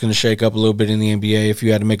soon. Shit's going to shake up a little bit in the NBA. If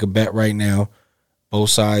you had to make a bet right now, both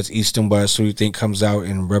sides, East and West, who you think comes out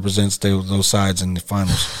and represents those sides in the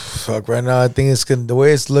finals? Fuck, right now I think the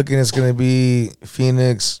way it's looking, it's going to be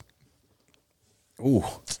Phoenix. Ooh.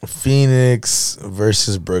 Phoenix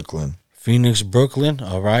versus Brooklyn. Phoenix, Brooklyn.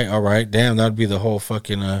 All right. Damn, that'd be the whole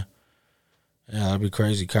fucking that'd be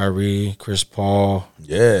crazy. Kyrie, Chris Paul,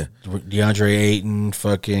 yeah, DeAndre Ayton,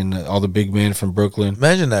 fucking all the big men from Brooklyn.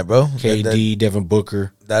 Imagine that, bro. KD, Devin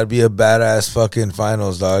Booker. That'd be a badass fucking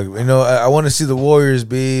finals, dog. You know, I want to see the Warriors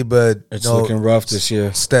be, but it's looking rough this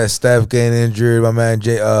year. Steph getting injured. My man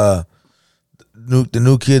the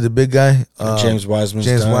new kid, the big guy, James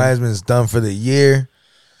Wiseman's Wiseman's done for the year.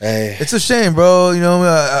 Hey, it's a shame, bro. You know,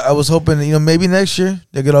 I was hoping, you know, maybe next year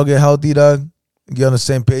they could all get healthy, dog, get on the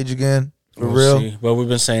same page again. For real. See. Well, we've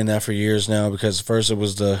been saying that for years now, because first it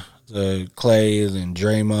was the Clay and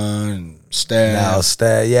Draymond and Steph. Now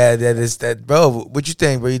Steph, yeah, that is that, bro. What you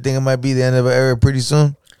think, bro? You think it might be the end of an era pretty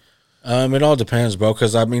soon? It all depends, bro.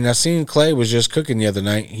 Because I mean, I seen Clay was just cooking the other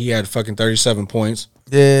night. He had fucking 37 points.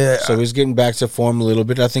 Yeah, so he's getting back to form a little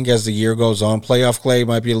bit. I think as the year goes on, playoff Clay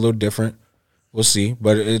might be a little different. We'll see,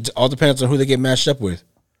 but it all depends on who they get matched up with.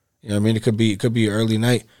 You know what I mean? It could be an early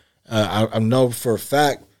night. I know for a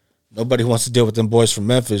fact Nobody wants to deal with them boys from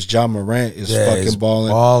Memphis. John Morant is fucking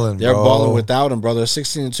balling. They're bro. balling without him, bro. They're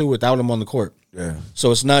 16-2 without him on the court. Yeah.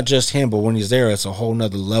 So it's not just him, but when he's there, it's a whole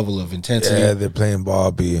nother level of intensity. Yeah, they're playing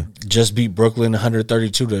ball, B. Just beat Brooklyn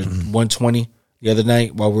 132 to 120 the other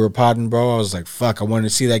night while we were potting, bro. I was like, fuck, I wanted to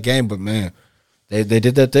see that game, but man, they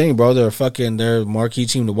did that thing, bro. They're a marquee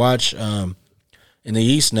team to watch. In the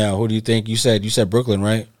East now, who do you think? You said Brooklyn,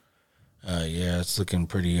 right? Yeah, it's looking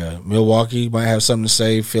pretty. Milwaukee might have something to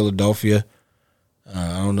say. Philadelphia.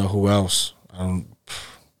 I don't know who else.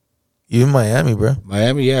 Even Miami, bro.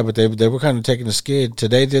 Miami, yeah, but they were kind of taking a skid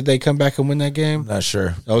today. Did they come back and win that game? Not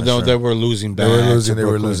sure. Oh no, sure. They were losing back. They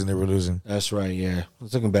were losing. That's right. Yeah,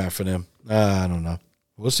 it's looking bad for them. I don't know.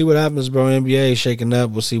 We'll see what happens, bro. NBA shaking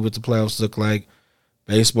up. We'll see what the playoffs look like.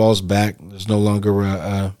 Baseball's back. There's no longer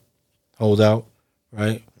a holdout,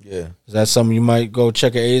 right? Yeah. Is that something you might go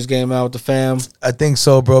check an A's game out with the fam? I think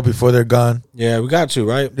so, bro. Before they're gone. Yeah, we got to,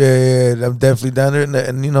 right? Yeah. I'm definitely down there,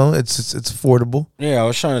 and you know, it's affordable. Yeah, I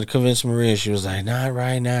was trying to convince Maria. She was like, "Not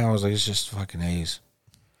right now." I was like, "It's just fucking A's."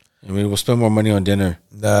 I mean, we'll spend more money on dinner.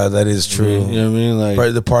 Nah, that is true. You know what I mean?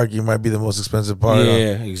 Like the parking might be the most expensive part.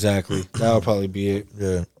 Yeah, exactly. That would probably be it.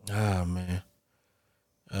 Yeah. Ah, man.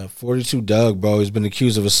 42 Doug, bro. He's been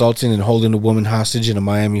accused of assaulting and holding a woman hostage in a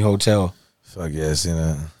Miami hotel. Fuck yeah, I seen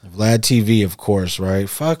that. Vlad TV, of course, right?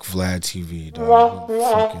 Fuck Vlad TV, dog.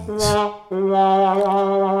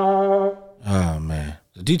 Oh, man.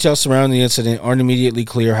 The details surrounding the incident aren't immediately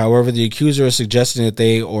clear. However, the accuser is suggesting that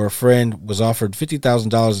they or a friend was offered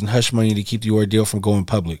 $50,000 in hush money to keep the ordeal from going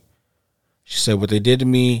public. She said, "What they did to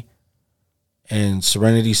me and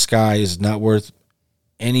Serenity Sky is not worth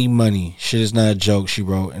any money. Shit is not a joke," she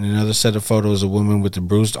wrote. And another set of photos, a woman with a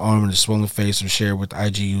bruised arm and a swollen face, were shared with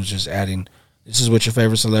IG users, adding, "This is what your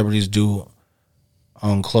favorite celebrities do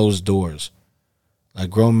on closed doors.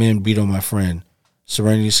 Like grown men beat on my friend.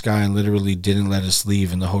 Serenity Sky literally didn't let us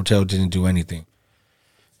leave, and the hotel didn't do anything."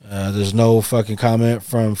 There's no fucking comment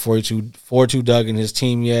from 42 Doug and his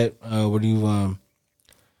team yet. What do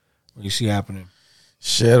you see happening?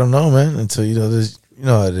 Shit, I don't know, man. Until you know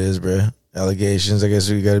how it is, bro. Allegations. I guess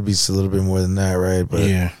we got to be a little bit more than that, right? But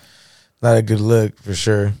yeah, not a good look for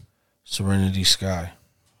sure. Serenity Sky.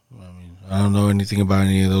 I don't know anything about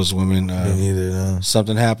any of those women. Me neither, no.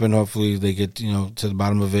 Something happened. Hopefully they get, to the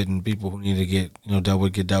bottom of it, and people who need to get,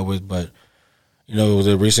 dealt with. But,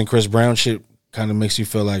 the recent Chris Brown shit kind of makes you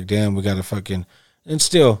feel like, damn, we got to fucking, and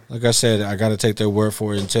still, like I said, I got to take their word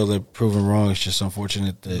for it until they're proven wrong. It's just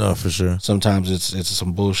unfortunate that no, for sure. Sometimes it's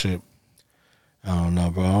some bullshit. I don't know,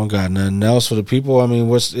 bro. I don't got nothing else for the people. I mean,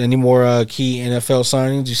 what's any more key NFL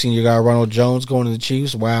signings? You seen your guy Ronald Jones going to the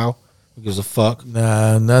Chiefs? Wow. Who gives a fuck?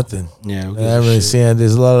 Nah, nothing. Yeah, I haven't really seen it.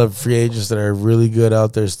 There's a lot of free agents that are really good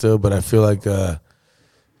out there still, but I feel like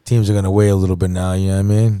teams are going to wait a little bit now, you know what I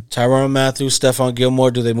mean? Tyrann Mathieu, Stephon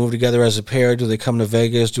Gilmore, do they move together as a pair? Do they come to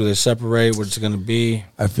Vegas? Do they separate? What's it going to be?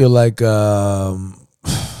 I feel like, I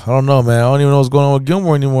don't know, man. I don't even know what's going on with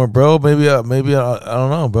Gilmore anymore, bro. Maybe I don't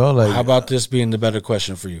know, bro. Like, how about this being the better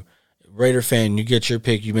question for you? Raider fan, you get your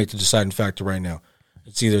pick. You make the deciding factor right now.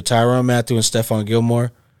 It's either Tyrann Mathieu and Stephon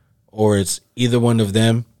Gilmore, or it's either one of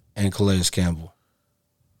them and Calais Campbell.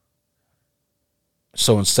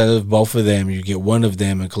 So instead of both of them, you get one of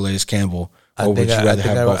them and Calais Campbell. Or would you rather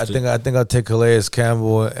have both? I think I'll take Calais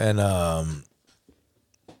Campbell and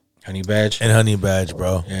Honey Badge. And Honey Badge,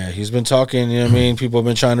 bro. Yeah, he's been talking, you know what I mean? People have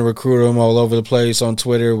been trying to recruit him all over the place on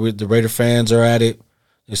Twitter. The Raider fans are at it.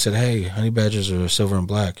 They said, hey, Honey Badgers are silver and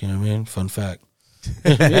black, you know what I mean? Fun fact.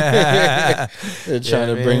 They're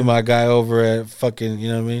trying to bring my guy over at fucking, you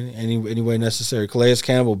know what I mean? Any way necessary. Calais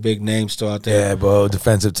Campbell, big name still out there. Yeah, bro,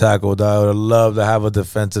 defensive tackle. I would love to have a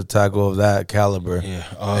defensive tackle of that caliber. Yeah,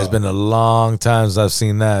 it's been a long time since I've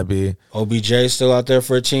seen that. B. OBJ still out there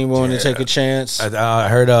for a team willing to take a chance. I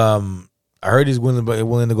heard he's willing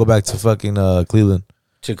to go back to fucking Cleveland.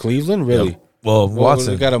 To Cleveland, really? Yep. Well,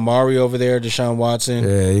 Watson. We got Amari over there, Deshaun Watson.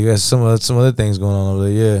 Yeah, you got some other things going on over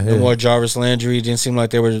there. Yeah, no more Jarvis Landry. It didn't seem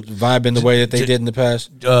like they were vibing the way that they did in the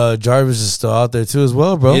past. Jarvis is still out there too, as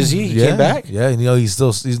well, bro. Is he? He came back? Yeah, he's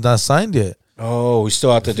not signed yet. Oh, he's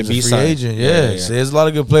still out there to be free signed. Agent. Yeah. So there's a lot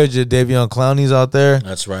of good players. Davion Clowney's out there.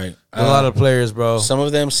 That's right. A lot of players, bro. Some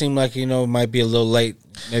of them seem like might be a little late.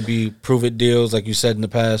 Maybe prove it deals, like you said in the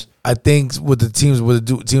past. I think what the teams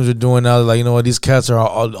are doing now, like, what, these cats are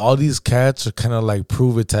all these cats are kind of like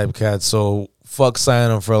prove it type cats. So fuck signing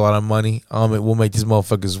them for a lot of money. We'll make these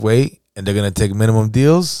motherfuckers wait, and they're gonna take minimum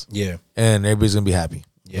deals. Yeah, and everybody's gonna be happy.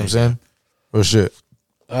 You know what I'm saying? Real shit.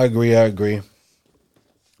 I agree.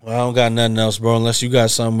 Well, I don't got nothing else, bro. Unless you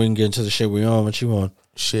got something, we can get into the shit we on. What you on?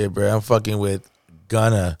 Shit, bro. I'm fucking with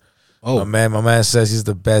Gunna. Oh, my man says he's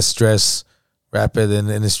the best dressed rapper in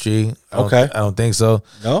the industry. I don't think so.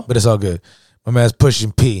 No, but it's all good. My man's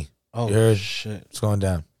pushing P. Oh, you heard? Shit, it's going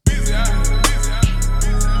down.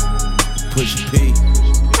 Pushing P.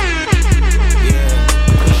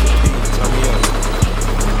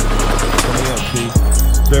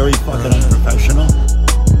 Very fucking unprofessional.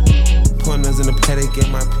 Pointers in the paddock, get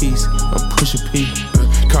my piece. I'm pushing P.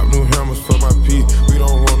 Cop new hammers for my P. We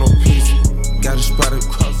don't want no peace. Got a spot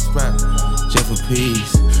across the spot, just for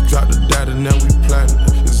peace. Drop the data, now we plotting.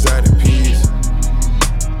 Exotic peas.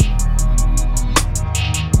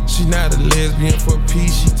 She not a lesbian for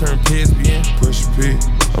peace. She turned lesbian. Push P.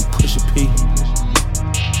 I'm pushing P.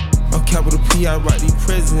 On capital P, I write the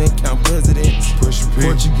president, count presidents. Push P.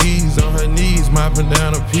 Portuguese on her knees, mopping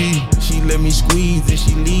down a P. She let me squeeze and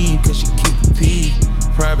she leave, cause she keep a P.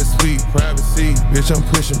 Private suite, privacy, bitch, I'm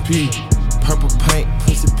pushing P. Purple paint,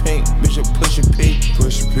 pussy pink, bitch, I'm pushing P.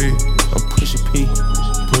 Pushing P. I'm pushing P.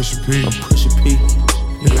 Pushing P. I'm pushing P.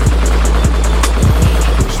 Yeah.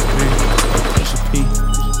 Pushing P. I'm pushing P.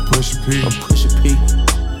 Pushing P. I'm pushing P.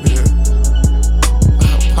 Yeah.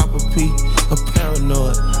 I'm Papa P. I'm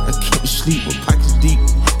paranoid. I can't sleep with pockets deep.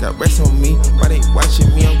 Got rest on me, why they watching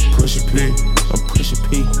me? I'm pushing P. I'm pushing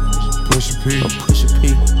P. Pushing P. I'm pushing P.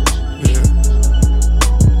 Yeah.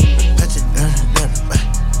 Touch it,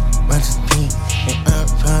 bunch of P.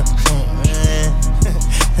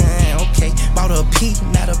 Okay, bought a P,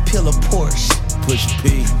 not a pill of Porsche. Pushing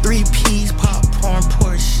P. 3 P's, popcorn,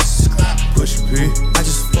 Porsche. Pushing P. I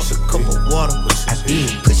just fucked a cup of water. I did.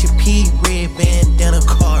 Pushing P, red bandana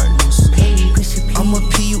Cardinals. I'm a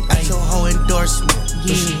PU at your whole endorsement.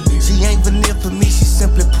 Yeah. She ain't vanilla for me, she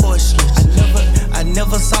simply porcelain. I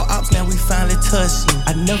never saw ops, now we finally touched.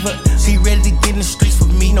 She ready to get in the streets for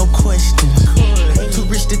me, no question. Too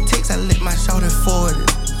rich to text, I let my shoulder forward it.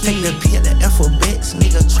 Take the P at the alphabets,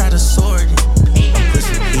 nigga try to sort it. I'm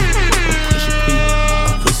pushing P, I'm pushing P,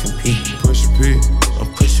 I'm pushing P, pushing P, I'm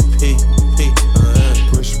pushing P,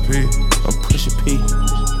 pushing P, I'm pushing P,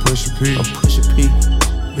 pushing P, I'm pushing P,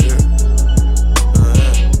 yeah.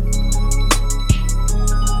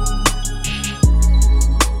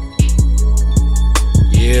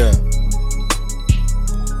 Yeah.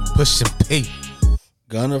 Pushing P.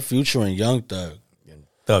 Gunna, Future, and Young Thug.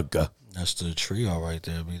 Thugger. That's the trio right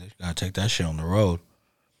there. B. Gotta take that shit on the road.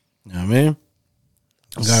 You know what I mean?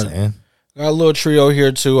 Got a little trio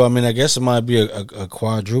here too. I mean, I guess it might be a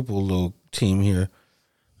quadruple little team here.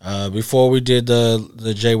 Before we did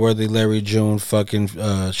the Jay Worthy, Larry June fucking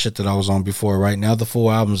shit that I was on before. Right now, the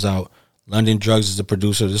full album's out. London Drugs is the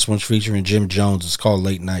producer. This one's featuring Jim Jones. It's called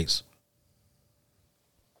Late Nights.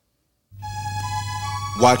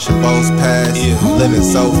 Watching boats pass, living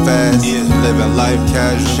so fast, living life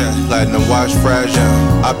casual, platinum watch fragile.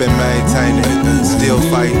 I've been maintaining, still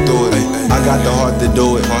fighting through it. I got the heart to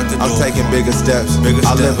do it. I'm taking bigger steps.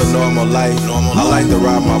 I live a normal life. I like to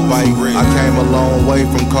ride my bike. I came a long way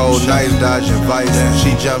from cold nights, dodging vice.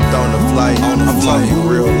 She jumped on the flight. I'm talking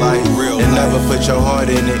real life. And never put your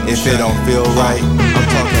heart in it if it don't feel right. I'm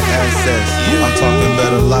talking assets. I'm talking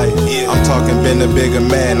better life. I'm talking been a bigger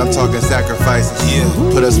man. I'm talking sacrifices.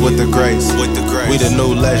 Put us with the grace. We the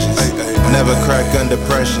new legends. Never crack under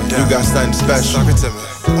pressure. You got something special.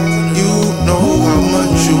 You know how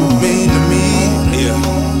much you mean to me.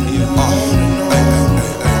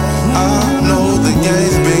 I know the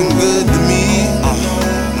game's been good to me.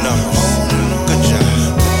 Good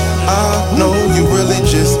job. I know you really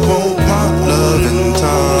just want my love and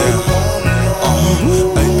time.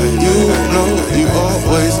 You know you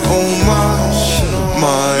always on my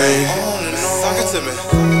mind.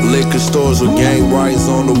 Liquor stores with gang writings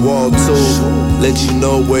on the wall too. Let you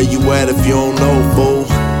know where you at if you don't know, fool.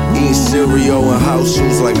 Eating cereal and house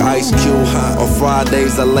shoes like Ice Cube. On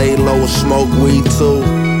Fridays I lay low and smoke weed too.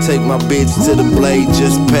 Take my bitch to the Blade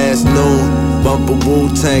just past noon. Bump a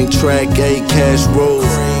Wu-Tang track, A cash rules.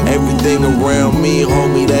 Everything around me,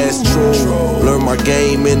 homie, that's true. Learn my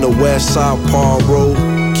game in the West Side Palm Road.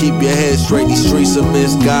 Keep your head straight, these streets will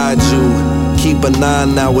misguide you. Keep an eye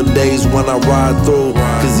nowadays when I ride through.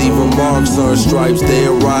 Cause even marks on stripes,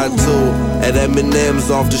 they'll ride too. At Eminem's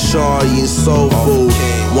off the Shaw, eating soul food.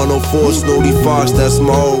 104 Snooty Fox, that's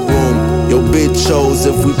my old room. Your bitch chose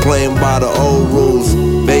if we playing by the old rules.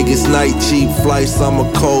 Vegas night, cheap flights, I'm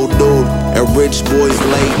a cold dude. And rich boys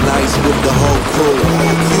late nights with the whole crew.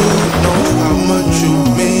 You know how much you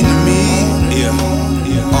mean to me.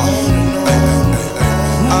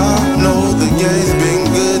 I know the game's been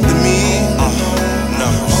good to me.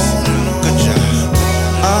 Good job.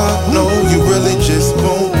 I know you really just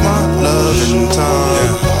want my love and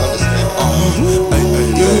time.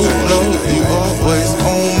 You know you always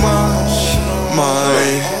on my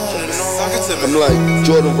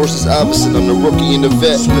Jordan versus Iverson, I'm the rookie and the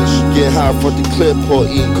vet. Getting high front the clip, or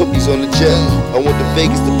eating cookies on the jet. I went to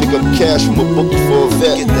Vegas to pick up cash from a bookie for a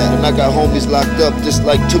vet. And I got homies locked up just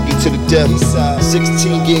like Tookie to the death.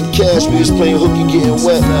 16 getting cash, we was playing hooky getting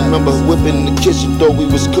wet. Remember whipping in the kitchen, though we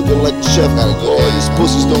was cooking like the chef. Oh, these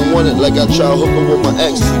pussies don't want it like I try hooking with my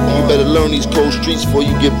ex. You better learn these cold streets before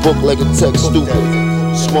you get booked like a text. Stupid.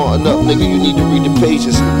 Smart enough, nigga, you need to read the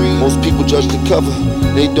pages. Most people judge the cover,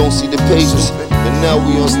 they don't see the pages. And now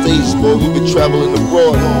we on stages, boy, we been traveling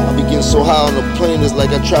abroad. I be getting so high on the plane, it's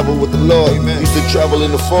like I travel with the Lord. Used to travel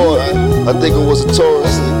in the Ford, I think I was a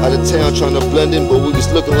tourist. Out of town trying to blend in, but we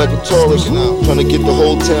was looking like a tourist. Trying to get the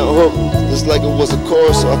whole town hooked, just like it was a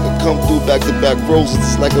chorus. So I could come through back-to-back roses,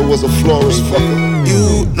 just like I was a florist. Fucker.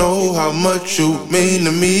 You know how much you mean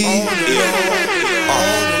to me.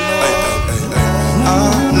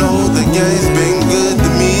 I know the game's been good to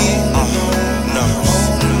me.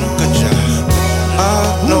 Good job. I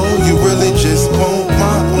know you really just want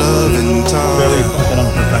my love and time. Very fucking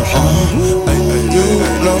unprofessional. You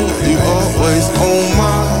know you always on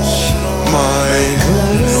my mind.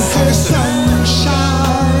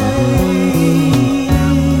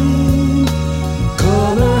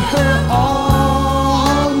 Color her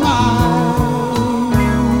all mine.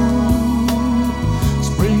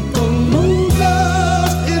 Sprinkle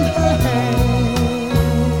love in her hair.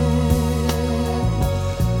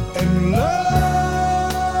 And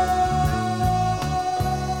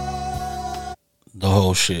The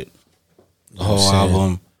whole shit. The whole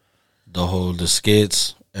album. The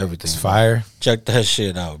skits. Everything. It's fire. Check that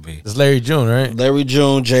shit out, B. It's Larry June, right? Larry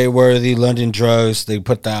June, Jay Worthy, London Drugs. They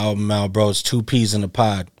put the album out, bro. It's 2 peas in a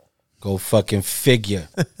pod. Go fucking figure.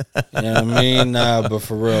 You know what I mean? Nah, but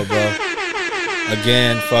for real, bro.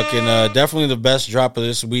 Again, fucking definitely the best drop of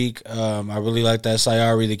this week. I really like that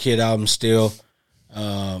Sayari the Kid album still.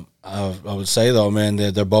 I would say though, man,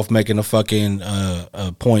 they're both making a fucking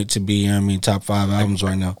a point to be, I mean, top 5 albums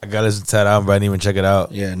right now. I gotta listen to that album, but I didn't even check it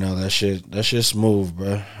out. Yeah, no, that shit's smooth,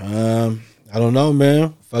 bro. I don't know,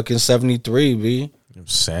 man. Fucking 73, B. You know what I'm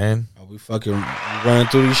saying? Are we fucking running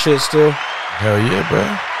through these shit still? Hell yeah, bro.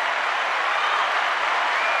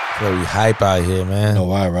 Bro, we hype out here, man. Know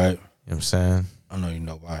why, right? You know what I'm saying? I know you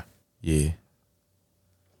know why. Yeah.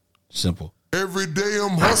 Simple. Every day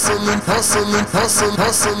I'm hustling.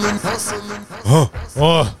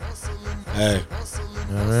 Hey.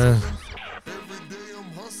 Yeah, man.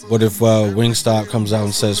 What if Wingstop comes out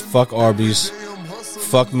and says, fuck Arby's,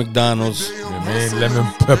 fuck McDonald's, man,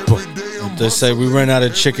 lemon pepper. If they say we ran out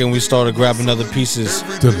of chicken, we started grabbing other pieces.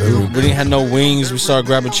 We didn't have no wings, we started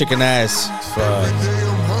grabbing chicken ass.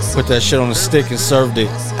 Put that shit on a stick and served it.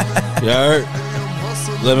 You heard?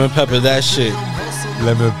 Lemon pepper that shit.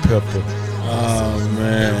 Lemon pepper. Oh,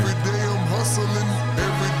 man.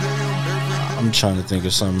 I'm trying to think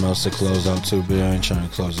of something else to close out too, but I ain't trying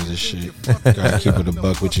to close this shit. Gotta keep it a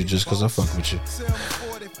buck with you just because I fuck with you.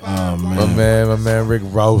 Oh, man. My man Rick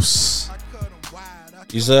Ross.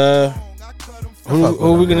 He's who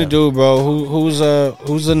are we gonna do, bro? Who's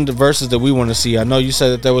in the verses that we want to see? I know you said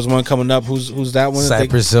that there was one coming up. Who's that one?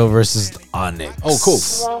 Cypress Hill versus Onyx. Oh, cool.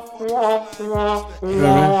 You know what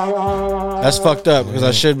I mean? That's fucked up because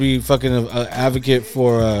I should be fucking an advocate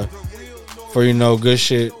for good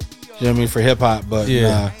shit. You know what I mean, for hip hop, but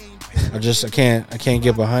yeah, nah, I can't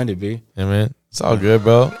get behind it, B. Yeah, man, it's all good,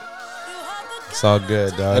 bro. It's all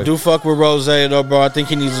good, dog. I do fuck with Rose though, bro. I think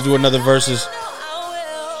he needs to do another verses.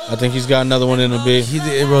 I think he's got another one in the big.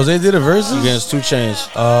 Rose did a verses against 2 Chainz.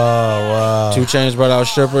 Oh wow! 2 Chainz brought out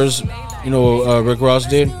Strippers. You know what Rick Ross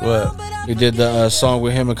did? What? He did the song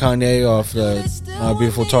with him and Kanye off the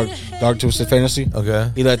Beautiful Dark Twisted Fantasy. Okay.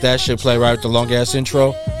 He let that shit play right with the long ass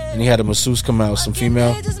intro, and he had a masseuse come out, some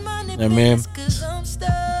female. You know what I mean?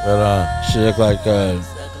 But she looked like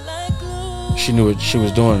she knew what she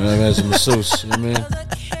was doing as a masseuse. You know what I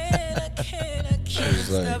mean? She was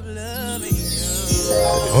like,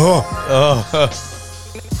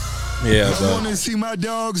 yeah, bro.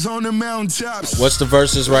 What's the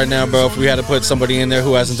verses right now, bro? If we had to put somebody in there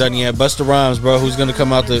who hasn't done it yet, Busta Rhymes, bro. Who's gonna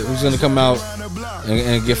come out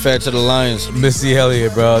and get fed to the lions? Missy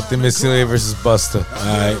Elliott, bro. I think Missy Elliott versus Busta.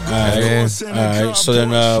 All right. So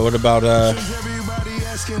then, what about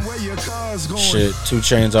shit? 2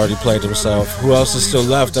 Chainz already played himself. Who else is still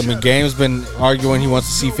left? I mean, Game's been arguing he wants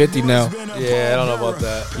to see 50 now. Yeah, I don't know about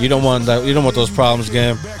that. You don't want that. You don't want those problems,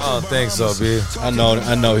 Game. I don't think so, B. I know you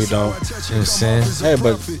don't. You know what I'm saying? Hey,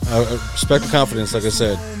 but respect the confidence, like I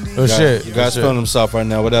said. Oh shit, you guys feeling himself right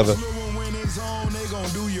now, whatever.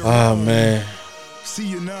 Oh man,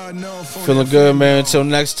 feeling good, man. Until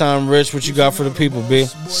next time, Rich, what you got for the people, B?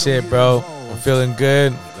 Shit, bro. I'm feeling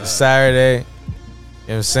good. It's Saturday.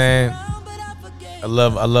 what I'm saying? I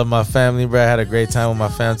love my family, bro. I had a great time with my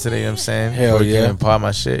fam today, you know what I'm saying? Hell yeah. And part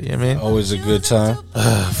my shit, you know what I mean? Always a good time.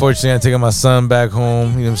 Fortunately, I'm taking my son back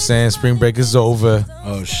home, you know what I'm saying? Spring break is over.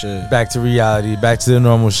 Oh, shit. Back to reality, back to the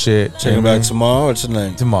normal shit. Take him back tomorrow or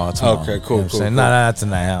tonight? Tomorrow. Okay, cool, You know what I'm cool. saying? Not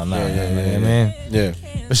tonight, hell no. Yeah, You know what I mean? Yeah.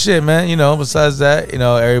 But shit, man, you know, besides that, you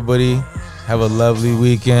know, everybody have a lovely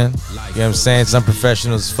weekend. You know what I'm saying? Some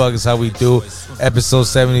professionals fuck is how we do. Episode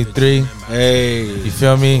 73. Hey. You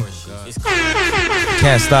feel me?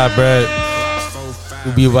 Can't stop, bro.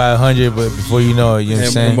 We'll be by 100, but before you know it, you know what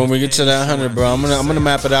I'm saying? When we get to that 100, bro, I'm gonna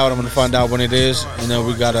map it out. I'm gonna find out when it is, and then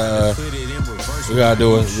we gotta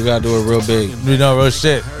do it. We gotta do it real big. You know, real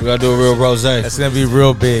shit. We gotta do a real rose. That's gonna be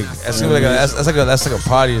real big. That's gonna be that's like a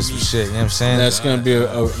party or some shit. You know what I'm saying? That's gonna be yeah. You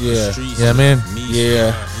know what I mean?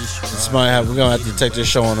 Yeah. We're gonna have to take this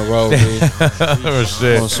show on the road, dude. Real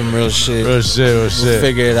shit. On some real shit. Real shit. We'll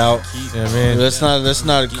figure it out. You know what I mean? Let's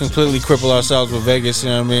not completely cripple ourselves with Vegas. You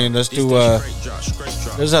know what I mean? Let's do.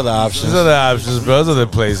 There's other options. There's other options, bro. There's other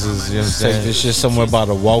places. You know what I'm saying? Take this shit somewhere by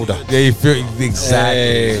the water. Yeah, you feel exactly.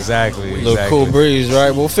 Hey, Exactly. Little cool breeze,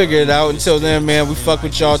 right? We'll figure it out. Until then, man, we fuck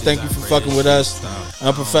with y'all. Thank you for fucking with us.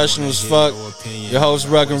 Unprofessional as fuck. Your host,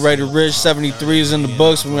 Rugged Rated Rich. 73 is in the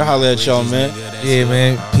books. We're gonna holler at y'all, man. Yeah,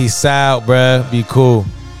 man. Peace out, bruh. Be cool.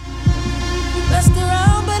 Messed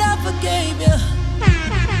around, but I forgave you.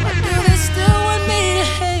 Why do they still want me to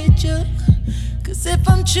hate you? Cause if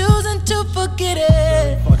I'm choosing to forget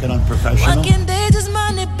it, Fucking unprofessional. why can't they just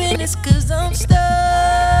mind their business? Cause I'm stuck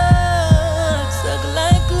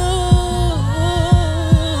like glue.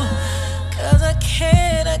 Cause I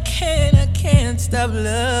can't stop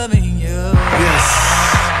loving